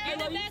you. You're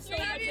the best. We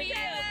love you,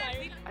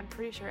 Taylor. I'm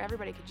pretty sure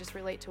everybody could just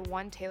relate to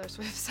one Taylor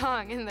Swift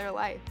song in their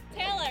life.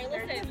 Taylor,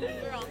 listen,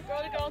 girl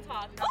to girl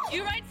talk.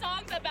 You write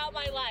songs about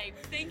my life.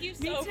 Thank you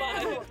so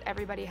much.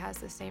 Everybody has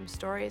the same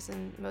stories,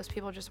 and most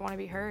people just want to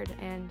be heard,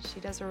 and she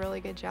does a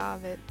really good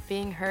job at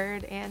being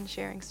heard and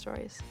sharing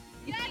stories.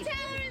 Yeah, Taylor,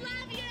 we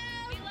love you.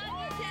 We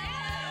love you, Taylor.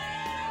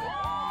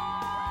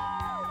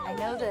 I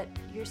know that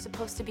you're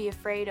supposed to be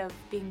afraid of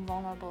being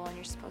vulnerable, and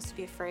you're supposed to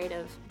be afraid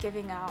of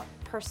giving out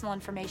personal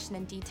information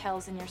and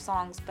details in your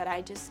songs, but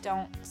I just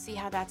don't see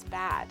how that's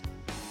bad.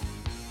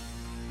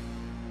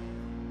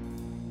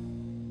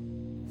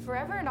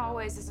 Forever and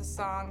Always is a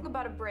song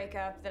about a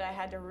breakup that I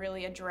had to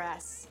really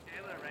address.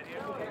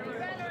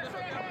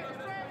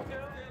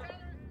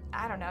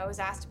 I don't know, I was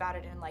asked about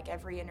it in like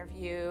every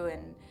interview,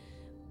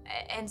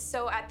 and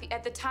so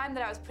at the time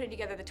that I was putting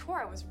together the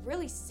tour, I was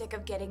really sick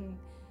of getting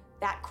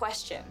that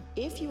question.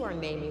 If you are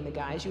naming the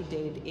guys you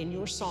dated in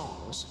your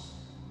songs,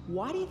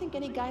 why do you think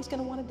any guy's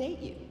gonna want to date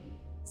you?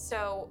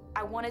 So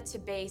I wanted to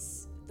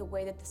base the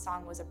way that the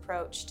song was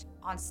approached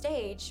on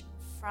stage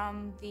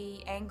from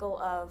the angle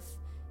of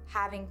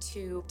having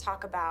to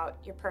talk about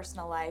your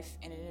personal life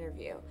in an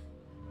interview.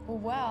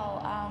 Well,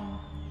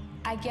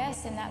 I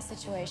guess in that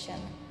situation,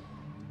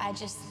 I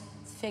just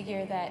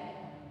figure that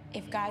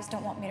if guys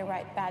don't want me to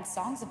write bad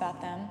songs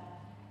about them,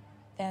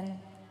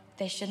 then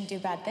they shouldn't do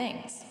bad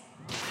things.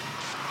 They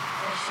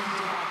shouldn't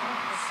do bad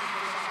things.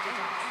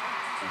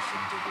 They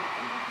shouldn't do bad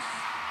things.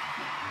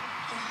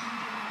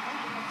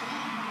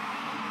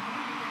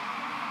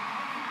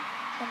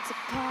 Once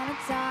upon a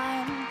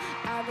time,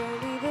 I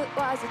believe it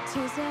was a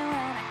Tuesday when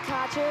I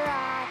caught your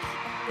eye,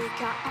 and we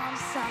got on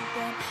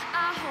something.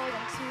 I hold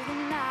on to the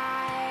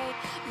night.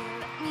 You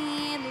looked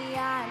me in the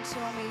eye and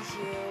told me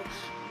you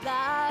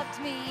loved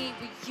me.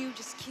 Were you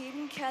just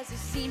kidding? 'Cause it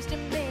seems to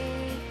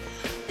me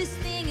this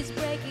thing is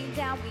breaking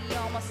down. We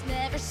almost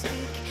never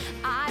speak.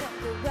 I don't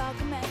feel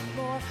welcome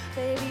anymore.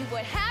 Baby,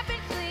 what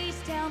happened? Please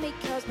tell me.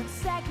 'Cause 1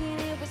 second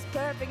it was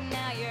perfect.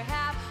 Now you're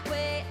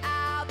halfway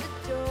out the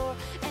door,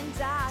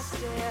 and I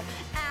stare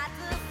at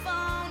the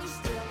phone. You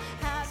still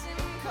hasn't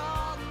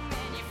called,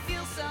 and you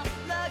feel some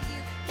love.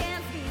 You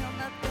can't feel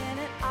nothing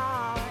at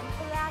all. And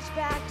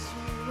flashback to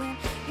when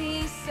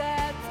he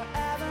said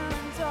forever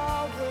and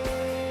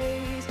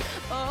always.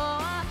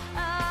 Oh,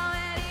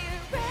 and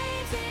it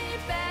rains when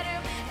you're better.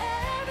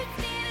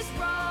 Everything is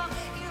wrong.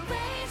 It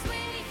rains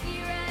when you're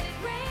here, and it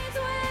rains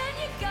when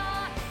you're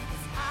gone.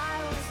 'Cause I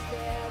was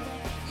there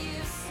when you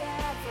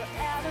said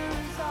forever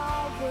and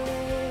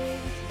always.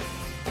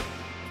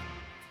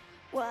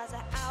 Was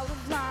I out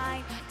of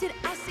line? Did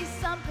I say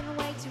something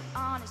way too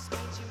honest?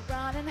 Made you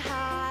run and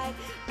hide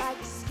like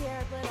a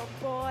scared little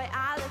boy?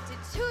 I looked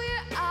into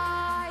your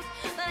eyes,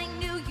 but I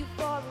knew you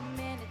for a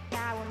minute.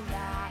 Now I'm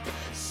not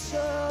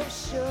so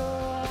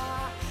sure.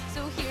 So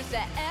here's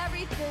to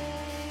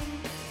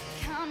everything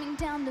coming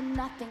down to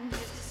nothing.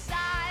 Here's to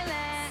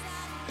silence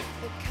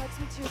that cuts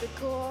me to the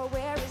core.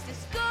 Where is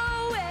this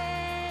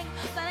going?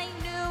 But I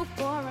knew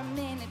for a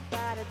minute,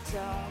 but I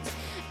don't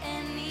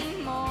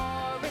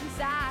anymore. And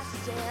I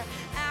stare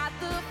at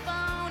the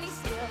phone. He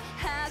still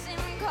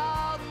hasn't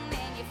called, and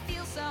then you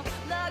feel some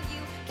love.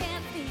 You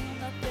can't feel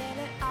nothing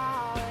at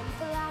all. And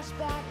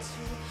flashback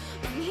to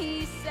when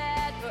he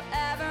said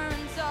forever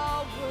and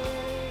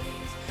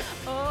always.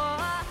 Oh,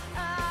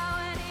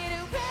 and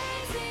it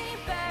rains when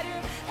you're better.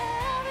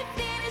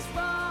 Everything is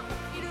wrong.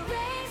 It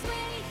rains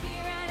when you're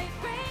here, and it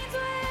rains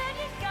when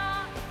you're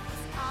gone.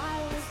 'Cause I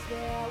was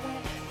there when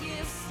you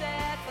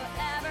said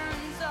forever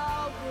and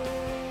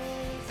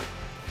always.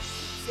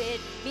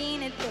 Didn't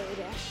mean it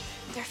later.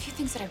 There are a few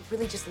things that I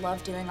really just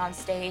love doing on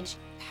stage.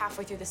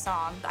 Halfway through the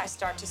song, I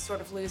start to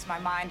sort of lose my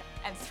mind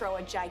and throw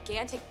a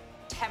gigantic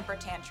temper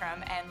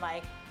tantrum and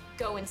like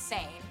go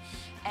insane.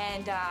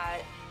 And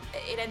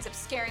it ends up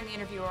scaring the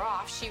interviewer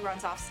off. She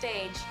runs off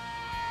stage.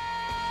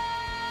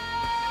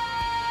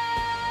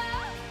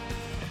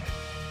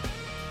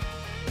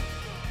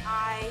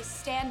 I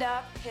stand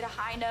up, hit a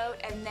high note,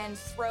 and then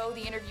throw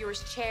the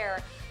interviewer's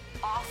chair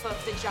off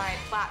of the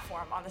giant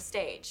platform on the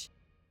stage.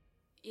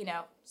 You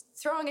know,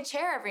 throwing a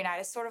chair every night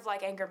is sort of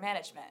like anger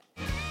management.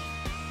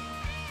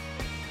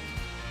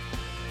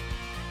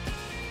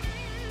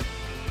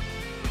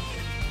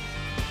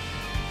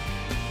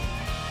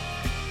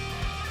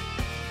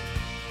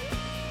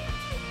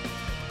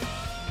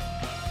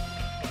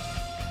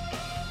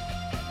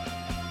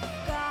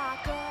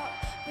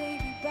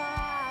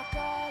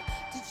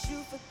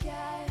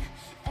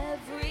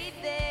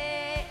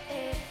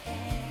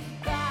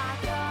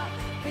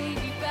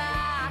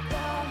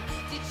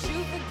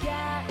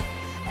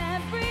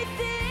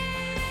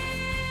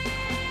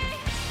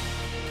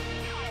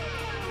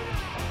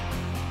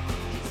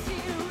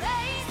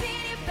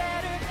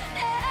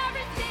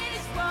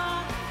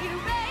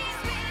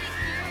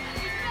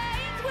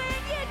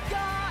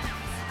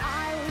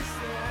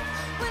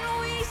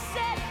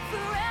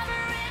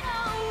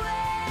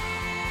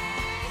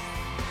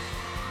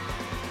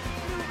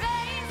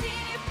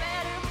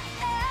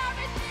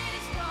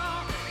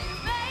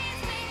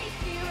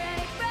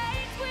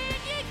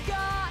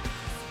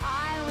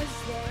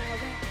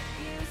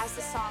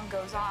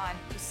 goes on,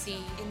 you see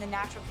in the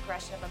natural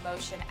progression of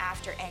emotion,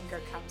 after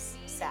anger comes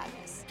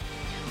sadness.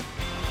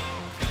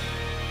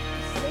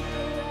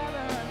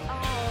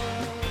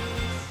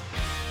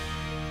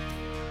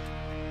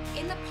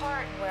 In the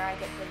part where I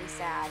get really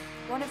sad,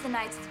 one of the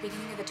nights at the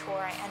beginning of the tour,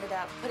 I ended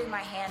up putting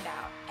my hand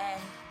out,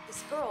 and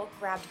this girl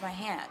grabbed my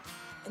hand.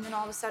 And then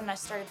all of a sudden, I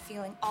started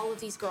feeling all of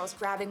these girls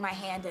grabbing my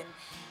hand,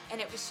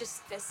 and it was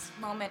just this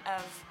moment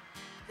of,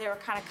 they were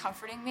kind of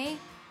comforting me,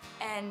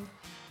 and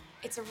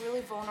it's a really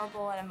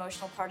vulnerable and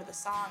emotional part of the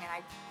song, and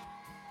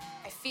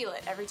I feel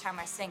it every time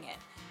I sing it.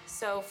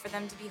 So for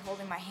them to be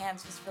holding my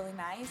hands was really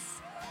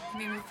nice. It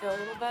made me feel a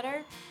little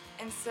better.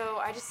 And so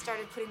I just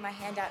started putting my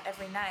hand out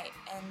every night,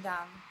 and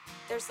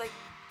there's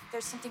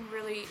something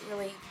really,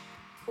 really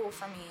cool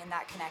for me in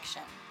that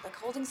connection. Like,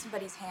 holding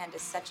somebody's hand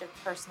is such a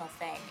personal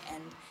thing,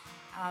 and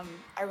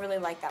I really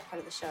like that part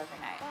of the show every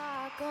night.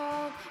 Back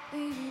up,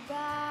 baby,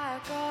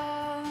 back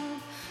up.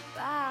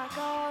 Back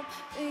up,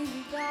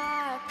 baby,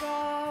 back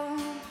up.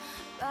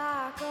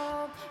 Back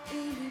up,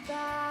 baby,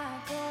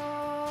 back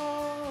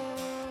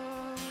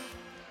up.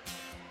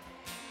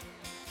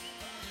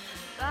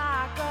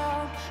 Back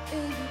up,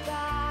 baby,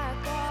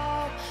 back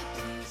up.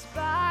 Please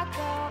back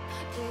up,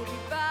 baby,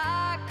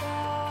 back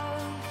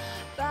up.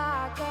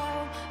 Back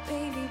up,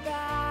 baby,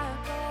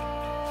 back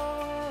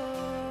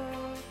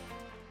up.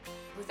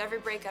 With every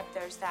breakup,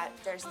 there's that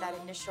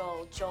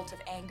initial jolt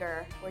of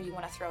anger where you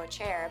want to throw a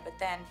chair, but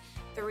then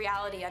the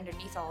reality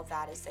underneath all of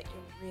that is that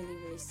you're really,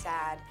 really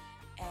sad,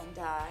 and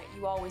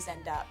you always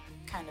end up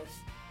kind of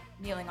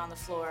kneeling on the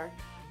floor,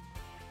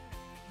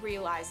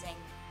 realizing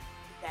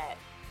that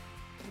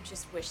you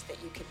just wish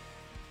that you could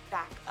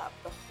back up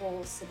the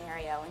whole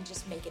scenario and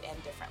just make it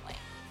end differently.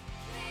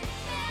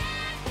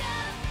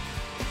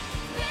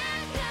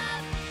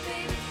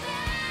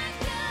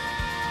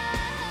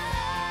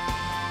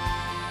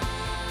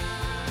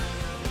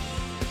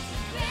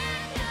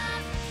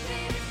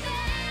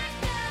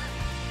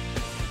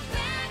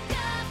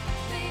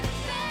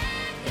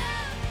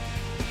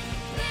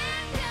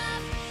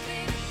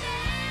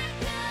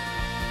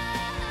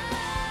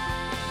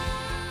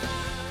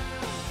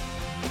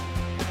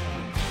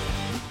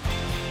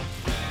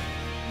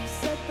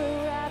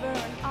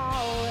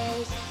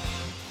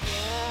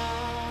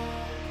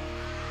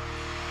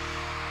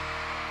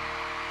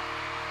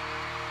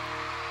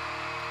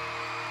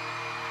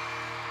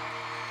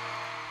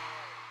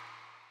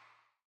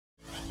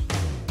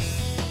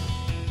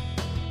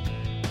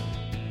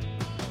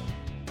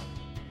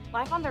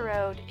 Life on the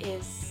road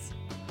is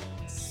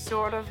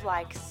sort of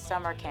like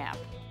summer camp.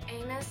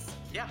 Amos,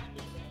 Yeah.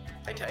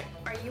 Hey, Tay.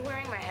 are you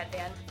wearing my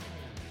headband?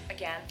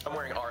 Again? I'm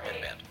wearing our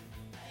headband.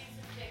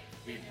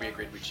 We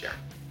agreed we'd share.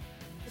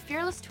 The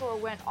Fearless Tour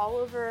went all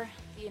over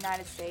the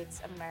United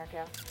States of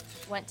America,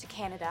 went to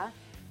Canada.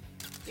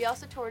 We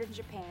also toured in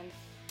Japan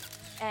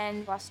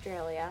and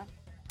Australia,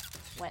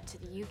 went to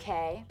the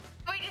UK.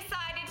 We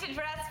decided to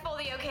dress for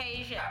the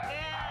occasion.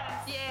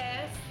 Yes,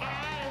 yes,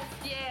 yes,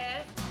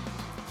 yes.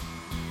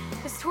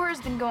 This tour has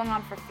been going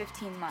on for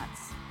 15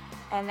 months,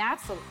 and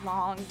that's a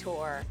long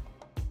tour.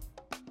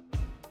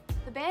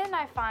 The band and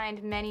I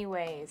find many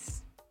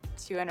ways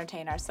to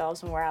entertain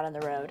ourselves when we're out on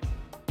the road.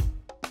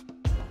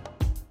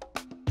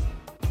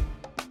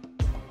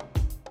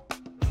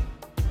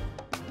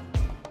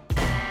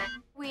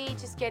 We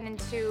just get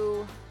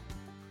into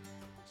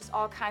just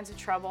all kinds of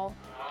trouble.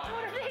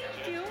 What are they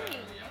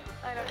doing?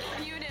 I don't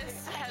know.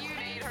 Eunice has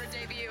made her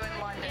debut in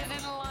London.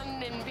 Is in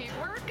London,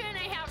 people. We're gonna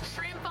have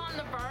shrimp on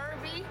the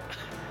Barbie,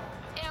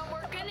 and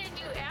we're gonna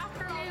do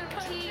afternoon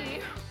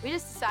tea. We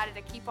just decided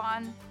to keep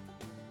on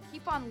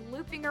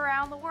looping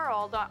around the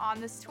world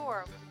on this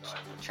tour.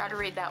 Try to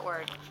read that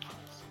word.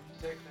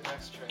 Take the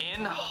next train.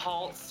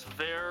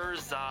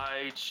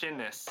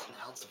 Inhaltsverzeichnis.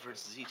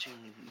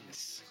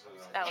 Inhaltsverzeichnis.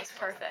 That was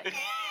perfect.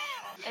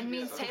 It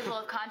means table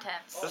of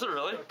contents. Is it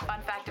really?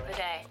 Fun fact of the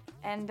day.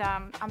 And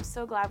I'm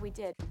so glad we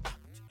did.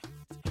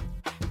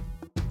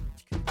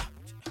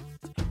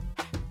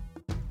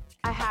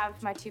 I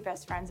have my two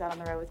best friends out on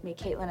the road with me,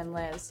 Caitlin and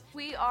Liz.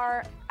 We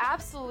are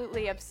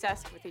absolutely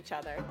obsessed with each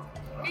other.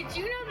 Did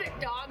you know that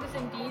dogs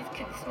and bees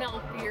can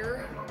smell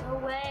fear? No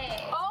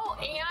way. Oh,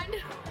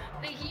 and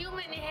the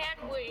human head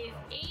weighs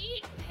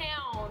 8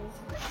 pounds.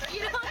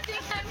 You don't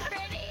think I'm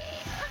pretty?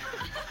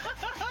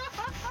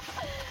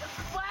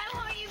 Why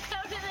won't you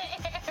come to the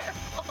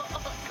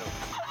airport?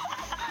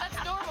 That's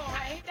normal,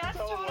 right? That's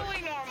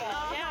totally normal.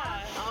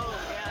 Yeah. Oh,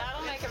 yeah,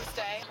 that'll make him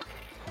stay.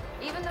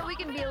 Even though we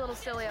can be a little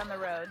silly on the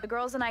road, the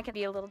girls and I can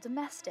be a little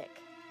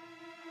domestic.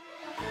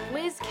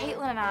 Liz,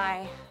 Caitlin, and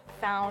I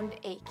found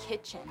a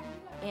kitchen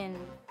in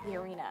the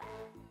arena.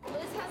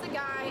 Liz has a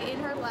guy in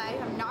her life.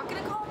 I'm not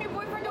gonna call him your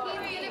boyfriend.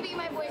 He's gonna be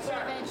my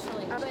boyfriend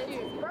eventually. But it's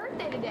his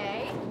birthday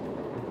today,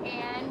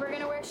 and we're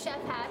gonna wear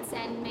chef hats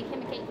and make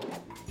him a cake.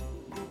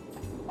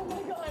 Oh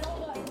my God,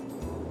 hold on.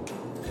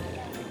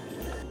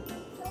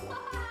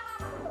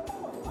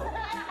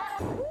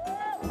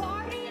 Woo,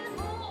 party in the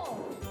pool.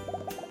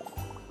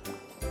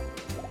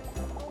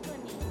 Open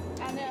me.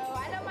 I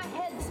know my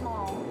head's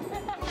small.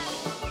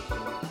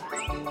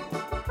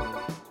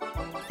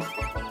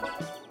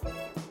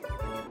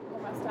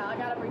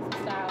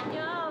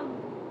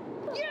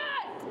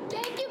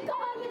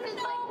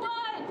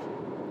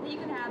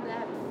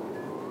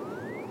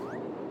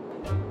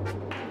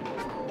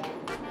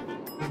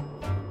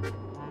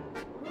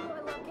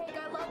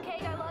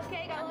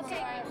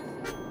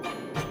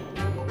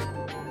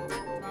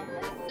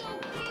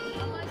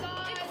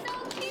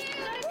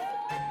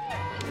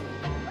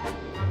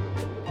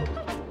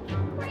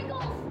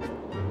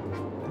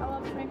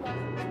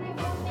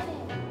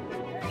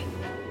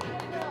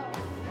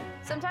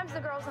 Sometimes the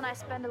girls and I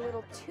spend a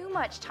little too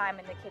much time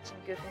in the kitchen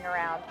goofing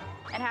around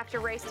and have to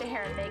race to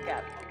hair and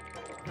makeup.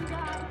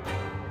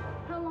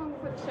 How long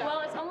for the show? Well,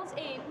 it's almost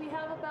 8. We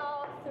have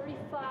about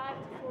 35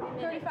 to 40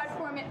 minutes. 35,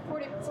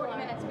 40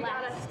 minutes.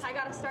 I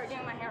gotta start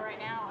doing my hair right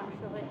now,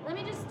 actually. Let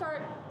me just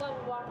start while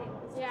we're walking.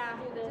 Yeah,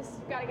 do this.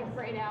 just gotta get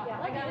sprayed out.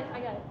 Yeah, I got it.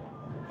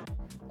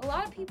 A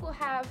lot of people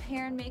have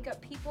hair and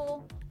makeup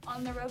people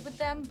on the road with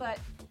them, but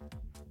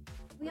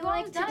we've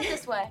always done it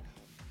this way.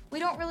 We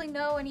don't really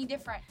know any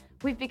different.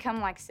 We've become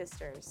like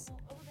sisters.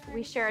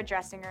 We share a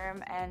dressing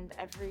room, and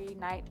every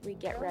night we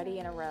get ready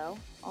in a row,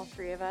 all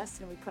 3 of us,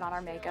 and we put on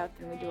our makeup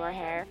and we do our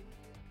hair.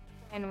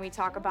 And we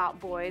talk about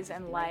boys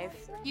and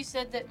life. You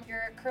said that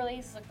your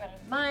curlies look better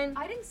than mine.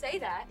 I didn't say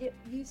that.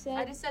 You said.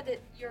 I just said that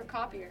you're a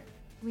copier.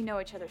 We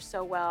know each other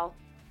so well.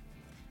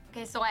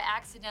 Okay, so I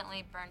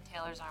accidentally burned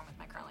Taylor's arm with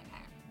my curling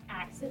iron.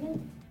 Accident?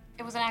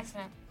 It was an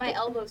accident. My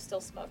elbow's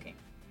still smoking.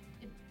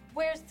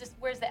 Where's the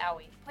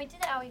owie? Point to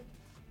the owie.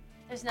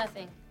 There's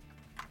nothing.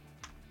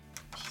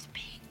 She's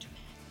being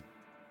dramatic.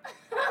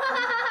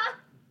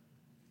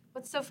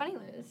 What's so funny,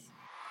 Liz?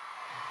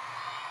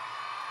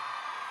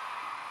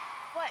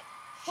 What?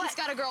 He's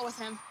got a girl with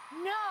him.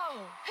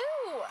 No!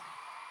 Who?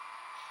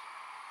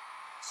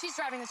 She's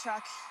driving the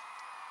truck.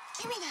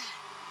 Give me that.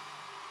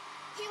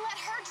 He let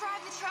her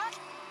drive the truck?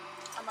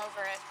 I'm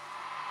over it.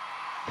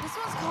 This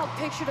one's called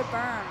Picture to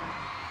Burn.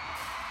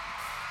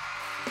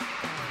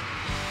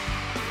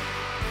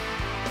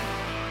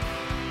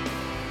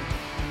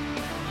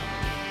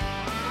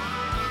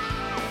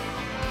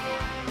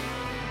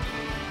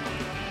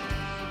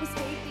 We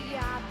state the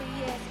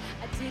obvious.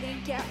 I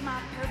didn't get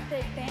my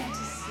perfect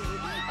fantasy.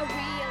 I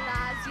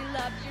realized you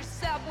loved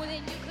yourself more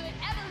than you could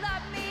ever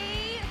love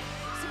me.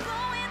 So go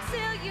and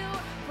tell your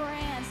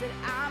friends that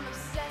I'm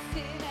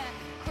obsessive and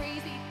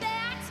crazy.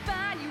 That's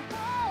fine. You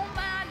won't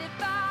mind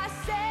if I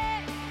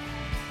say.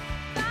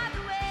 By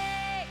the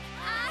way,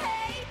 I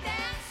hate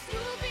that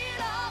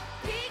stupid old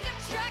pickup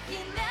truck.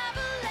 You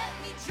never let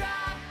me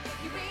drive.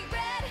 You bring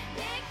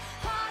redneck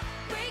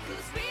heartbreak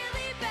who's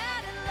really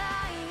bad at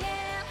lying.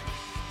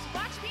 So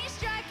watch me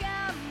strike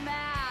a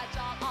match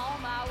on all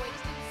my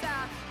wasted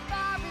time.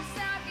 Far as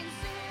I'm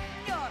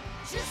concerned, you're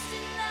just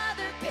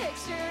another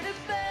picture to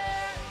burn.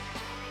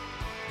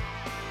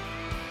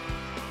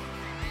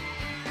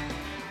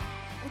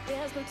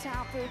 There's no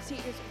time for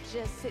tears, I'm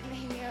just sitting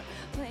here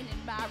planning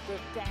my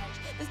revenge.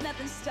 There's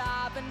nothing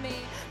stopping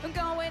me from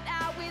going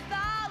out with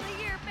all of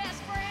your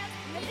best friends.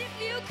 And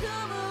if you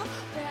come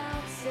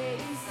around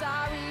saying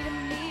sorry to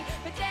me,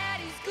 but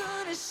daddy's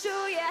gonna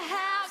show you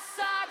how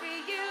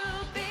sorry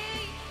you'll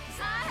be.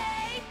 'Cause I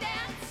hate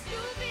that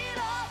stupid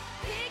old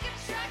pickup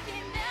truck.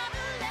 You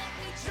never let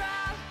me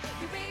drive.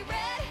 You're a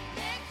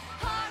redneck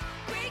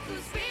heartbreak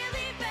who's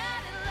really bad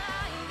at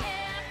lying.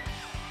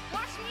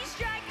 Watch me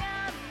strike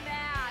a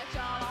match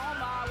on all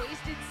my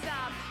wasted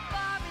time.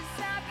 Far as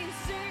I'm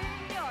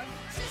concerned, you're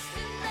just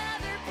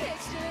another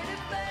picture to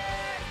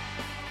burn.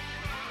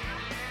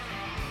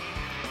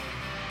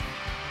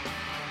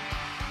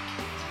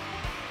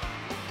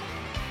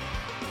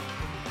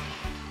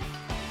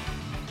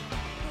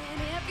 And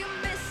if you're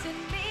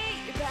missing me,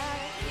 you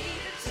better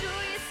keep it to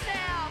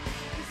yourself.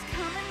 'Cause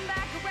coming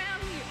back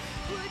around here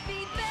would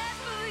be bad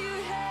for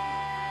your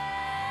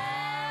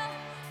health.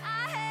 I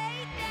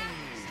hate that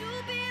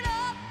stupid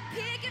old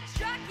pickup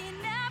truck. You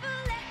never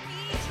let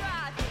me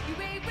drive. You a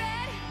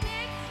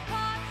redneck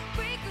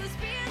heartbreak who's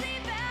really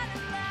bad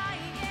at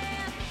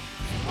lying.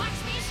 Watch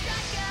me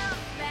strike a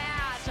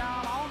match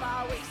on all my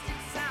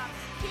wasted time. In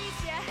case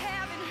you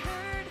haven't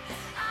heard,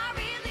 I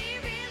really,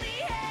 really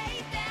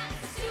hate that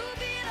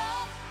stupid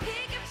old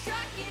pickup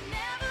truck. You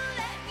never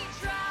let me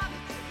drive.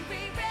 You're a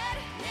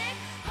redneck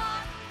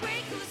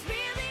heartbreak who's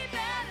really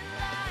bad at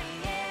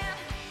lying.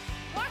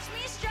 Watch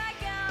me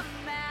strike a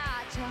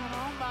match on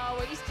all my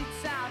wasted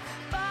time.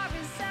 Far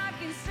as I'm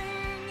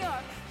concerned,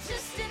 you're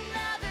just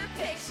another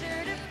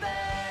picture to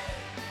burn.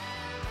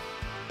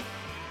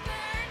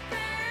 Burn,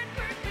 burn,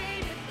 burn,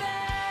 baby,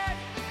 burn.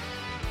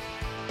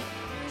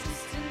 You're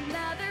just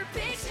another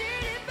picture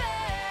to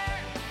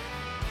burn.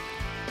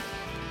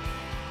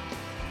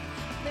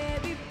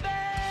 Baby,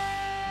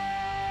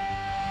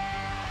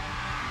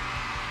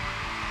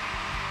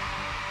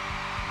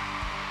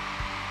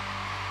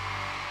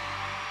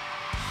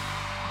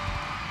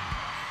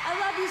 I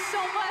love you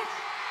so much.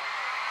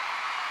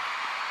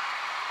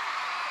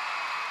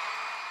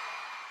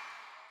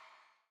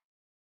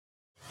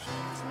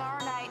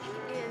 Tomorrow night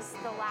is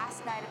the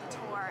last night of the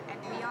tour, and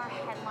we are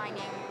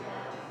headlining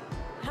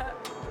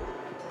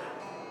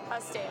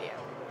a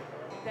stadium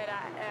that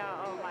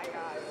oh my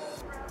God.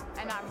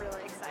 And I'm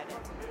really excited.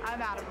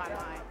 I'm out of my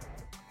mind.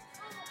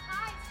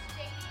 Hi,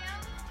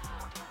 stadium.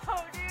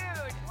 Oh,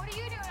 dude. What are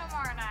you doing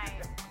tomorrow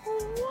night?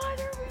 What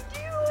are we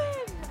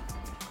doing?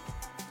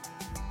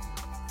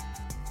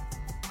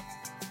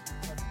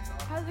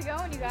 How's it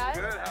going, you guys?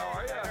 Good, how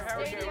are you?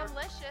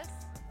 Stadium-licious.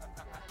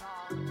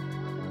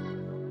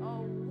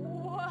 Oh,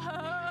 whoa.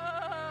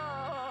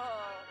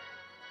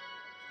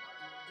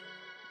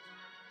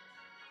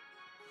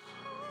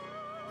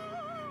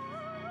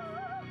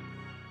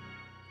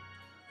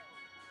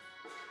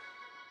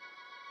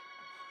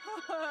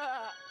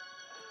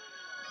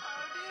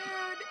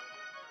 dude.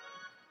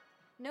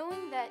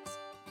 Knowing that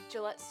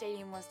Gillette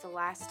Stadium was the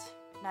last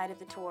night of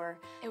the tour,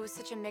 it was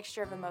such a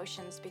mixture of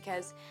emotions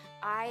because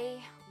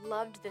I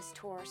loved this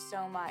tour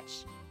so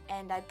much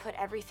and I put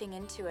everything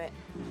into it.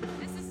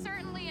 This is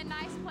certainly a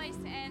nice place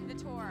to end the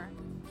tour.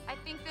 I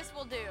think this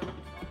will do.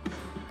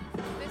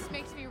 This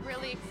makes me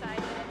really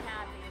excited and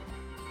happy.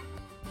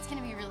 It's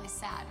gonna be really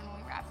sad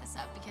when we wrap this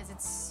up because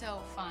it's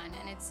so fun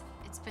and it's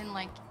been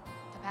like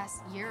the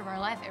past year of our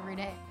life every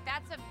day.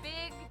 That's a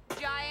big,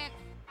 giant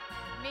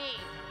me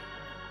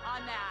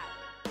on that.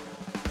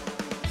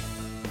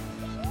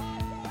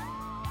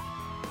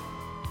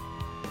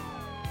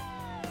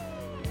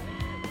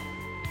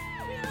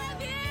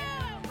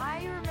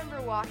 I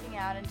remember walking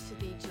out into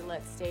the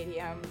Gillette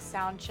Stadium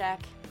sound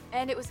check,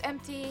 and it was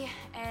empty,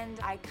 and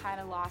I kind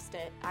of lost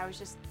it. I was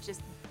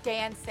just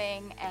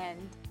dancing and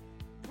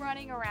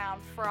running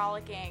around,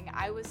 frolicking.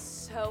 I was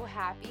so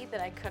happy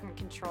that I couldn't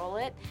control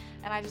it,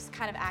 and I just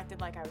kind of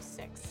acted like I was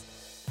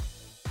 6.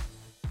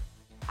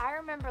 I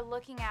remember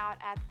looking out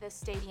at the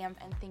stadium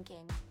and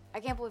thinking, I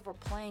can't believe we're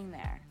playing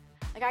there.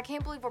 Like, I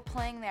can't believe we're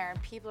playing there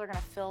and people are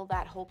gonna fill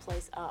that whole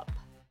place up.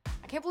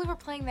 I can't believe we're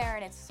playing there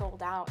and it's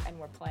sold out and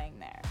we're playing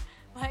there.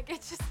 Like,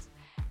 it's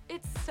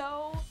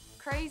so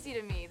crazy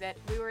to me that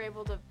we were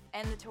able to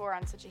end the tour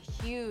on such a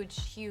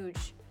huge,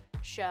 huge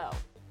show.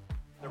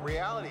 The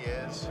reality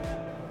is,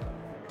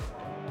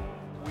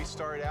 we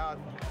started out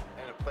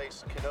in a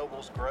place,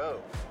 Knoble's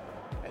Grove,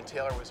 and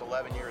Taylor was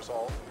 11 years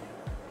old,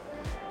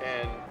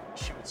 and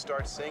she would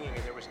start singing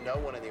and there was no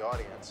one in the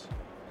audience.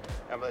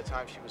 And by the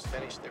time she was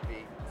finished, there'd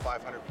be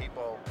 500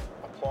 people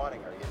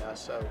applauding her, you know?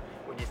 So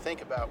when you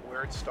think about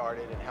where it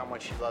started and how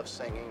much she loves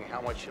singing,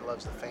 how much she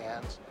loves the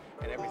fans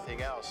and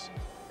everything else,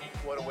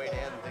 what a way to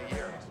end the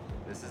year.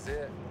 This is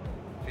it.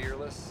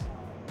 Fearless,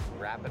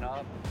 wrapping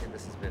up, and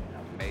this has been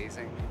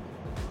amazing.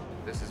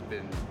 This has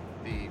been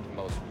the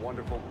most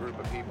wonderful group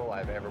of people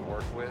I've ever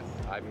worked with.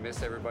 I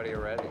miss everybody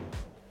already.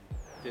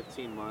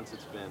 15 months,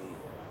 it's been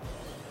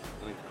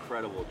an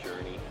incredible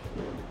journey,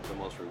 the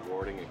most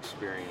rewarding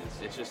experience.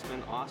 It's just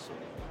been awesome.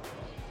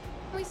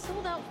 We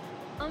sold out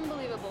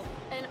unbelievable.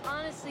 And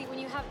honestly, when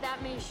you have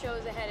that many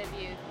shows ahead of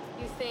you,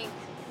 you think,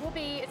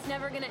 whoopee, it's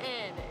never gonna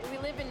end. We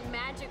live in a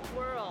magic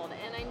world,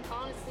 and I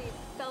honestly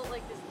felt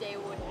like this day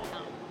wouldn't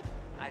come.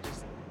 I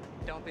just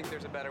don't think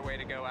there's a better way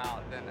to go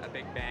out than a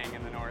big bang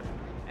in the north.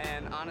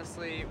 And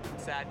honestly,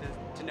 it's sad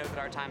to know that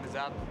our time is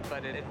up,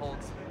 but it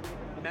holds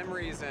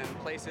memories and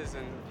places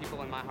and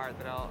people in my heart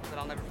that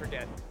I'll never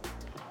forget.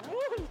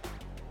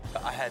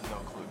 I had no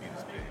clue it'd be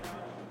this big.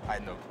 I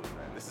had no clue,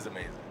 man. This is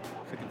amazing.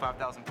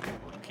 55,000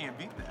 people, you can't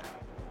beat that.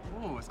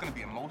 Ooh, it's gonna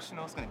be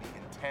emotional, it's gonna be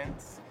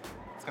intense,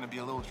 it's gonna be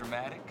a little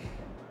dramatic.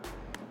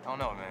 I don't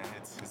know, man,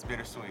 it's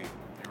bittersweet,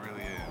 it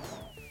really is.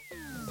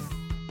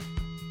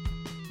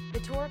 The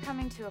tour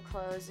coming to a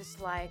close is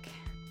like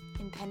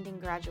impending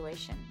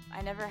graduation.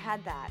 I never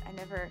had that. I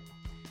never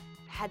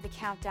had the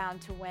countdown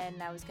to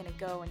when I was gonna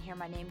go and hear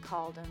my name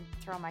called and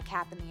throw my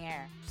cap in the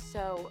air.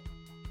 So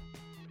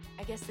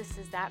I guess this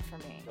is that for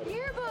me.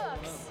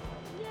 Yearbooks!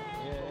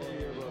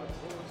 Yay!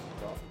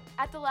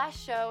 At the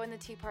last show in the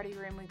Tea Party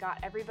room, we got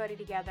everybody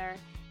together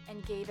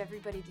and gave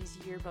everybody these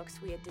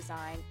yearbooks we had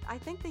designed. I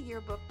think the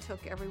yearbook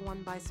took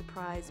everyone by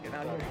surprise. Get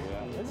out of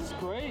here. This is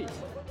great.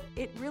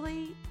 It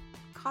really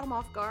caught them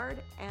off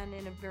guard and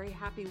in a very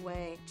happy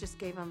way just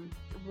gave them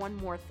one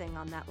more thing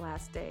on that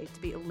last day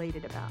to be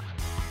elated about.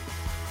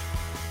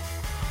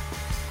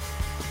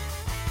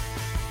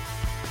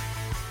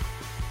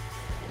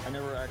 I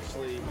never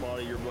actually bought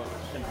a yearbook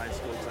in high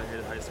school because I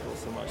hated high school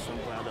so much, so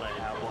I'm glad that I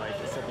have like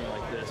something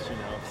like this, you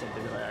know,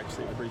 something that I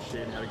actually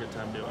appreciate and had a good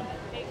time doing.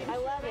 I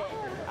love it.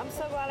 I'm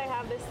so glad I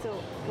have this to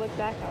look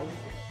back on.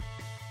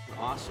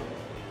 Awesome,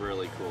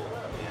 really cool,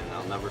 and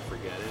I'll never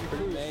forget it.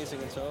 Pretty amazing,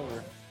 it's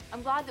over.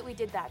 I'm glad that we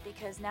did that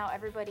because now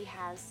everybody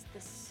has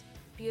this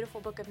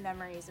beautiful book of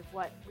memories of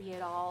what we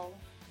had all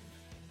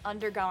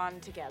undergone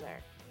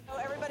together. Oh,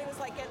 everybody was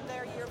like getting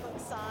their yearbook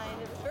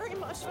signed. It very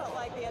much felt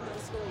like the end of the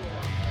school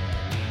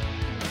year.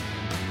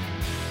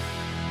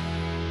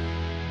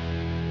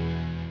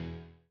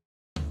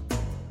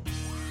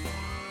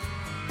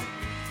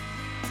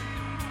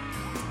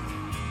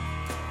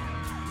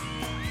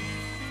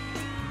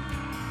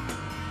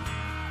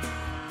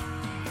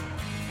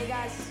 Hey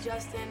guys, it's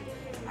Justin.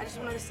 I just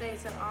wanted to say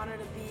it's an honor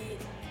to be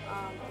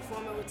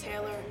performing with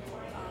Taylor.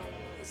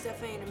 It's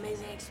definitely an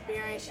amazing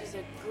experience. She's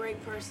a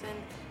great person.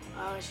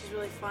 She's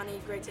really funny,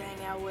 great to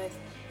hang out with.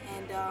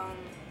 And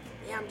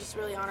yeah, I'm just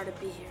really honored to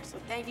be here. So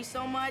thank you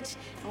so much,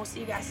 and we'll see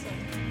you guys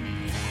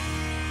soon.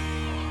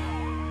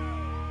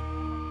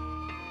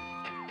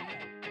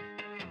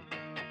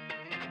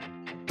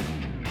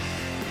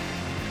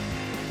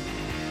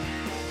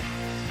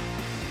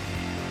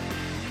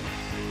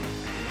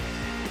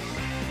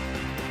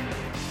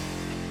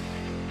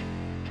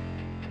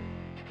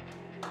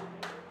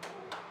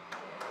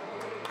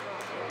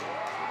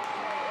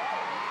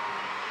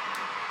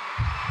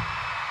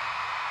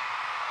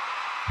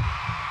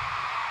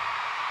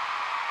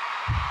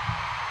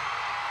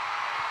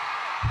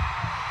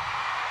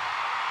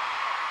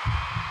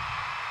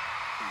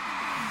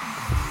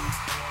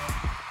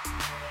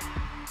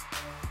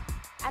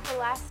 At the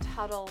last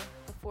huddle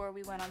before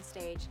we went on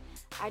stage,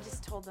 I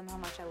just told them how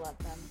much I loved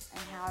them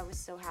and how I was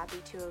so happy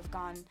to have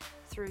gone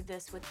through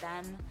this with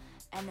them,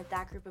 and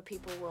that group of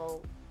people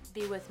will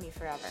be with me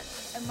forever.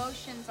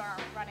 Emotions are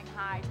running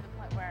high to the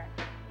point where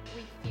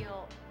we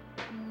feel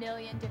a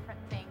million different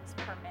things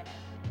per minute,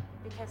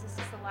 because this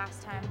is the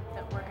last time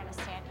that we're gonna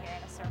stand here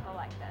in a circle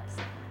like this.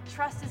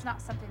 Trust is not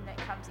something that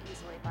comes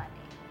easily by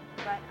me,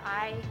 but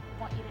I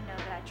want you to know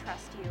that I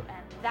trust you,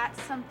 and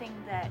that's something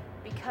that,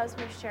 because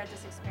we've shared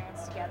this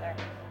experience together,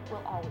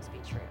 will always be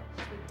true.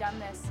 We've done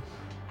this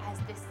as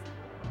this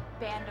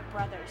band of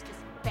brothers, this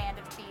band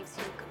of thieves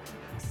who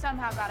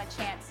somehow got a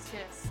chance to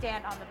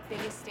stand on the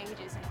biggest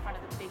stages in front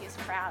of the biggest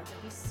crowds,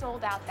 and we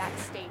sold out that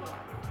stadium.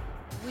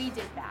 We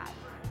did that,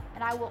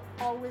 and I will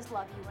always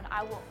love you, and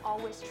I will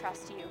always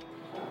trust you.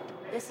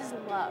 This is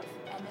love,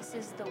 and this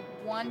is the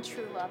one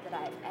true love that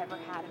I've ever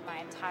had in my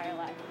entire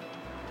life.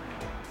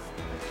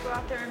 Let's go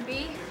out there and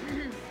be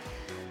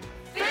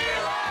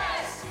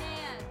fearless!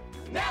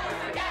 Never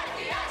forget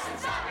the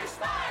essence of your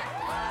spark!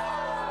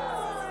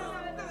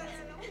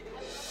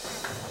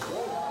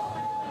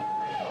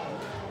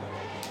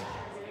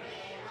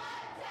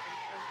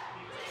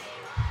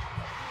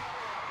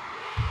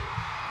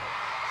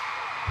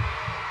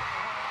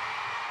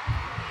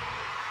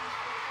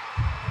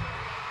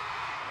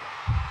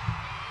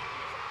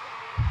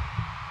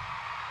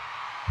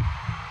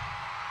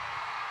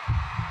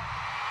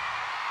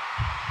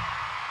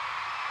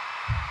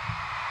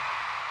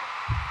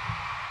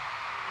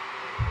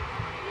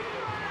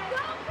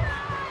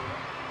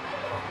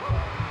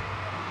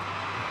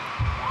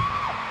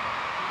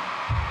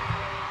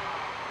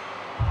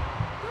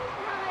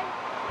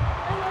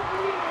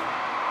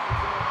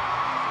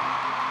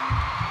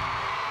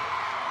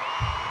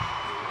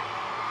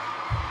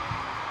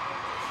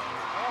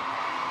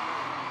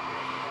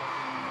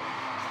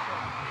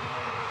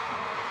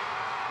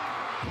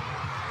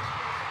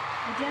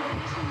 The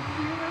definition of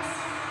fearless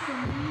for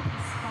me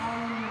is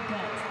following your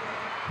gut,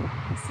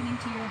 listening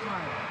to your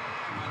heart.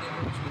 My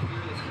definition of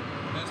fearless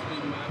has to be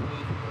my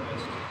faith in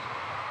Christ.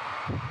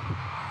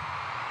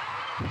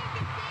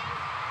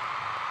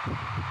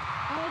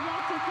 I would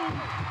like to thank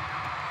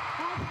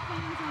all the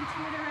fans on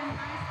Twitter and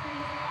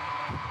MySpace.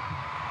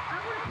 I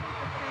want to thank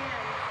the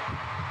fans.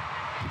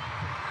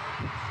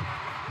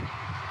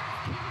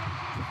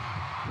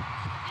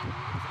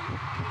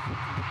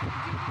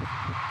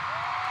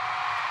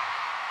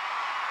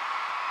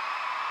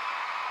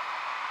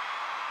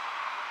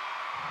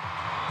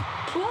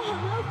 Well,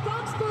 hello,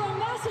 Foxborough,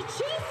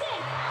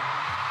 Massachusetts!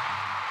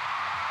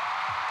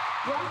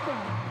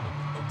 Welcome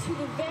to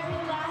the very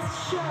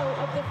last show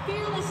of the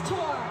Fearless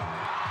Tour.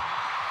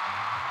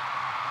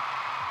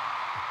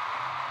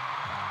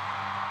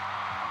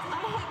 I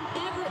have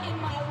never in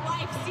my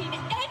life seen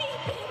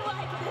anything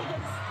like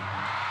this.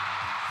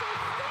 So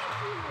thank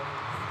you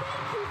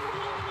for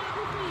hanging out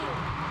with me.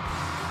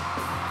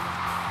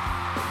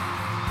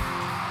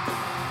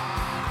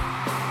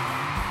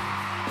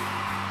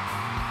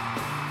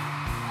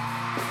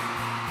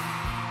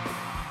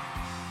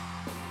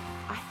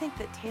 I think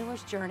that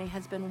Taylor's journey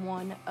has been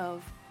one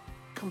of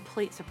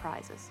complete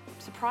surprises.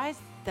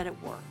 Surprised that it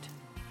worked.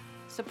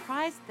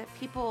 Surprised that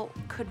people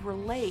could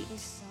relate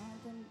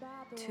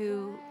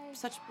to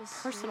such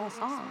personal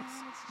songs,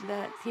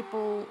 that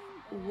people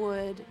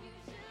would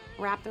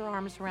wrap their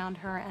arms around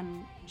her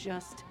and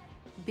just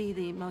be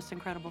the most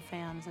incredible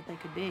fans that they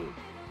could be.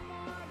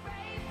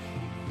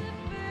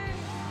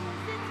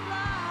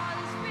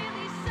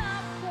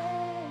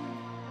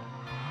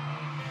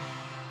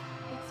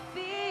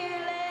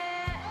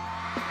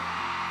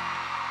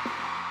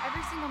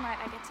 Every single night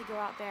I get to go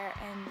out there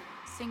and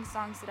sing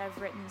songs that I've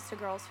written to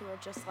girls who are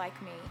just like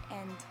me,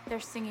 and they're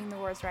singing the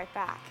words right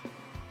back.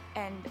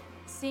 And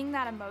seeing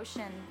that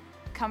emotion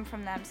come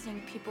from them,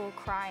 seeing people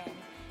crying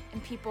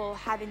and people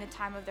having the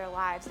time of their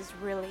lives is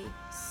really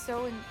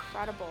so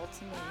incredible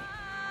to me.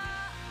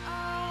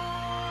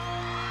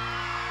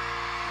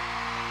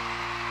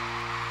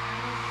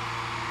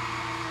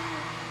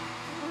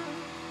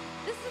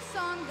 This is a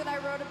song that I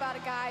wrote about a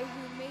guy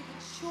who made the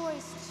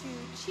choice to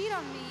cheat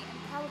on me and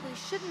probably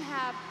shouldn't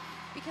have,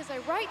 because I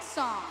write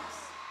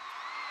songs.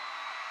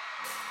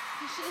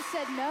 He should have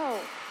said no.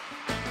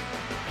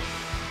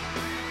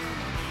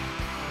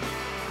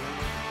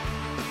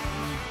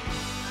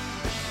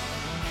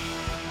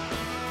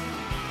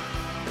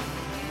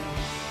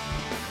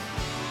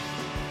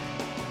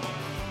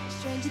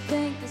 Strange to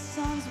think the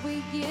songs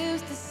we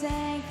used to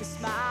sing, the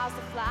smiles,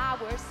 the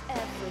flowers,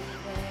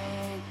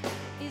 everything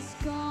is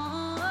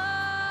gone.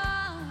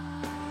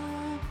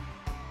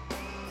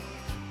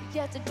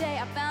 Yesterday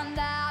I found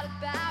out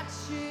about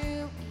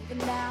you. Even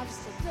now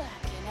just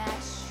looking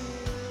at you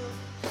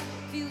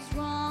feels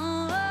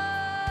wrong.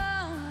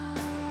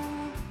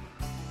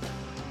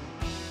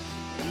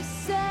 You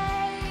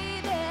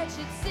say that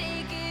you'd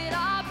take it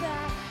all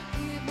back,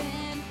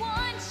 given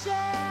one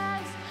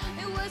chance.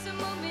 It was a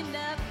moment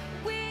of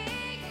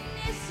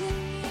weakness in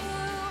you.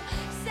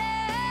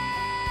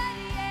 Said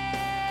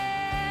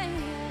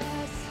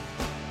yes.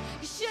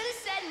 You should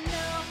have said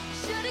no. You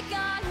should have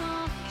gone home.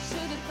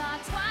 Should've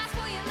thought twice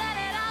before you let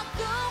it all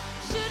go.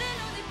 Should've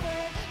known the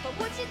word, but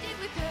what you did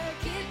with her,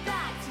 get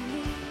back to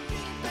me.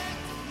 Get back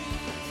to me.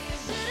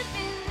 Should've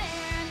been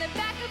there in the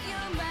back of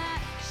your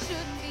mind.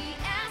 Shouldn't be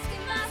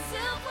asking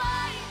myself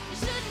why. You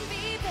shouldn't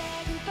be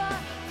begging for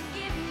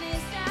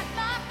forgiveness at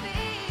my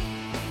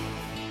feet.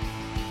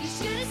 You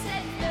should've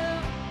said no,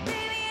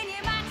 baby, and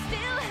you might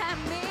still have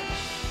me.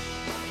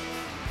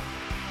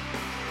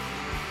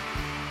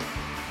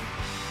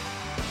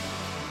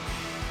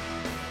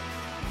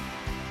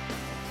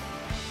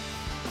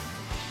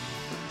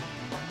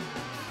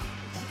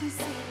 You can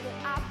see that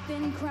I've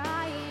been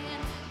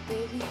crying,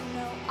 baby, you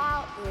know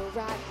all the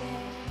right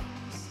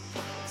things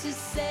to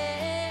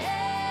say.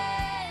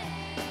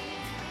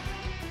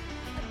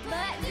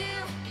 But do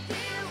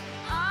you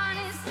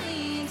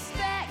honestly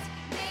expect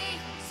me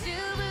to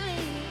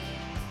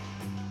believe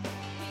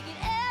we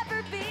could ever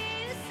be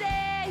the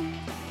same?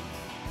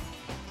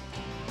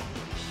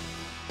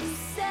 You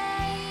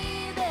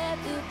say that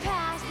the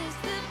past is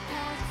the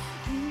past.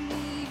 You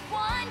need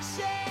one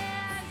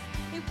chance.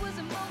 It was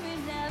a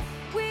moment of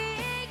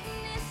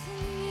weakness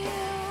and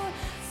you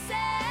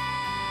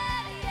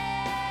said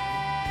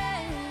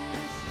yes.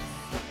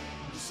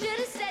 You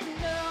should've said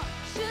no,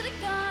 should've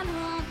gone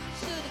home,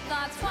 should've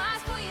thought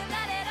twice before you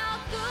let it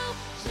all go.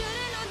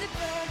 Should've known the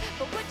bird,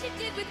 but what you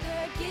did with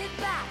her, get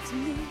back to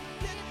me.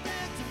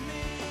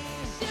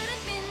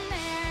 Should've been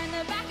there in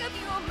the back of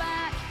your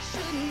mind.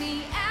 Shouldn't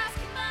be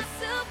asking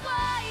myself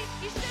why.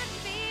 You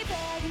shouldn't be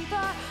begging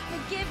for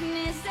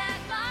forgiveness at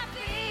my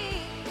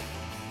feet.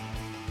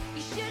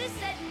 You should've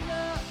said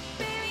no,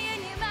 baby,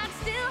 and you might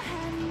still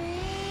have me.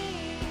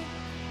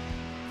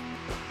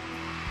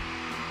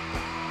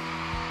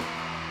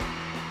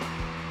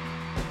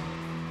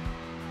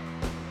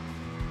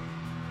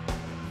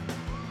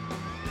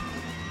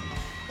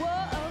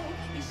 Whoa,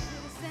 you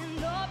should've said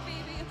no,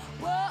 baby.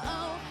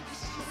 Whoa, you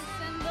should've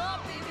said no,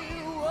 baby.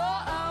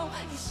 Whoa,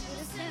 you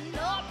should've said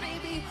no,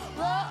 baby.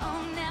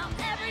 Whoa, now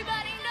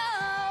everybody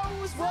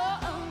knows.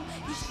 Whoa,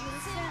 you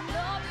should've said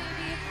no,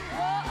 baby.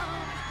 Whoa,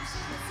 you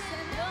should've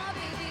said no,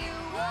 baby.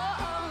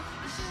 Whoa,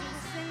 you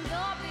should've said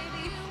no,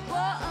 baby.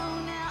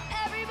 Whoa, now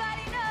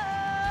everybody knows.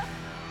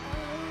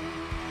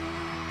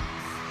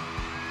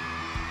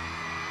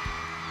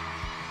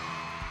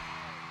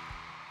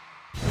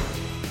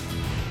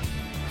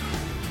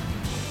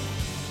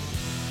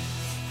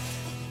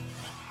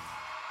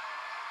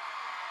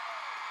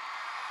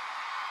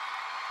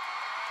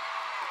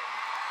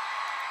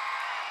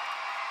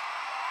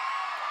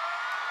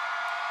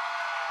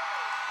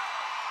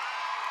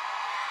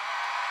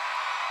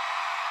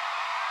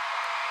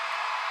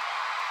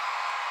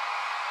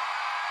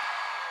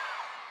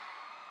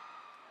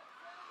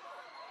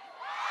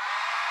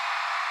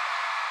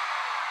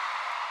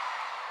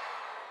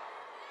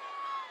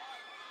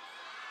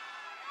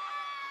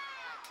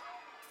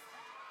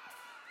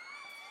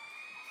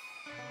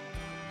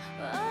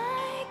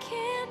 I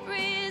can't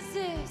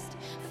resist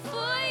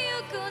before you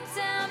go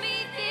tell me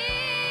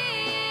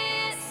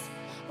this.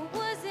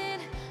 Was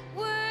it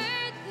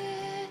worth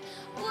it?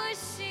 Was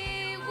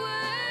she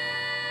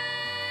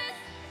worth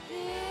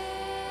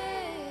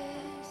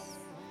this?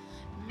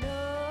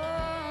 No,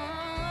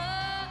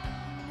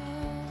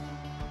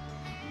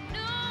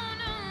 no,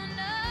 no,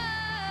 no,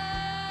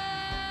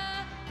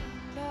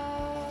 no,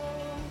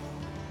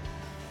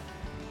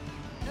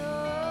 no.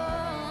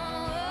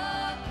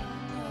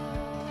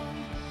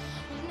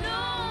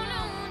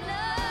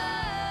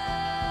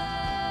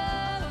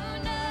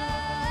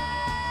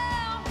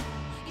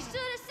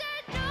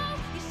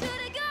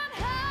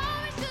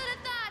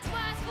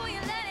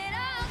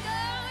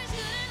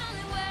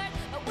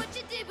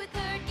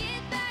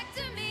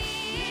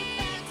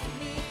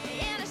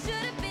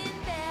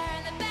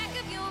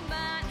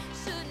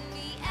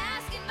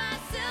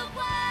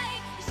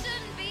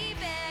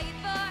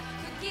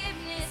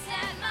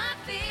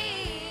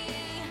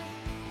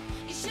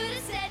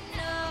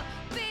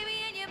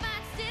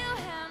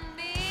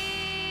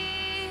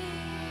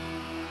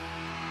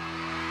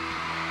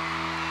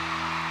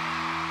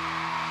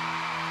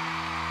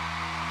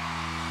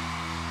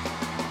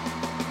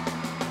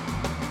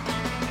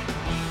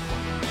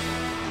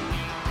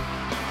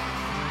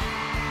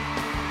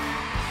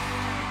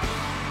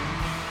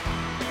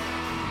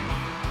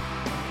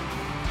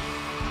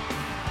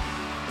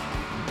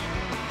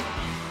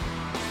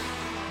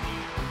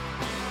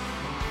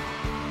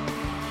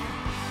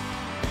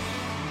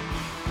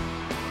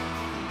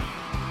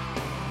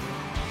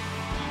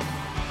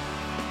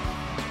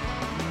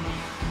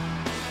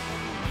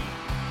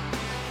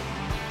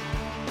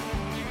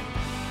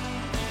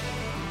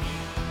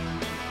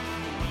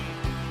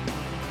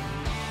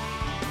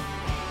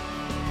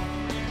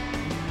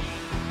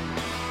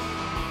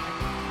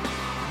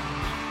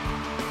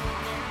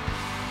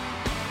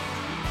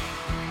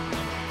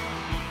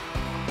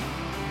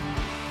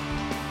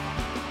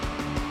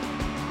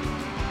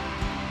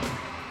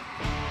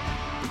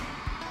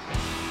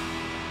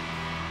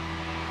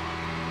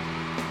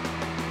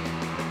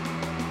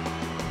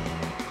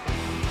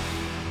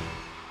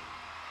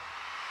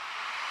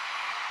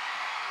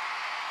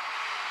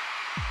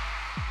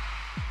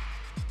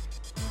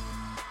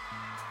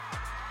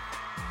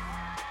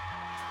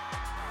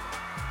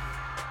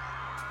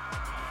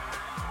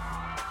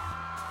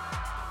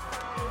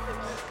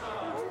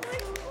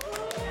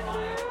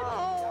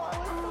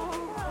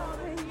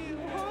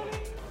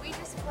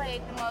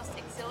 played the most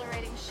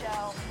exhilarating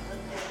show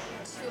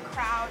to a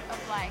crowd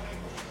of like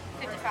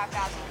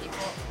 55,000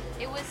 people.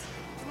 It was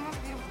the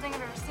most beautiful thing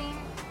I've ever seen.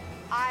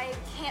 I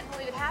can't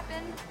believe it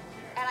happened,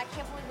 and I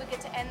can't believe we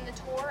get to end the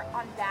tour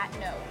on that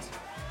note.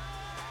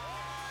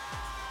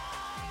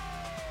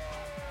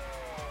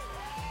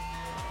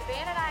 The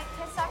band and I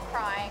can't stop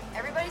crying.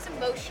 Everybody's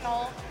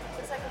emotional.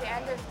 It's like the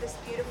end of this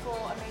beautiful,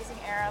 amazing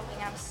era,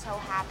 and I'm so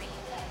happy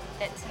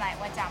that tonight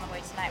went down the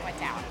way tonight went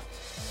down.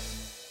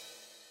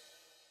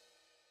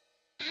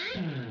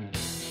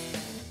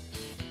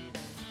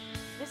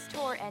 This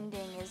tour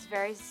ending is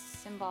very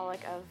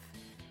symbolic of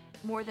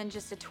more than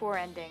just a tour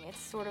ending. It's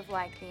sort of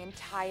like the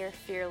entire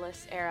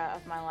Fearless era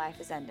of my life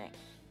is ending,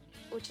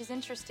 which is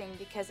interesting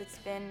because it's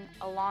been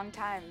a long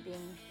time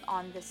being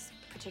on this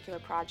particular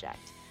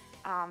project.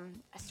 I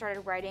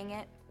started writing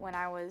it when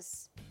I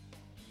was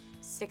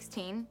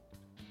 16,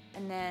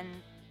 and then,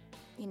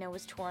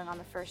 was touring on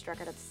the first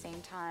record at the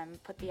same time,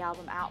 put the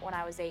album out when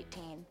I was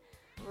 18,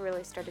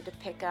 really started to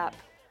pick up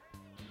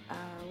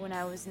when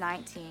I was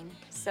 19.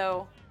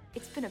 So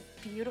it's been a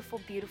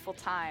beautiful, beautiful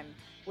time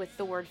with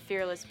the word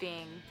fearless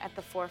being at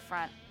the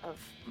forefront of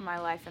my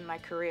life and my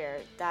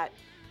career. That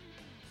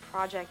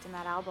project and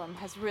that album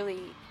has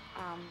really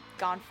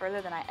gone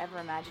further than I ever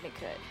imagined it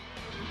could.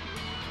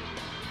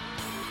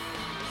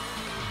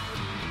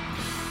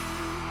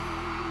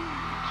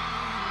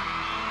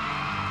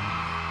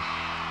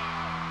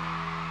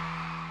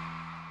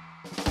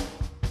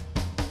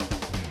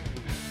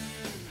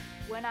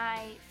 When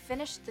I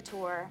finished the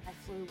tour, I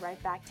flew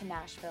right back to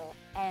Nashville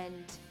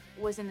and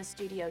was in the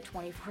studio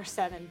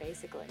 24/7,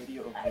 basically.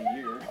 Video of the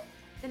year.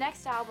 The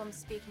next album,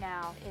 Speak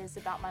Now, is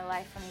about my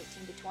life from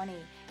 18 to 20,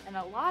 and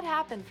a lot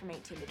happened from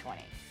 18 to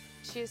 20.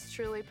 She has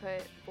truly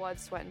put blood,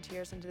 sweat, and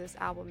tears into this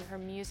album. Her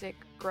music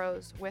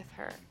grows with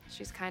her.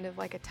 She's kind of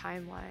like a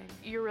timeline.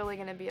 You're really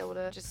going to be able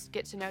to just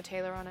get to know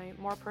Taylor on a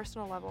more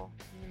personal level.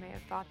 You may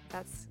have thought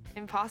that's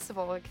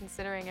impossible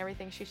considering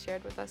everything she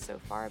shared with us so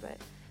far, but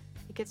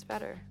it gets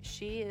better.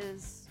 She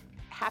is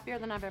happier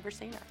than I've ever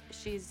seen her.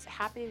 She's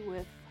happy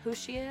with who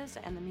she is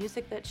and the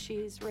music that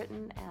she's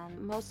written, and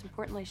most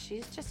importantly,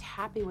 she's just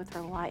happy with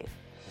her life.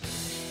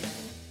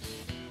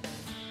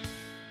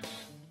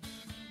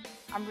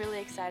 I'm really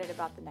excited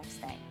about the next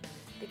thing,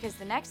 because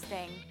the next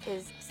thing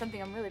is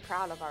something I'm really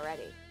proud of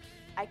already.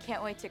 I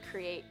can't wait to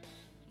create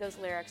those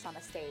lyrics on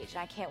a stage, and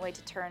I can't wait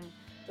to turn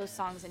those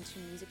songs into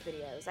music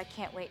videos. I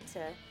can't wait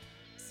to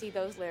see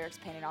those lyrics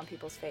painted on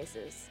people's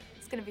faces.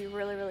 It's gonna be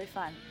really, really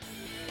fun.